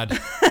boy, Brad.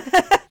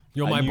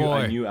 You're my boy.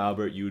 I knew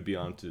Albert, you would be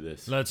onto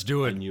this. Let's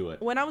do I it. knew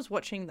it. When I was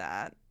watching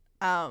that,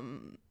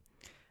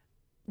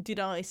 did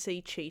I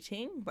see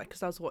cheating? Like,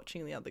 because I was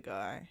watching the other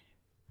guy.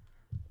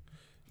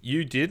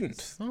 You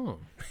didn't. Oh.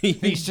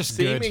 He's just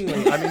good.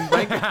 seemingly. I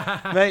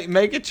mean,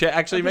 make a check.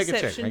 Actually, A make a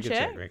check. perception Make a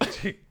check. Make a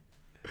check.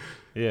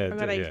 Yeah, I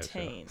got yeah,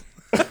 18.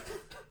 sure.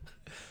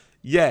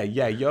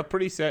 Yeah, you're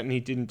pretty certain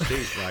he didn't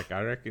cheat. Like,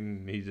 I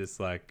reckon he just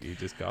got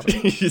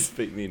it. You just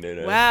beat me,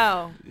 no.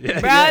 Wow. Yeah,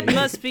 Brad yeah,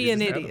 must be you an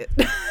just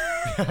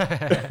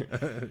had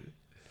idiot.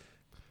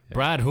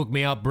 Brad, hook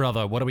me up,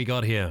 brother. What do we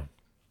got here?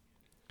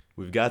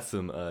 we've got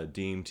some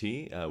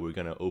DMT. We're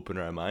gonna open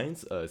our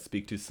minds,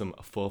 speak to some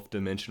fourth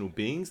dimensional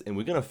beings, and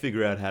we're gonna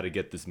figure out how to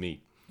get this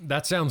meat.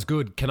 That sounds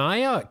good. Can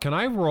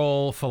I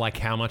roll for like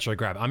how much I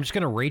grab? I'm just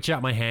gonna reach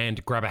out my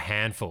hand, grab a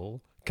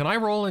handful. Can I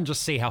roll and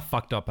just see how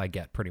fucked up I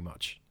get, pretty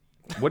much?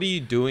 What are you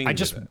doing? I with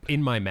just it?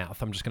 in my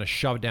mouth. I'm just gonna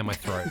shove it down my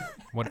throat.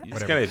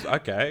 Whatever.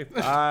 Okay.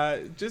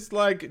 Just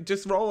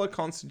roll a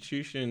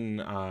Constitution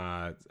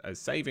a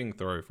saving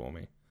throw for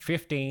me.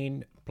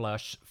 15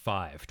 plus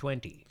 5,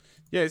 20.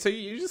 Yeah, so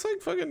you just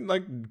like fucking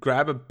like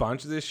grab a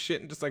bunch of this shit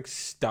and just like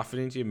stuff it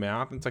into your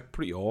mouth, and it's like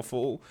pretty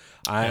awful,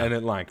 and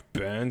it like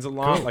burns a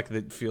lot. Cool. Like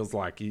it feels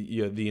like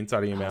the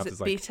inside of your mouth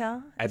is like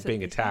bitter? at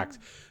being attacked.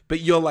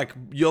 But you're like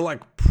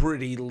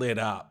pretty lit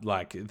up.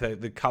 Like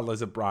the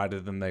colors are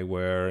brighter than they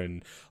were,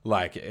 and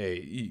like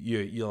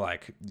you're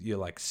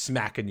like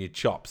smacking your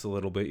chops a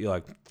little bit. You're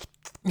like,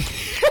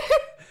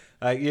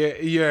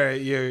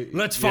 you're.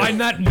 Let's find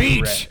that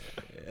meat.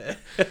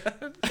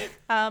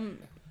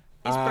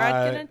 Is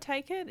Brad going to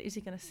take it? Is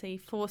he going to see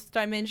fourth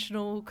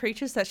dimensional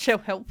creatures that shall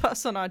help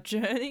us on our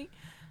journey?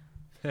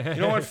 You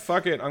know what?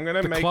 Fuck it. I'm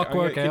gonna make.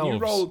 Can you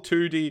roll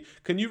 2D?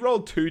 Can you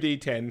roll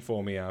 2D10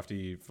 for me after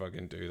you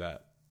fucking do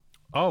that?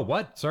 Oh,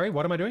 what? Sorry,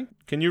 what am I doing?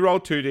 Can you roll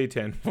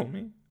 2D10 for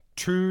me?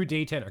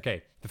 2D10.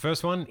 Okay, the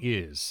first one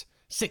is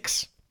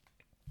 6,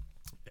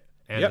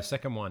 and the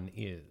second one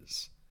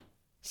is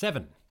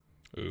 7.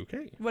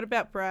 Okay. What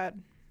about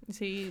Brad? Is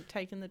he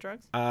taking the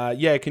drugs?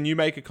 Yeah. Can you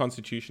make a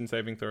Constitution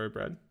saving throw,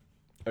 Brad?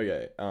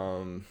 Okay.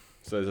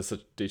 So is this a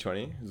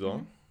D20 as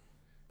well?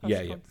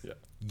 Yeah.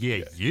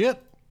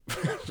 Yep.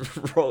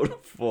 Rolled a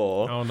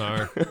 4. Oh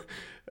no.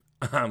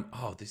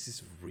 This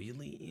is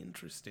really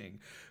interesting.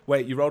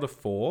 Wait, you rolled a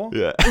 4?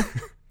 Yeah.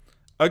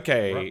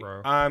 Okay.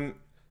 Ruh-roh.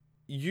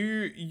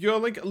 You're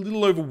like a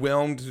little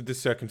overwhelmed with the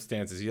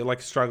circumstances. You're like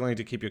struggling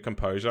to keep your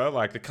composure.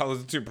 Like the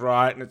colors are too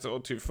bright and it's all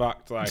too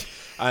fucked. Like,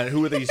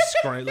 who are these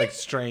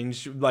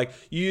strange? Like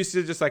you used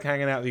to just like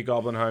hanging out with your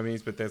goblin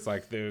homies, but there's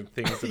like the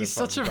things that He's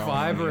are such a fucking going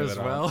on viber here as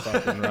that well. aren't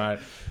fucking right.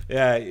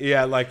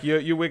 Yeah. Like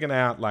you're wigging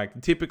out.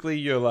 Like typically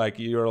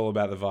you're all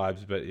about the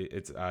vibes, but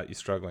it's you're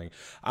struggling.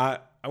 I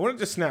wanted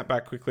to snap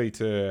back quickly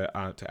to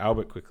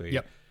Albert quickly.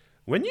 Yep.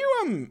 When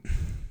you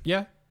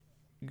Yeah.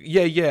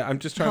 Yeah. I'm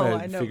just trying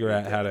I to know figure what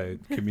out you're how to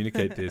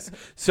communicate this.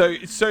 So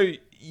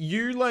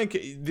you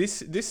like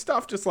this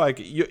stuff. Just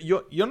like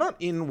you're not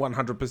in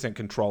 100%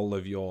 control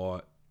of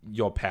your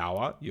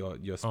power,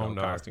 your spell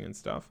casting and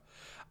stuff.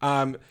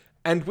 And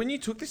when you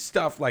took this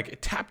stuff, like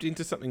it tapped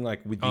into something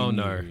like within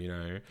you, you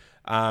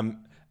know.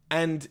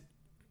 And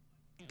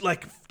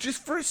like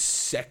just for a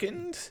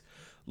second,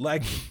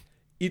 like.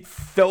 It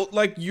felt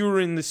like you were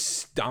in the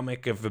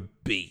stomach of a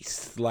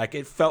beast. Like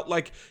it felt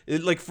like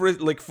for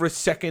a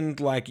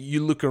second, like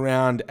you look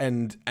around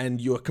and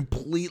you're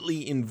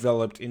completely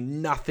enveloped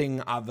in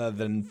nothing other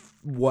than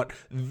what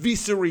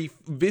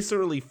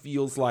viscerally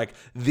feels like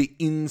the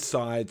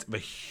insides of a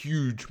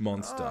huge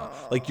monster.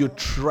 Like you're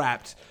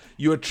trapped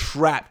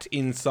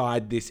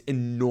inside this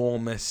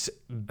enormous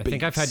beast. I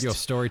think I've had your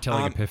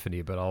storytelling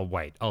epiphany, but I'll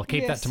wait. I'll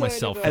keep that to so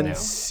myself did for I. now. And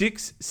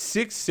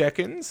 6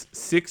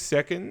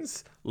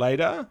 seconds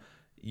later,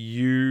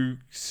 you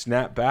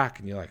snap back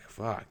and you're like,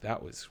 fuck,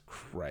 that was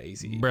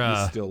crazy. Bruh.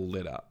 You're still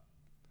lit up.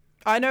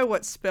 I know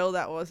what spell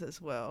that was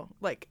as well.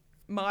 Like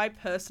my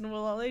personal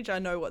knowledge, I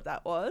know what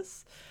that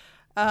was.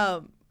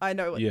 I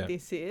know what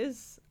this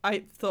is.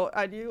 I thought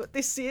I knew what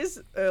this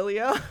is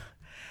earlier.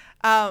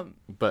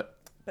 But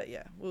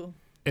yeah, well.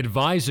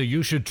 Advisor,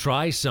 you should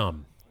try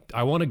some.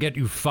 I want to get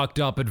you fucked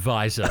up,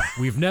 Advisor.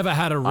 We've never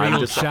had a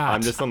real chat.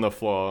 I'm just on the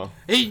floor.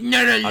 He's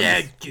not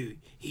allowed to.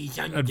 He's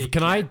under the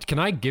Can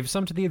I give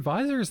some to the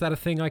advisor? Is that a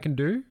thing I can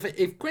do?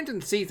 If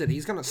Quentin sees it,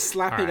 he's gonna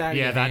slap it out of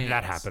Yeah, your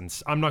that hands.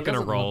 happens. I'm not He going to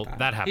doesn't roll. want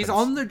That happens. He's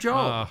on the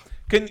job.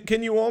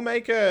 Can you all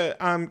make a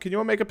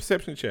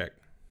perception check?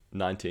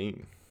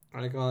 19.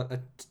 I got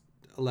a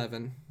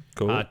 11.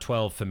 Cool.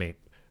 12 for me.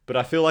 But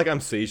I feel like I'm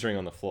seizuring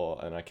on the floor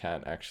and I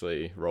can't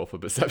actually roll for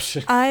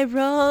perception. I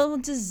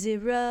rolled a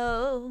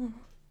 0.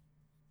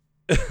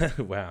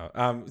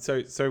 Wow.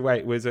 So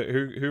wait, was it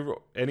who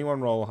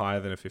anyone roll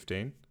higher than a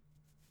 15?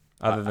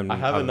 Other than I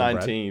have other a than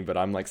 19, but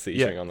I'm like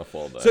seizuring on the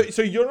floor though.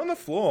 So you're on the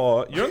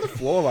floor. You're on the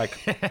floor like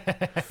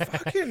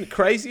fucking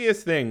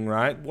craziest thing,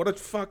 right? What a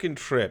fucking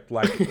trip.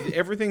 Like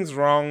everything's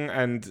wrong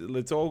and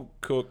it's all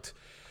cooked.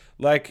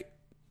 Like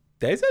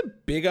there's a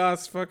big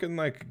ass fucking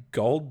like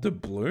gold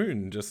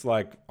doubloon just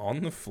like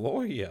on the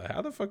floor here.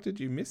 How the fuck did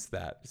you miss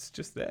that? It's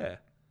just there.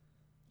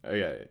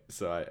 Okay,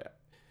 so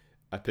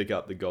I pick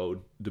up the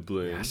gold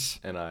doubloon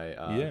and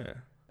I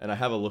and I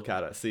have a look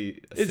at it, see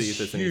if It's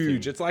there's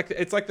huge. anything.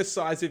 It's like the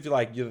size of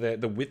like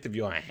the width of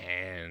your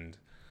hand.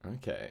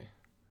 Okay.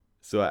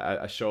 So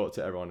I show it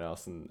to everyone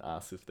else and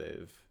ask if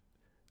they've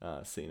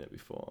seen it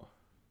before.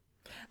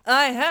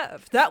 I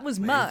have. That was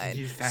mine.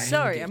 you find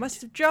Sorry, I it?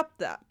 must have dropped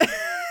that.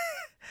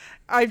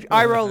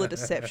 I roll a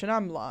deception.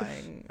 I'm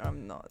lying.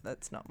 I'm not.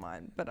 That's not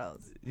mine. But I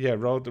was. Yeah,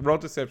 roll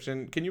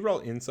deception. Can you roll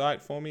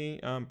insight for me,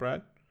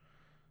 Brad?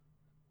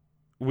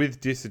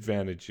 With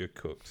disadvantage, you're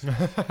cooked.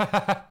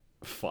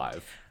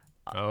 5.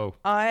 Oh.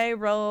 I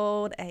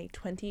rolled a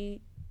 21.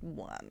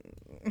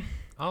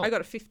 Oh. I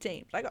got a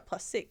 15, but I got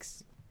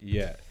 +6.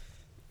 Yeah.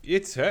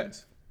 It's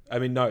hers. I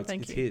mean, no, it's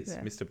Thank his, you.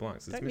 Mr. Yeah.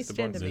 Blanc's. It's Don't Mr.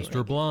 misgender Blanc's. me.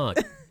 Mr. Blanc.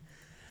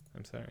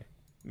 I'm sorry.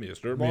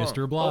 Mr. Blanc.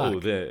 Mr. Blanc.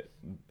 Oh,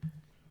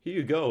 here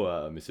you go,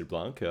 Mr.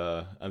 Blanc.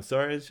 I'm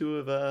sorry to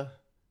have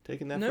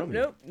taken that from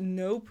you.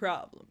 No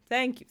problem.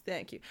 Thank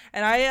you.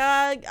 And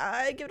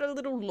I give it a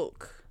little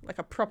look, like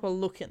a proper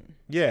looking.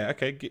 Yeah,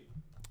 okay. Give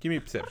me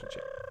a perception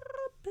check.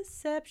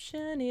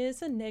 Perception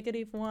is a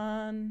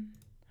 -1.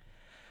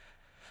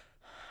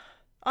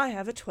 I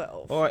have a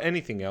 12. Or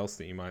anything else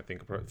that you might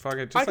think of. Fuck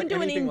it, just I can like do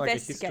an anything like a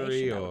investigation.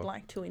 history I or... would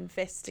like to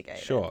investigate.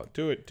 it. Sure,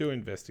 do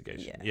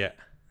investigation. Yeah.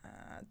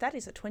 That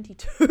is a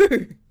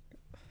 22.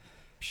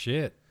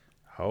 Shit.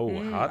 Oh,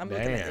 hot I'm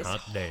looking at damn. this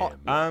Hot damn.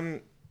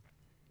 hot-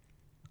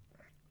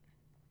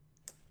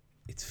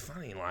 It's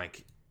funny,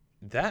 like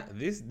that.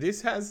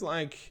 This has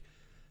like,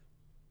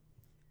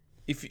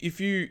 if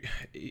you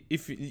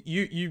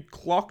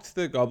clocked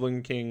the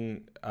Goblin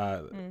King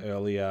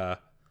earlier,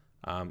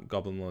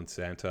 Goblin Lord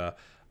Santa,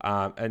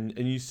 and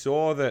you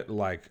saw that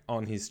like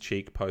on his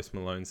cheek, Post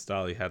Malone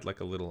style, he had like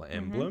a little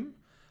emblem,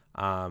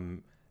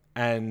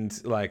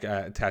 and like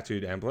a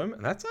tattooed emblem,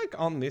 and that's like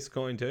on this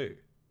coin too.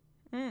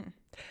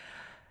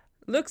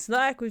 Looks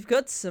like we've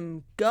got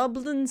some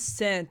Goblin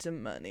Santa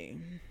money.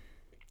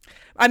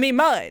 I mean,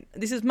 mine.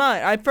 This is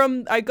mine.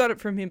 I got it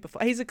from him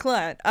before. He's a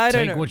client. I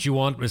don't Take know. what you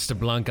want, Mr.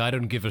 Blanc. I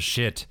don't give a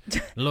shit.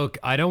 Look,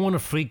 I don't want to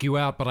freak you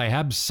out, but I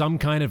had some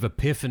kind of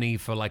epiphany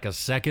for like a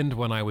second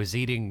when I was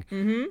eating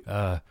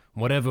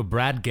whatever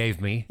Brad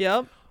gave me.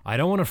 Yep. I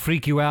don't want to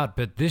freak you out,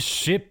 but this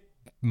ship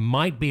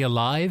might be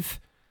alive,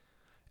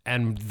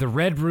 and the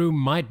Red Room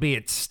might be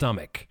its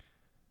stomach.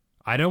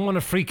 I don't want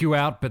to freak you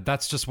out, but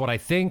that's just what I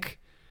think.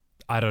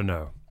 I don't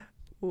know.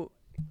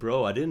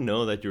 Bro, I didn't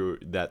know that you're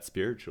that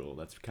spiritual.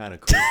 That's kind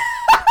of cool.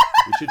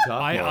 We should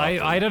talk more I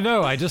often. don't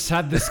know. I just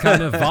had this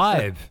kind of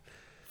vibe.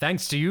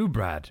 Thanks to you,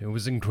 Brad. It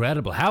was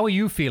incredible. How are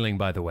you feeling,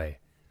 by the way?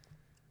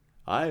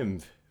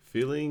 I'm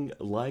feeling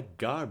like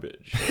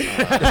garbage.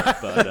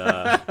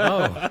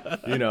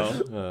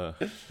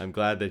 I'm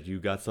glad that you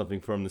got something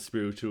from the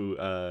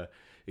spiritual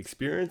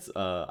experience.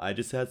 I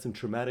just had some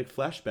traumatic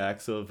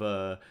flashbacks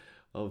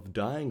of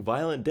dying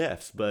violent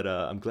deaths, but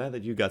I'm glad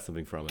that you got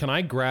something from it. Can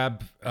I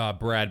grab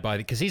Brad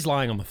because he's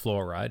lying on the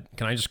floor, right?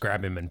 Can I just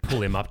grab him and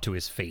pull him up to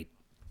his feet?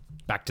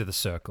 Back to the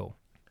circle.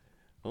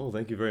 Oh,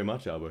 thank you very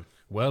much, Albert.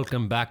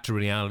 Welcome back to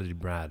reality,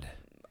 Brad.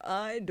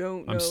 I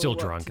don't know I'm still what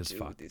drunk to as do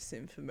fuck. with this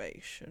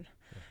information.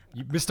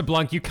 Mr.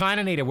 Blanc, you kind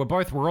of need it.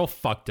 We're all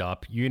fucked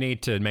up. You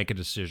need to make a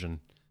decision.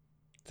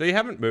 So you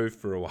haven't moved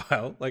for a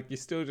while. Like you're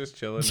still just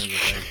chilling in the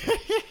same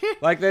thing.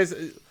 Like there's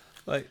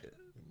like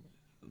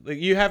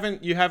you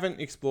haven't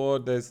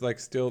explored. There's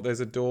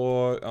a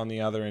door on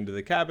the other end of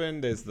the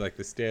cabin. There's like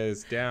the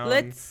stairs down.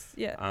 Let's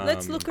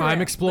look around.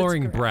 I'm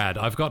exploring Let's look around. Brad.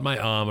 I've got my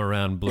arm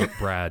around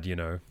Brad,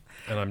 and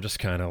I'm just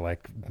kind of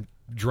like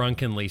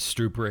drunkenly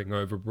stupering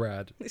over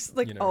Brad. This is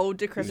like old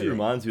decrepit. This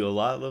reminds you a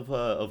lot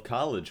of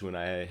college when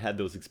I had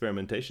those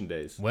experimentation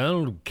days.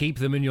 Well, keep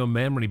them in your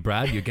memory,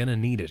 Brad. You're gonna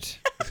need it.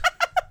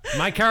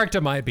 My character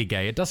might be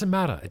gay. It doesn't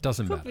matter. It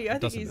doesn't matter. I think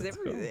It doesn't he's matter.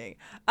 everything.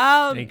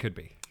 He could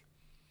be.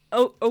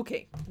 Oh,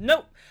 okay.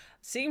 No.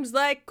 Seems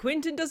like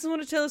Quentin doesn't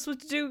want to tell us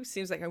what to do.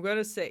 Seems like I'm going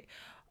to say,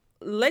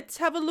 let's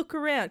have a look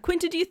around.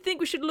 Quentin, do you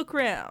think we should look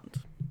around?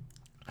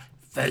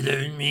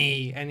 Follow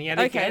me. And yet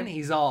Okay. again,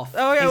 he's off.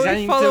 Oh, yeah, he's we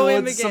heading follow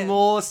him towards again. some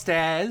more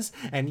stairs.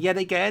 And yet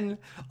again,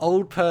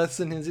 old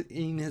person is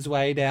in his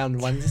way down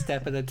one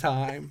step at a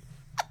time.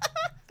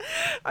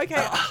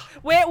 Okay.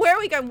 Where are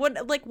we going?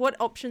 What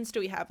options do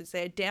we have? Is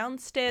there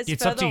downstairs?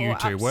 It's up to further, you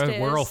or two.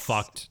 We're all upstairs?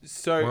 fucked.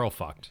 So We're all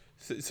fucked.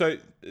 So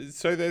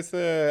there's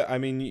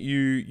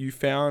you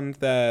found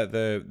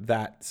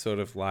that sort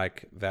of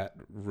like that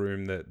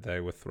room that they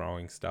were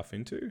throwing stuff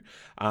into,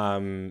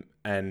 and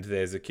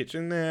there's a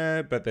kitchen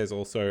there, but there's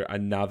also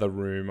another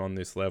room on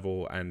this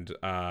level and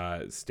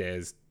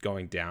stairs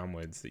going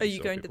downwards. That Are you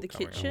saw going to people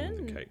the coming up with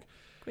kitchen? the cake.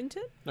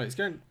 Quentin? No, he's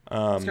going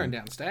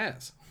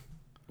downstairs.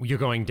 You're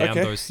going down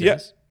Okay, those yeah.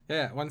 stairs?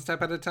 Yeah, one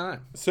step at a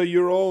time. So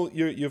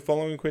you're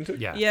following Quentin?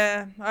 Yeah.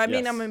 Yeah. I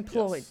mean, Yes, I'm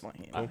employed yes. by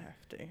him. I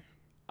have to.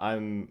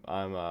 I'm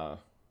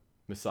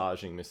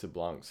massaging Mr.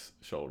 Blanc's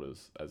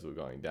shoulders as we're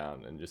going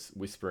down and just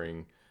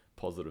whispering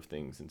positive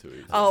things into his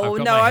ear. Oh, I've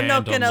got no, my I'm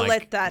not hand on, going to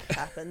like- let that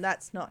happen.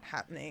 That's not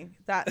happening.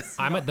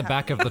 I'm at the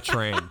back of the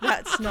train.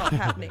 That's not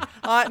happening.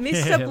 Let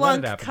Mr. it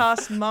Blanc happen.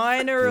 cast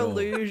minor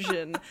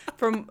illusion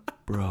from.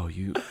 Bro,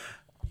 you're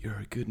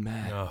a good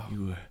man.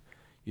 Oh.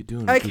 You're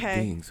doing Okay, good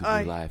things with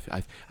your life.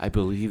 I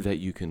believe that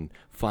you can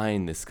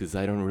find this because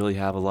I don't really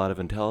have a lot of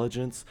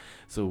intelligence,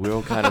 so we're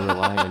all kind of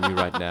relying on you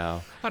right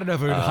now. I don't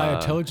have a high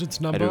intelligence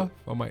number.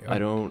 I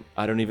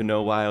don't even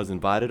know why I was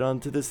invited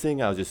onto this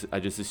thing. I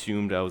just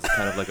assumed I was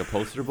kind of like a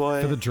poster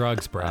boy. For the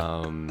drugs, Brad.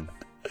 Um,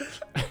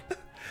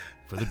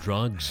 For the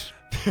drugs.